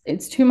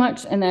 It's too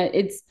much. And that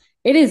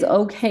it is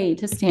okay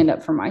to stand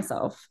up for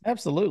myself.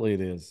 Absolutely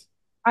it is.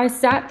 I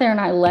sat there and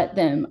I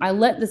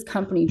let this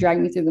company drag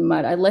me through the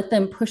mud. I let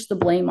them push the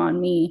blame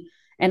on me.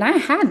 And I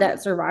had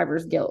that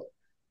survivor's guilt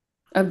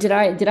of, did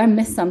I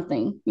miss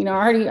something? You know,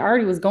 I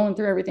already was going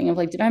through everything of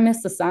like, did I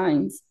miss the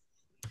signs?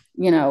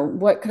 You know,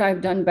 what could I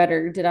have done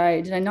better? Did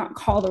I not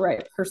call the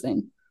right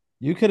person?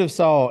 You could have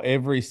saw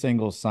every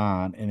single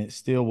sign and it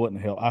still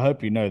wouldn't help. I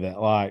hope you know that.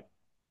 Like,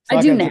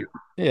 I do now.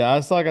 Yeah,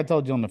 it's like I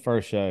told you on the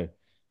first show.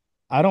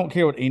 I don't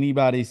care what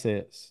anybody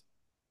says.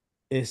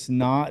 It's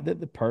not that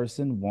the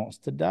person wants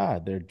to die.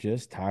 They're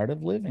just tired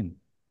of living.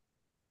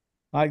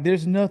 Like,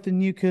 there's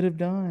nothing you could have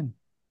done.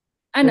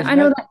 And There's I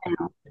know no, that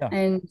now. yeah,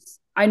 And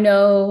I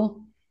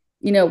know,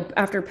 you know,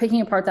 after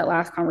picking apart that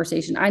last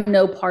conversation, I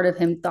know part of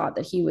him thought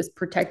that he was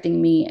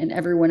protecting me and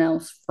everyone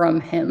else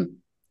from him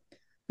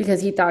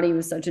because he thought he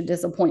was such a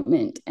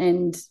disappointment.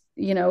 And,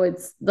 you know,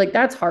 it's like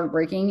that's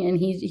heartbreaking. And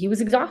he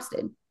was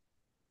exhausted.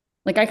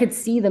 Like I could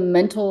see the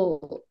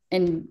mental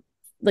and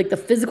like the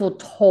physical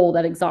toll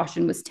that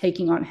exhaustion was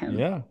taking on him.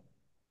 yeah,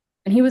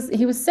 And he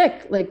was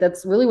sick. Like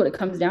that's really what it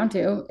comes down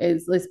to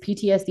is this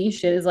PTSD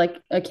shit is like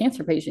a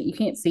cancer patient. You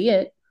can't see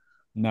it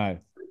no.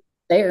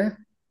 there.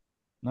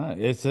 No,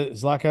 it's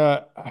like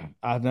I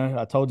know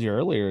I told you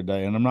earlier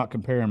today, and I'm not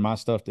comparing my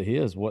stuff to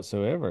his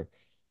whatsoever.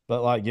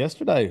 But like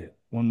yesterday,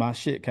 when my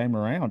shit came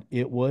around,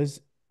 it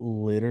was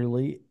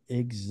literally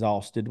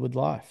exhausted with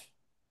life.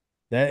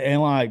 That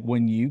and like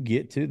when you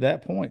get to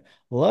that point,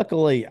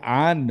 luckily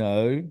I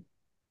know,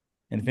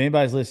 and if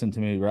anybody's listening to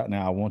me right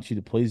now, I want you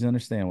to please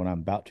understand what I'm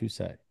about to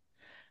say.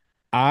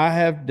 I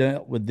have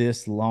dealt with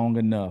this long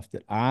enough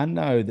that I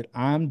know that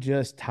I'm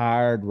just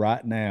tired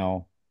right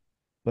now,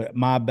 but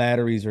my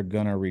batteries are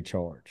gonna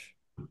recharge.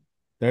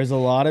 There's a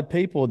lot of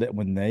people that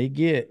when they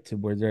get to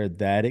where they're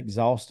that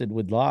exhausted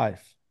with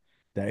life,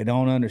 they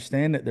don't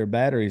understand that their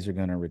batteries are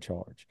going to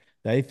recharge.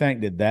 They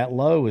think that that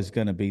low is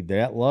going to be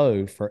that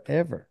low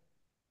forever.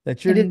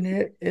 That It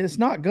is. it's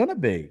not going to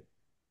be.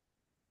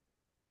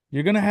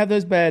 You're going to have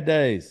those bad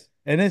days.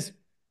 And it's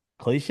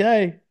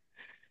cliche.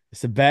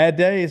 It's a bad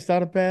day. It's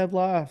not a bad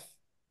life.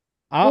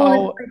 I, Well, and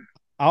al-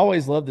 I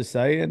always love the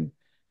saying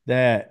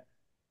that,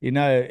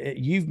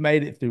 you've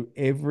made it through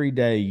every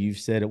day you've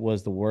said it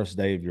was the worst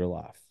day of your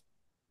life.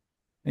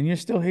 And you're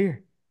still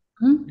here.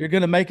 hmm. You're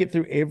going to make it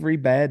through every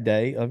bad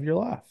day of your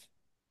life.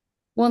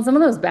 Well, and some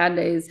of those bad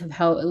days have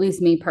helped, at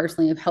least me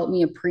personally, have helped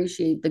me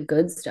appreciate the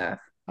good stuff.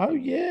 Oh,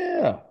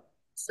 yeah.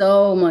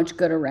 So much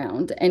good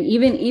around. And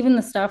even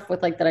the stuff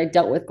with like that I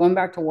dealt with going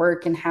back to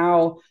work and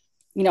how,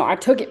 you know, I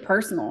took it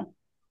personal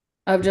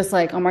of just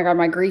like, oh my God,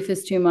 my grief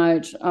is too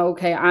much.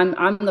 Okay,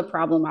 I'm the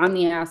problem. I'm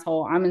the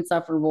asshole. I'm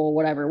insufferable,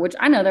 whatever, which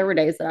I know there were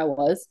days that I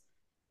was.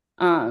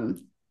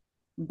 Um,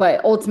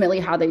 but ultimately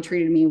how they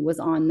treated me was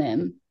on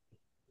them.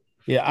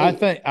 Yeah,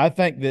 It I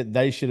think that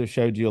they should have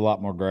showed you a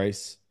lot more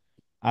grace.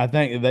 I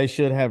think that they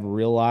should have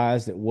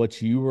realized that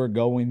what you were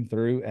going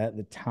through at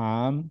the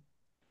time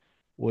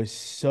was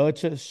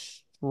such a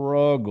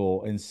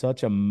struggle and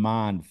such a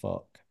mind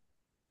fuck.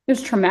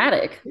 was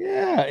traumatic.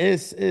 Yeah,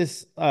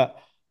 it's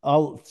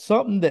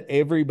something that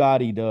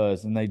everybody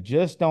does, and they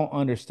just don't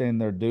understand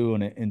they're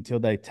doing it until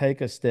they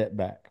take a step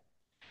back.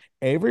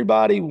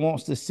 Everybody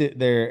wants to sit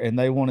there and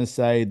they want to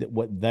say that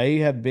what they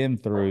have been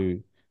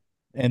through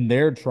and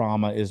their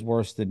trauma is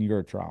worse than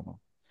your trauma.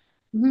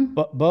 Mhm.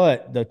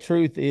 But the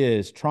truth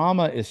is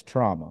trauma is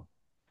trauma.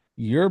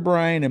 Your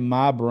brain and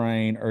my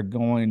brain are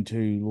going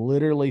to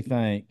literally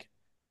think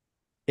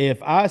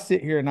if I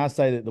sit here and I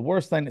say that the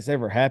worst thing that's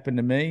ever happened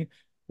to me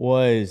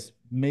was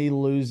me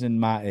losing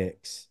my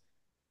ex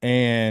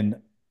and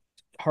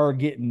her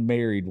getting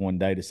married one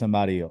day to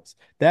somebody else.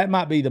 That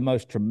might be the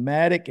most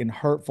traumatic and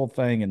hurtful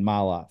thing in my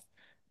life.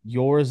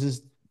 Yours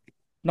is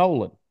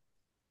Nolan.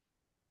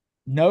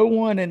 No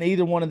one in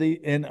either one of the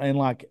and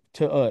like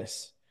to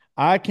us,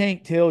 I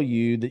can't tell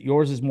you that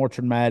yours is more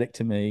traumatic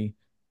to me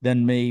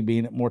than me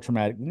being more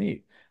traumatic than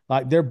you.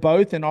 Like they're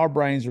both in our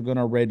brains are going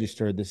to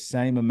register the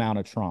same amount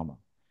of trauma.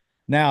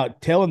 Now,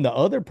 telling the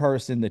other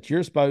person that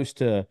you're supposed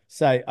to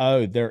say,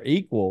 oh, they're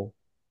equal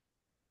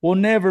will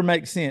never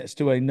make sense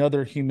to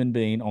another human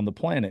being on the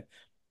planet.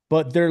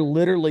 But they're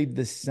literally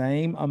the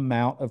same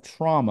amount of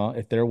trauma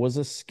if there was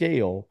a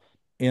scale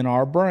in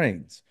our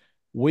brains.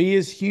 We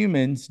as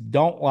humans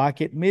don't like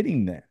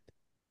admitting that.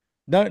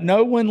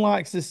 No one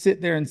likes to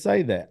sit there and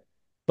say that.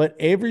 But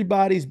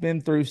everybody's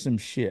been through some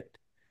shit.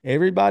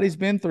 Everybody's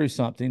been through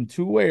something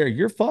to where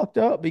you're fucked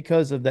up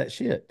because of that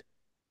shit.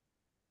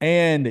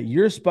 And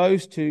you're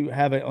supposed to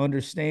have an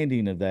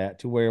understanding of that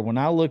to where when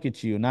I look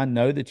at you and I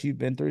know that you've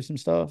been through some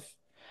stuff,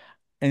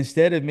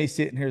 instead of me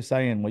sitting here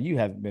saying, well, you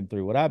haven't been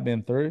through what I've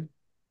been through,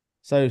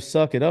 so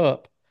suck it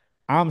up,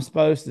 I'm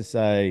supposed to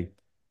say,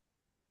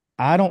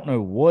 I don't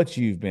know what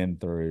you've been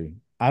through.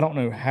 I don't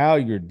know how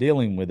you're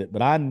dealing with it,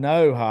 but I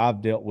know how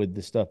I've dealt with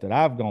the stuff that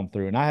I've gone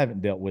through, and I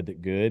haven't dealt with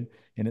it good,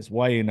 and it's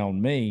weighing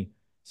on me.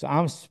 So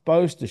I'm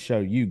supposed to show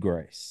you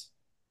grace.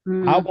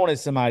 I Mm. wanted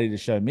somebody to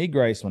show me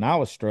grace when I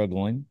was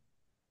struggling.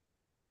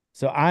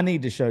 So I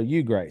need to show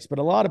you grace. But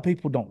a lot of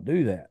people don't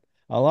do that.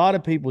 A lot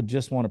of people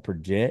just want to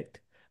project.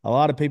 A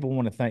lot of people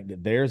want to think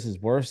that theirs is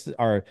worse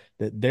or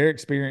that their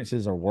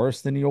experiences are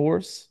worse than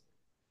yours.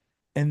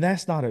 And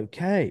that's not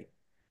okay.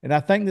 And I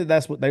think that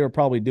that's what they were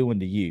probably doing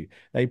to you.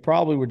 They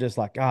probably were just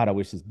like, God, I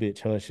wish this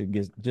bitch hush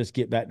and just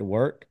get back to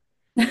work.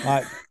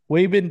 Like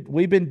we've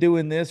been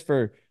doing this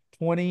for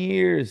 20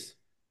 years.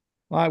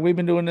 Like we've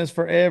been doing this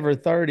forever,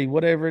 30,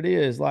 whatever it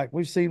is. Like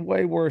we've seen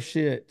way worse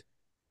shit.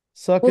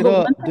 Suck Well, it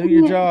up, do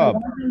your the job.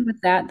 one thing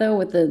with that though,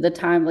 with the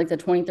time, like the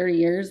 20, 30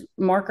 years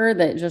marker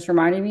that just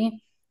reminded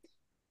me,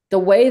 the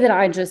way that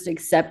I just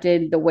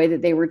accepted the way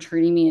that they were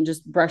treating me and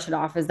just brush it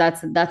off as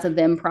that's a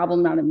them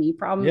problem, not a me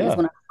problem, is Yeah.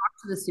 when I talked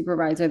to the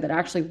supervisor that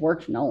actually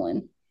worked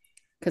Nolan.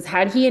 Because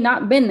had he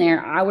not been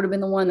there, I would have been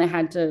the one that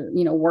had to,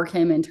 work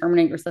him and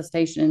terminate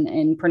resuscitation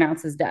and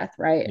pronounce his death,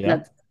 right? Yeah.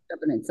 That's up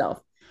in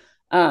itself.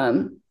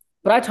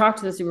 But I talked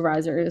to the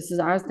supervisor.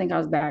 I think I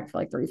was back for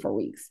like 3-4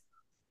 weeks.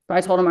 But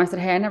I told him, I said,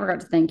 hey, I never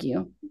got to thank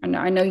you.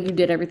 I know you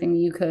did everything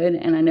you could.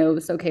 And I know it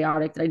was so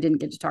chaotic that I didn't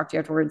get to talk to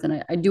you afterwards.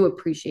 And I do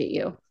appreciate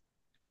you.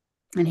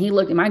 And he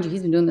looked, mind you,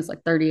 he's been doing this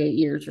like 38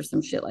 years or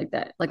some shit like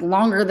that, like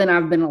longer than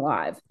I've been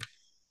alive.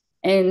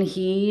 And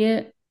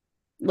he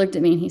looked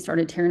at me and he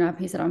started tearing up.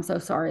 He said, I'm so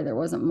sorry. There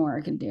wasn't more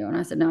I could do. And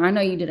I said, no, I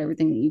know you did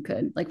everything that you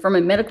could. Like from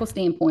a medical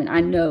standpoint,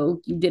 I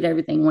know you did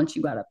everything once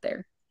you got up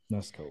there.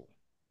 That's cool.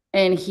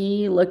 And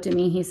he looked at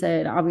me. He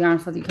said, I'll be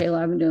honest with you,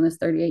 Kayla, I've been doing this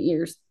 38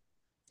 years.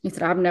 He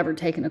said, I've never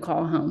taken a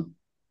call home.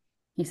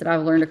 He said,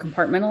 I've learned to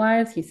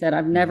compartmentalize. He said,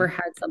 I've never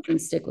had something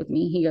stick with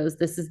me. He goes,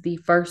 this is the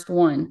first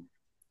one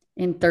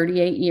in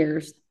 38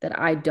 years that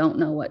I don't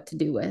know what to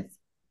do with.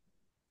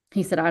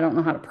 He said, I don't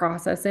know how to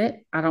process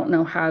it. I don't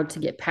know how to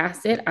get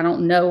past it. I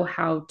don't know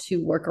how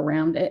to work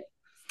around it.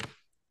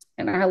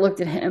 And I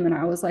looked at him and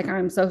I was like,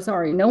 I'm so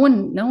sorry. No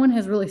one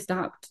has really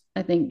stopped.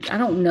 I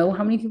don't know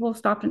how many people have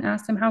stopped and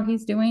asked him how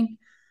he's doing.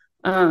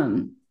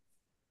 And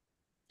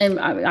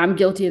I'm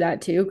guilty of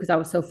that too, because I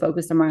was so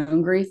focused on my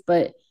own grief.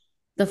 But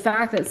the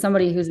fact that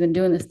somebody who's been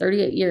doing this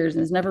 38 years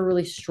and has never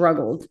really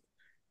struggled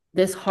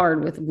this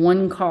hard with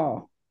one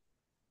call.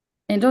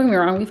 And don't get me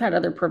wrong, we've had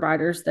other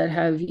providers that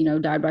have,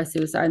 died by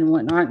suicide and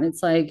whatnot. And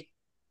it's like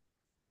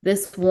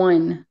this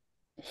one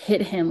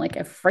hit him like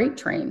a freight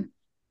train.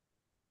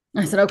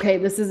 I said, okay,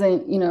 this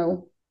isn't,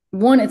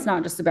 one, it's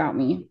not just about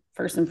me,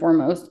 first and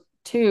foremost.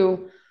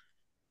 Two,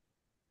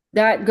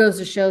 that goes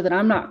to show that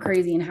I'm not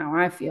crazy in how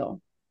I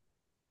feel.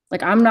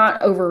 Like I'm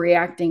not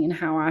overreacting in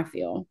how I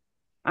feel.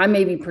 I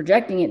may be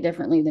projecting it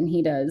differently than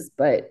he does,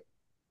 but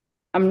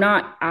I'm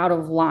not out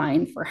of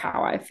line for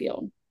how I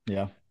feel.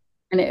 Yeah.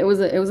 And it was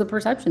a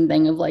perception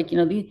thing of like,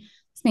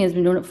 this man's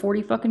been doing it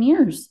 40 fucking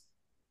years.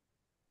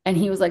 And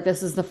he was like,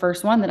 this is the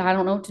first one that I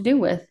don't know what to do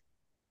with.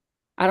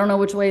 I don't know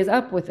which way is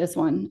up with this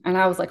one. And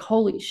I was like,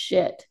 holy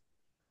shit.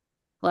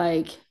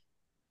 Like,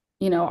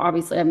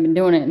 obviously I haven't been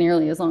doing it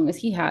nearly as long as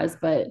he has,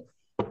 but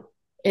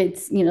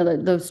it's,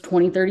 those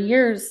 20, 30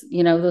 years,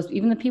 those,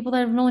 even the people that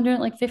have been only doing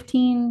it like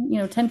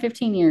 15, 10,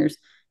 15 years,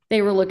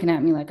 they were looking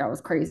at me like I was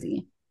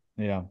crazy.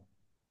 Yeah.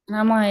 And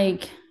I'm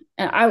like,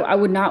 I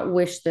would not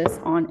wish this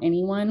on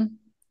anyone.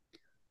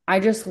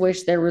 I just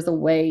wish there was a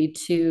way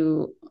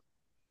to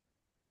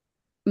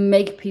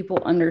make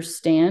people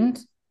understand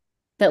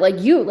that like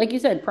you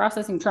said,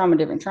 processing trauma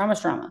different.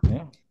 Trauma's trauma.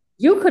 Yeah.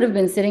 You could have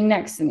been sitting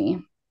next to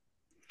me,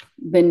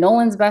 been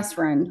Nolan's best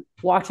friend,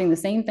 watching the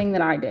same thing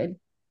that I did,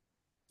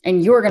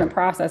 and you're going to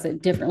process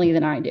it differently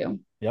than I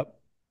do. Yep.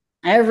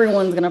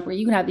 Everyone's going to,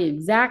 you can have the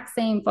exact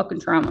same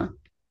fucking trauma,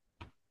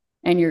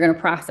 and you're going to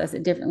process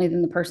it differently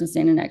than the person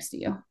standing next to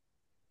you.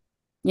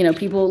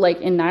 People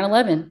like in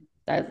 9/11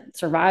 that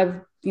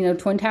survived,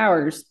 Twin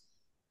Towers,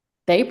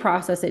 they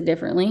process it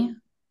differently.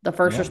 The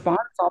first responders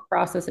all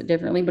process it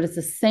differently, but it's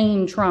the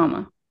same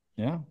trauma.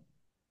 Yeah.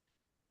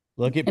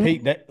 Look at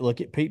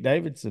Pete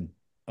Davidson.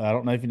 I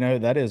don't know if you know who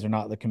that is or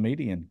not, the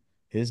comedian.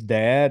 His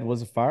dad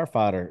was a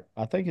firefighter.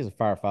 I think he's a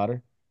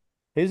firefighter.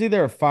 He's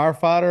either a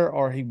firefighter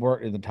or he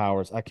worked in the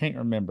towers. I can't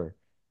remember.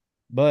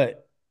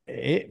 But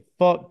it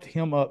fucked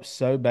him up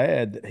so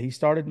bad that he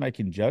started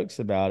making jokes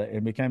about it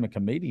and became a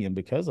comedian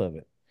because of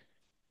it.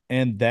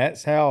 And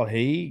that's how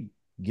he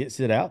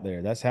gets it out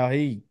there. That's how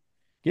he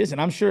gets it.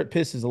 And I'm sure it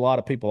pisses a lot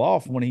of people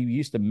off when he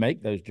used to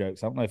make those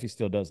jokes. I don't know if he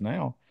still does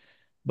now,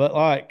 but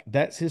like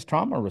that's his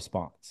trauma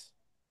response.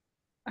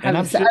 I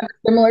have a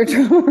similar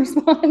trauma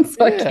response,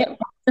 so I can't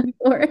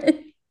for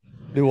it.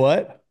 Do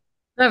what?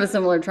 I have a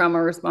similar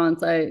trauma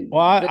response.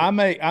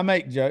 I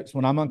make jokes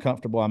when I'm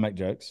uncomfortable. I make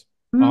jokes.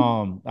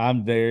 Mm-hmm.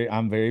 I'm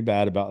very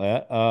bad about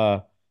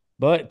that.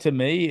 But to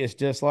me, it's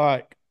just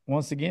like,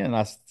 once again,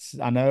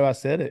 I know I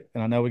said it,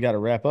 and I know we got to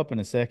wrap up in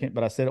a second,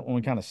 but I said it when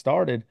we kind of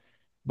started.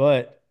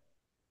 But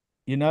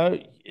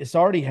it's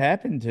already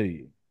happened to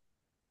you.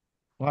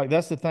 Like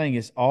that's the thing;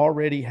 it's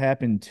already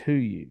happened to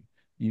you.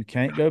 You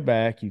can't go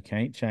back. You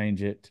can't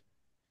change it.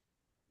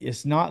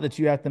 It's not that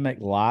you have to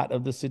make light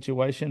of the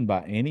situation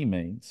by any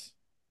means,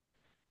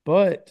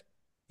 but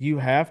you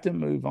have to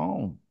move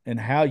on. And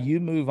how you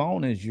move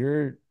on is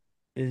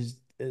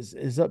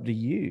up to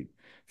you.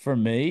 For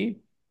me,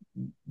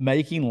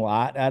 making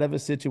light out of a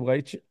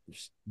situation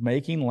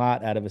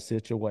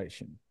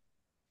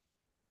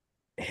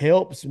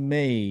helps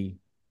me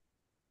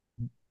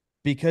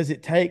because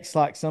it takes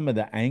like some of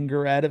the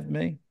anger out of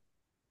me.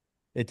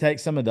 It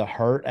takes some of the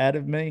hurt out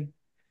of me.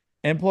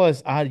 And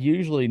plus, I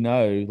usually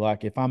know,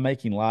 like, if I'm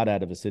making light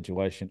out of a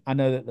situation, I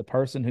know that the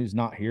person who's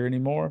not here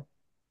anymore,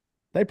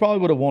 they probably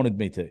would have wanted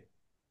me to.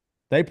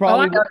 They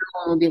probably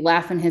would be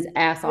laughing his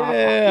ass off.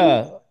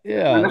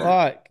 Yeah.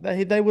 Like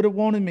they would have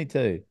wanted me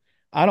to.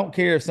 I don't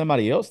care if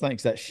somebody else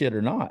thinks that shit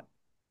or not.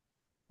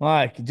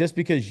 Like, just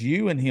because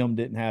you and him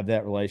didn't have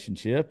that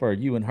relationship or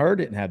you and her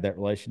didn't have that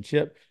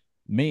relationship,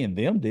 me and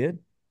them did.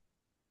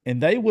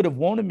 And they would have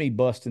wanted me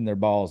busting their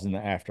balls in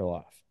the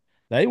afterlife.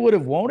 They would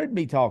have wanted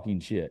me talking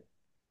shit.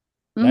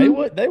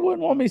 Mm-hmm. They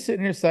wouldn't want me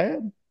sitting here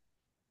sad.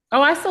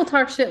 Oh, I still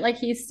talk shit like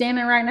he's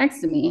standing right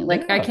next to me.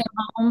 Like I Yeah. came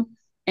home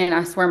and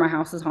I swear my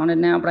house is haunted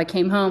now, but I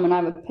came home and I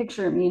have a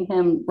picture of me and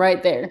him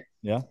right there.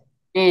 Yeah.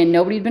 And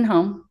nobody had been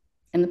home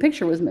and the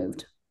picture was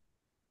moved.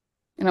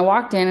 And I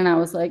walked in and I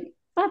was like,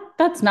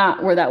 that's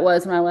not where that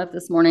was when I left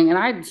this morning. And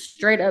I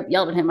straight up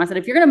yelled at him. I said,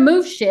 if you're gonna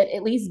move shit,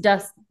 at least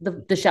dust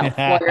the shelf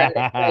while you're at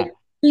it. Like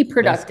be That's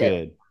productive.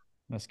 good.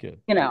 That's good.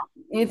 You know,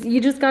 it's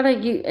you just gotta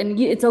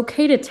it's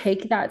okay to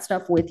take that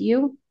stuff with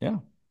you Yeah.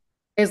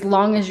 as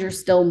long as you're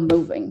still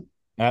moving.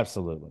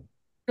 Absolutely.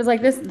 Because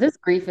like this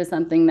grief is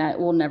something that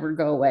will never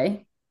go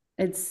away.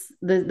 It's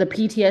the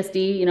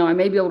PTSD, you know, I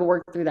may be able to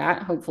work through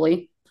that,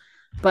 hopefully,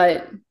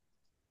 but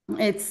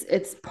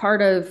it's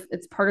part of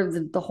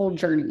the whole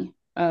journey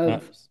of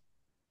Abs-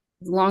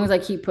 as long as I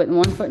keep putting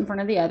one foot in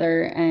front of the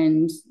other,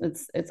 and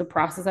it's a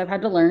process I've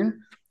had to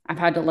learn. I've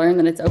had to learn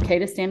that it's okay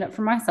to stand up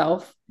for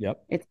myself.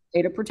 Yep. It's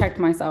okay to protect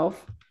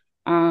myself.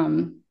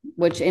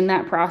 Which in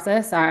that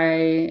process,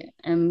 I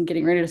am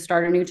getting ready to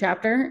start a new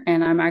chapter,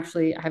 and I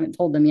haven't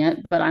told them yet,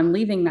 but I'm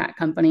leaving that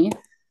company.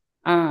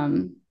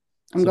 I'm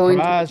going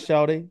to Surprise,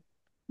 Shawty.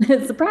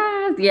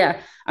 surprise.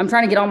 Yeah, I'm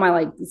trying to get all my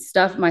like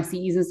stuff, my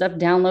CEs and stuff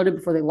downloaded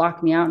before they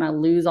lock me out, and I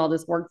lose all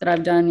this work that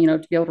I've done, you know,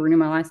 to be able to renew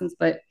my license.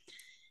 But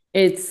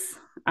it's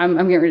I'm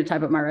getting ready to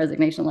type up my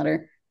resignation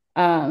letter.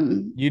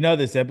 You know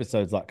this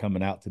episode's like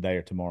coming out today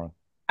or tomorrow.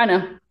 I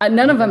know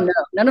none of Okay. them know.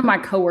 None of my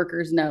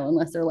coworkers know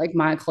unless they're like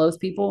my close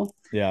people.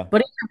 Yeah.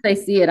 But even if they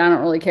see it, I don't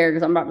really care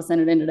because I'm about to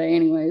send it in today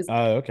anyways.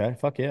 Oh, okay.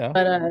 Fuck yeah.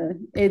 But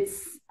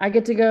it's I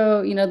get to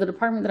go. You know, the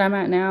department that I'm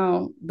at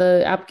now,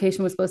 the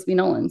application was supposed to be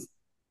Nolan's.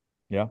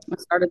 Yeah. I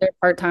started there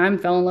part time,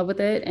 fell in love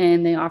with it,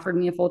 and they offered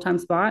me a full time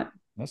spot.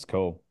 That's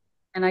cool.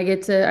 And I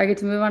get to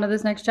move on to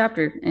this next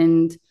chapter,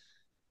 and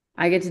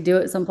I get to do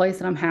it someplace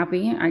that I'm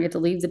happy. I get to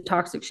leave the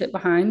toxic shit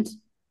behind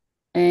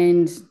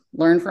and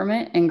learn from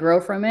it and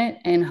grow from it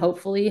and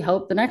hopefully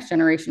help the next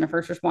generation of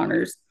first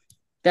responders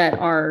that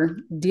are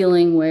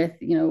dealing with,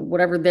 you know,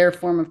 whatever their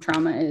form of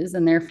trauma is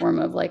and their form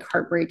of like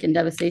heartbreak and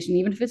devastation,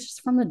 even if it's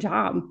just from the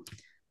job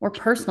or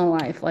personal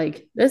life.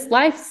 Like this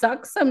life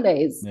sucks some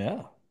days,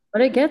 Yeah.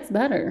 but it gets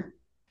better.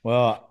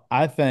 Well,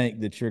 I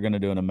think that you're going to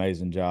do an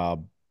amazing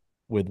job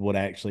with what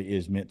actually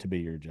is meant to be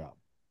your job.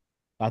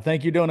 I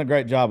think you're doing a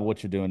great job of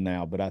what you're doing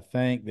now, but I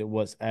think that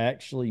what's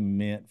actually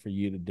meant for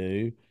you to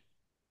do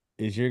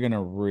is you're going to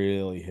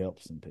really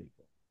help some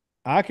people.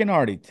 I can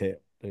already tell,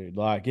 dude.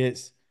 Like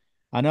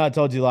I know I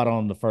told you a lot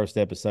on the first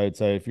episode.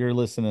 So if you're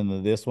listening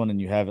to this one and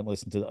you haven't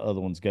listened to the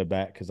other ones, go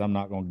back because I'm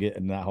not going to get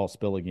in that whole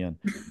spill again.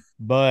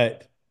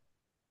 But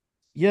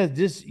yeah,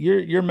 just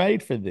you're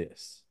made for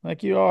this.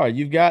 Like you are.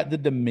 You've got the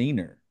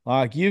demeanor.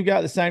 Like you've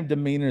got the same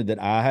demeanor that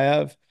I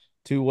have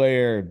to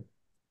where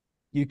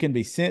you can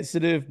be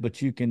sensitive,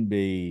 but you can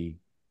be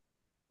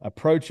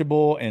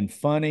approachable and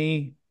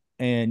funny,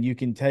 and you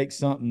can take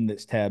something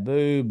that's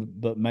taboo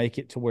but make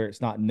it to where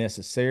it's not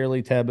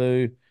necessarily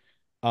taboo.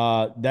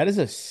 That is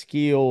a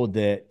skill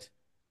that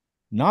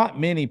not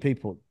many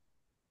people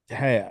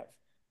have.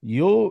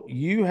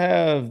 You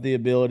have the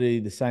ability,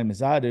 the same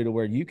as I do, to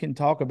where you can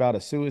talk about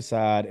a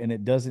suicide and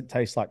it doesn't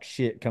taste like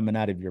shit coming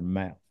out of your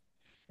mouth,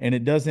 and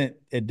it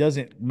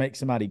doesn't make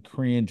somebody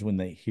cringe when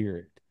they hear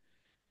it.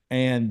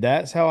 And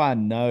that's how I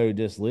know,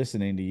 just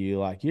listening to you,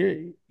 like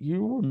you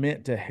were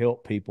meant to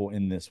help people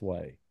in this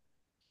way.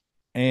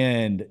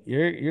 And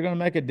you're gonna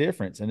make a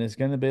difference. And it's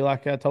gonna be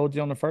like I told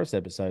you on the first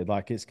episode,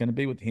 like it's gonna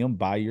be with him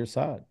by your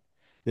side.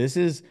 This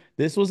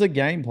was a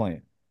game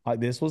plan. Like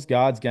this was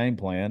God's game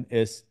plan.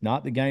 It's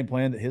not the game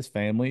plan that his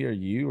family or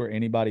you or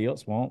anybody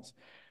else wants.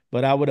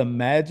 But I would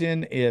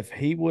imagine if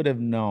he would have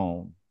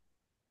known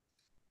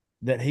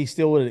that he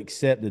still would have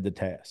accepted the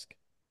task.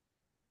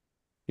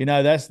 You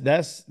know,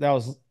 that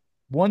was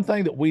one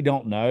thing that we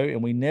don't know,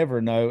 and we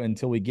never know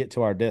until we get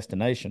to our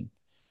destination.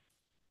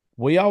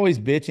 We always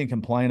bitch and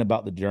complain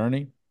about the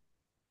journey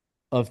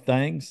of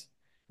things.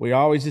 We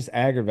always just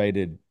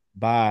aggravated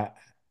by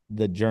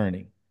the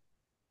journey,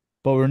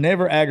 but we're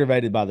never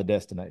aggravated by the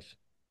destination.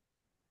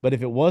 But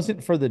if it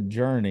wasn't for the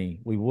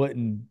journey, we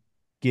wouldn't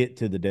get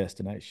to the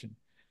destination.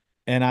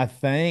 And I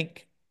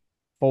think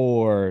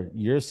for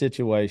your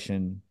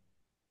situation,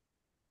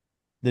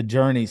 the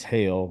journey's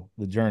hell.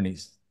 The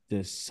journey's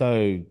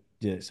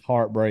just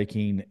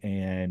heartbreaking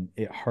and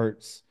it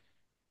hurts.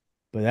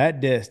 But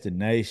that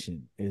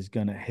destination is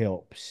going to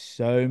help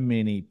so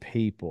many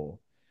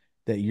people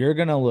that you're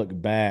going to look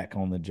back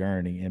on the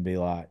journey and be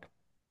like,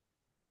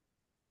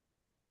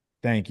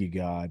 thank you,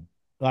 God.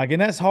 Like,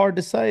 and that's hard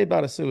to say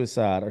about a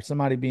suicide or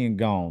somebody being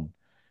gone.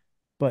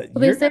 But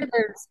Well, they you're say going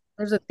to,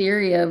 there's a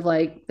theory of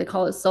like they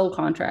call it soul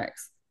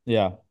contracts.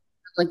 yeah,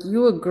 Like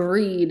you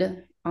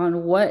agreed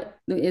on what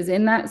is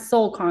in that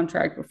soul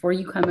contract before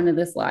you come into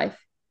this life.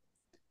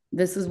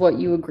 This is what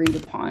you agreed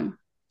upon.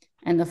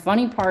 And the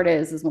funny part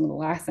is one of the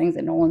last things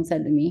that Nolan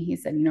said to me. He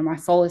said, you know, my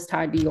soul is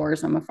tied to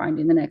yours. I'm gonna find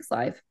you in the next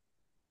life.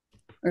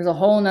 There's a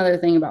whole nother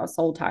thing about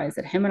soul ties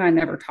that him and I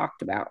never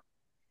talked about.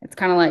 It's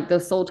kind of like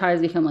those soul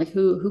ties become like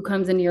who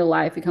comes into your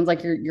life becomes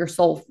like your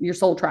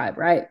soul tribe,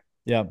 right?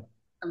 Yeah.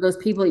 Of those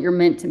people that you're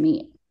meant to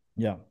meet.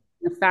 Yeah.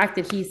 The fact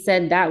that he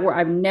said that word,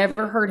 I've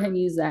never heard him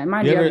use that. And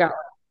mind You you, I've ever got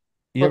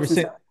you ever books and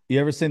seen stuff. you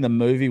ever seen the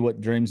movie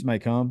What Dreams May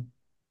Come?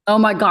 Oh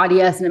my God,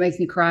 yes. And it makes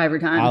me cry every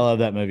I time. love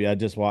that movie. I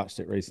just watched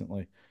it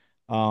recently.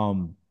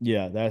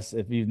 Yeah, that's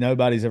if you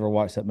nobody's ever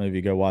watched that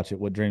movie, go watch it.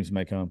 What Dreams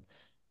May Come.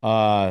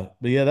 But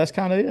yeah, that's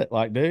kind of it.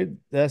 Like, dude,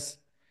 that's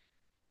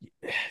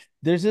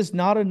there's just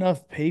not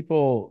enough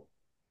people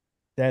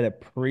that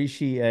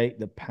appreciate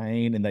the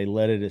pain and they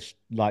let it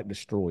like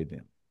destroy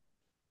them.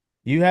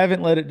 You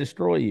haven't let it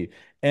destroy you.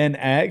 And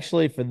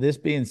actually, for this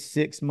being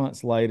 6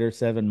 months later,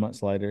 7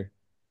 months later,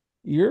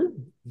 you're,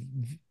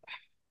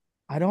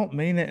 I don't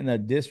mean it in a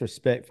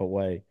disrespectful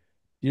way.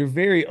 You're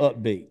very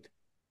upbeat.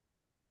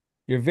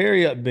 You're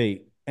very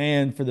upbeat.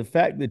 And for the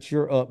fact that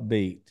you're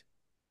upbeat,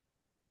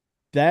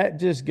 that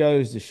just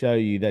goes to show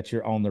you that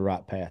you're on the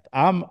right path.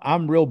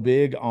 I'm real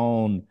big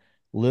on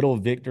little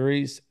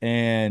victories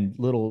and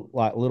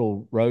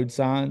little road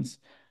signs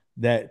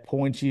that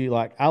point you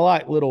like I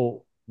like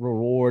little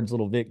rewards,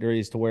 little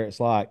victories to where it's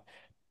like,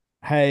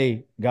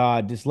 hey,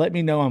 God, just let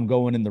me know I'm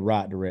going in the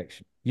right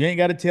direction. You ain't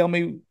got to tell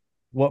me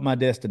what my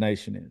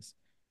destination is.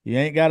 You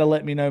ain't got to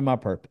let me know my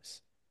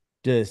purpose.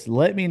 Just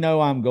let me know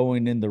I'm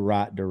going in the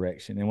right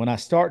direction. And when I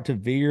start to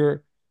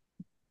veer,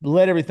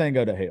 let everything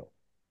go to hell.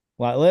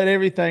 Like, let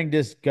everything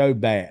just go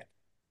bad.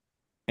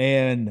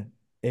 And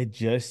it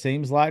just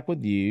seems like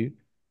with you,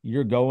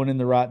 you're going in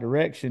the right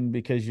direction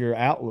because your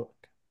outlook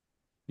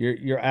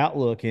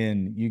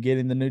and you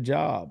getting the new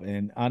job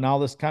and all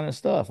this kind of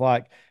stuff.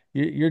 Like,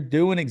 you're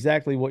doing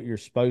exactly what you're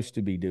supposed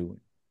to be doing.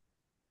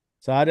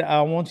 So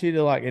I want you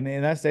to like, and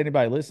that's to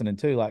anybody listening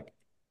too. Like,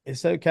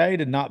 it's okay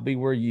to not be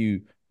where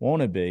you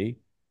want to be,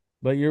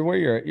 but you're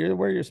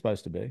where you're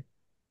supposed to be.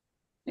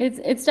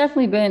 It's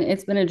definitely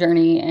been a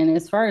journey. And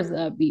as far as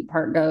the beat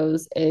part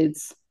goes,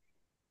 it's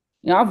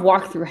I've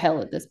walked through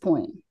hell at this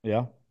point.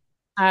 Yeah.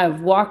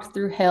 I've walked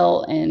through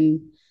hell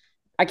and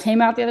I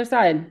came out the other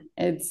side.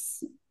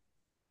 It's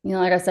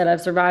like I said,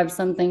 I've survived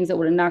some things that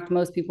would have knocked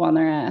most people on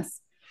their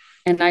ass.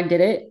 And I did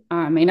it.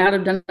 I may not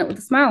have done it with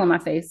a smile on my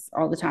face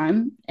all the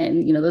time.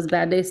 And, those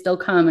bad days still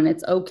come. And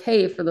it's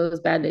okay for those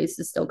bad days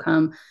to still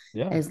come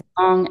Yeah. as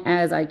long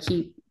as I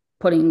keep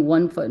putting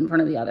one foot in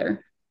front of the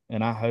other.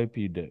 And I hope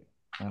you do.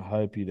 I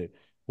hope you do.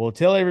 Well,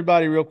 tell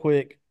everybody real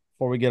quick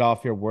before we get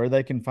off here where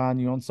they can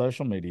find you on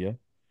social media,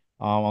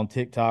 on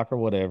TikTok or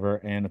whatever.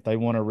 And if they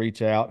want to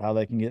reach out, how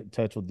they can get in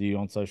touch with you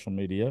on social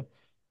media.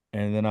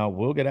 And then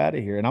we'll get out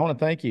of here. And I want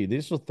to thank you.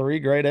 These were 3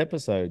 great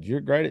episodes.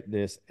 You're great at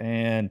this.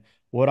 And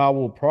what I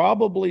will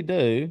probably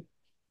do,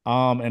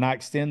 and I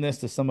extend this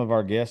to some of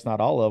our guests,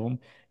 not all of them,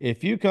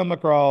 if you come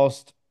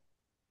across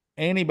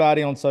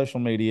anybody on social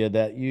media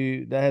that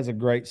has a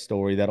great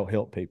story that'll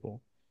help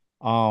people,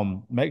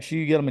 make sure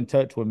you get them in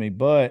touch with me.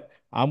 But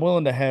I'm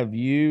willing to have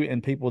you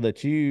and people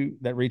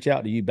that reach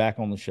out to you back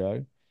on the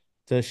show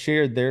to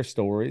share their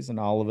stories, and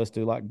all of us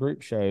do like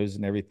group shows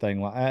and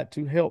everything like that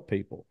to help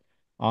people.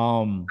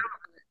 um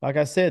like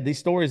I said, these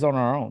stories on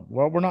our own,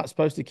 well, we're not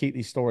supposed to keep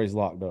these stories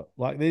locked up.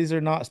 Like, these are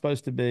not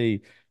supposed to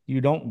be, you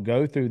don't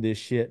go through this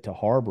shit to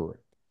harbor it.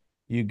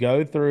 You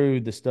go through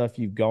the stuff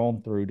you've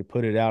gone through to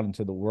put it out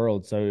into the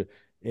world so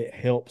it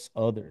helps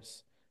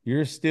others.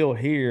 You're still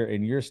here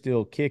and you're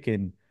still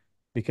kicking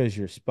because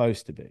you're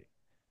supposed to be.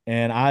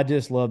 And I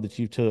just love that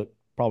you took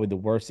probably the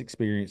worst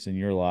experience in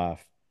your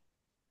life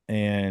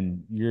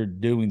and you're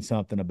doing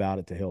something about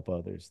it to help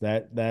others.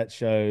 That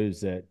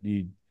shows that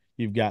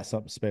you've got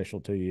something special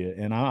to you.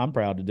 And I'm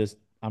proud to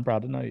I'm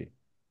proud to know you.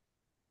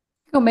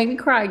 You'll make me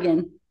cry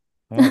again.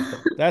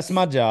 Well, that's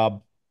my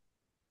job.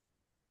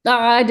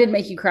 I did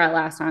make you cry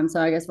last time, so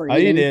I guess we're Oh,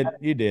 you even. did.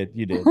 You did.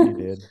 You did. You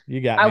did.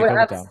 You got I me a would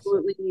couple times.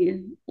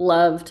 absolutely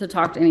love to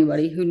talk to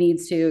anybody who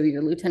needs to,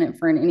 your lieutenant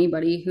friend,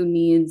 anybody who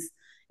needs,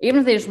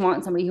 even if they just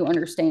want somebody who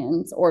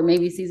understands or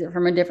maybe sees it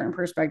from a different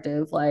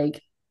perspective,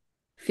 like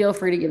feel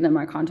free to give them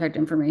my contact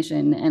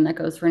information. And that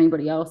goes for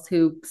anybody else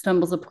who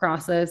stumbles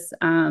across this.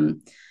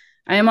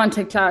 I am on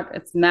TikTok.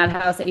 It's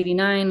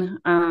Madhouse89.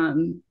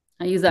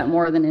 I use that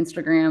more than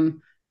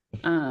Instagram.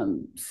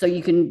 So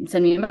you can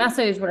send me a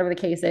message, whatever the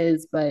case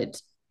is. But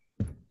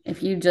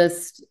if you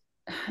just,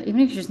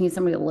 even if you just need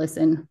somebody to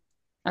listen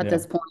at Yeah.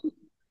 this point,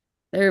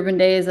 there have been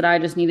days that I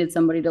just needed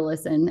somebody to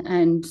listen.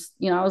 And,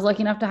 I was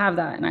lucky enough to have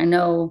that. And I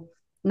know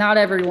not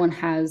everyone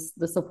has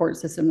the support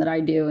system that I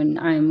do. And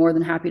I'm more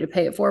than happy to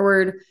pay it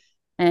forward.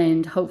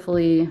 And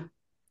hopefully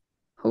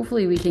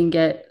we can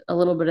get a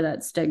little bit of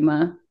that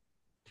stigma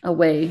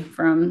away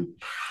from,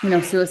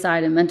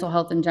 suicide and mental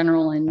health in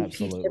general and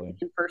Absolutely.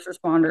 PTSD and first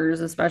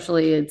responders,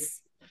 especially.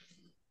 It's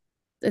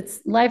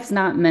life's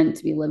not meant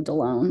to be lived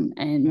alone.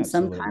 And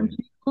sometimes Absolutely.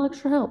 you need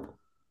extra help.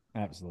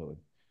 Absolutely.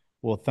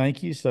 Well,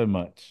 thank you so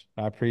much.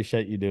 I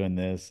appreciate you doing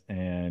this.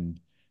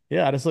 And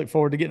yeah, I just look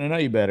forward to getting to know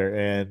you better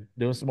and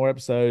doing some more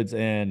episodes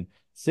and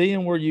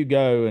seeing where you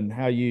go and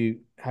how you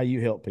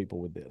help people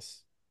with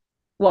this.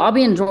 Well, I'll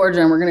be in Georgia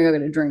and we're gonna go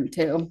get a drink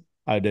too.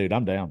 Oh, dude,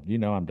 I'm down. You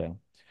know I'm down.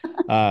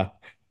 Uh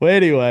Well,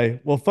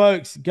 anyway, well,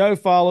 folks, go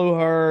follow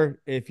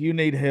her. If you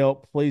need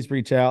help, please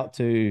reach out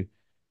to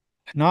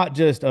not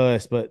just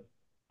us, but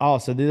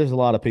also there's a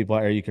lot of people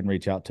out there you can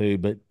reach out to.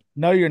 But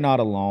know you're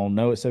not alone.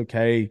 Know it's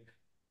okay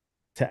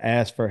to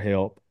ask for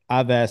help.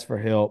 I've asked for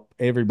help.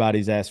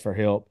 Everybody's asked for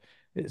help.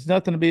 It's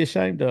nothing to be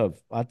ashamed of.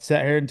 I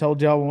sat here and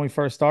told y'all when we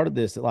first started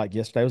this that like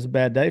yesterday was a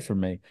bad day for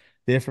me.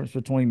 The difference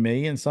between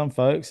me and some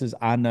folks is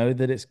I know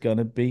that it's going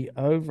to be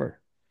over.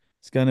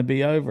 It's going to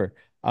be over.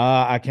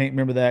 I can't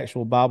remember the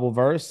actual Bible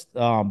verse,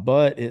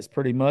 but it's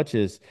pretty much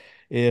is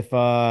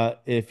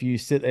if you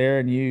sit there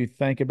and you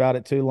think about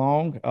it too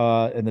long,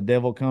 and the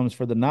devil comes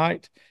for the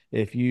night,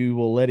 if you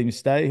will let him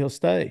stay, he'll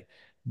stay.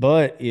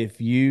 But if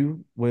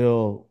you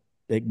will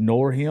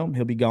ignore him,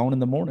 he'll be gone in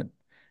the morning.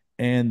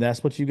 And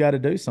that's what you got to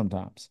do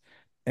sometimes.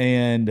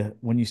 And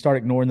when you start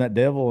ignoring that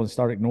devil and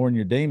start ignoring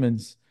your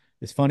demons,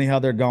 it's funny how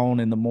they're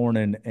gone in the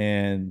morning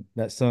and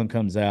that sun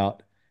comes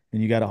out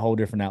and you got a whole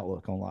different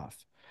outlook on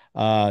life.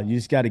 You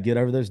just got to get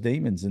over those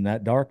demons and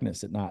that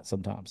darkness at night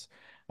sometimes.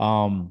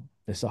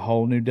 It's a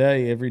whole new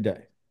day every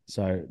day.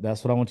 So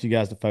that's what I want you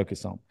guys to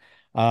focus on.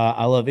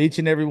 I love each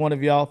and every one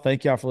of y'all.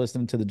 Thank y'all for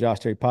listening to the Josh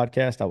Terry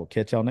podcast. I will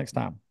catch y'all next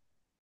time.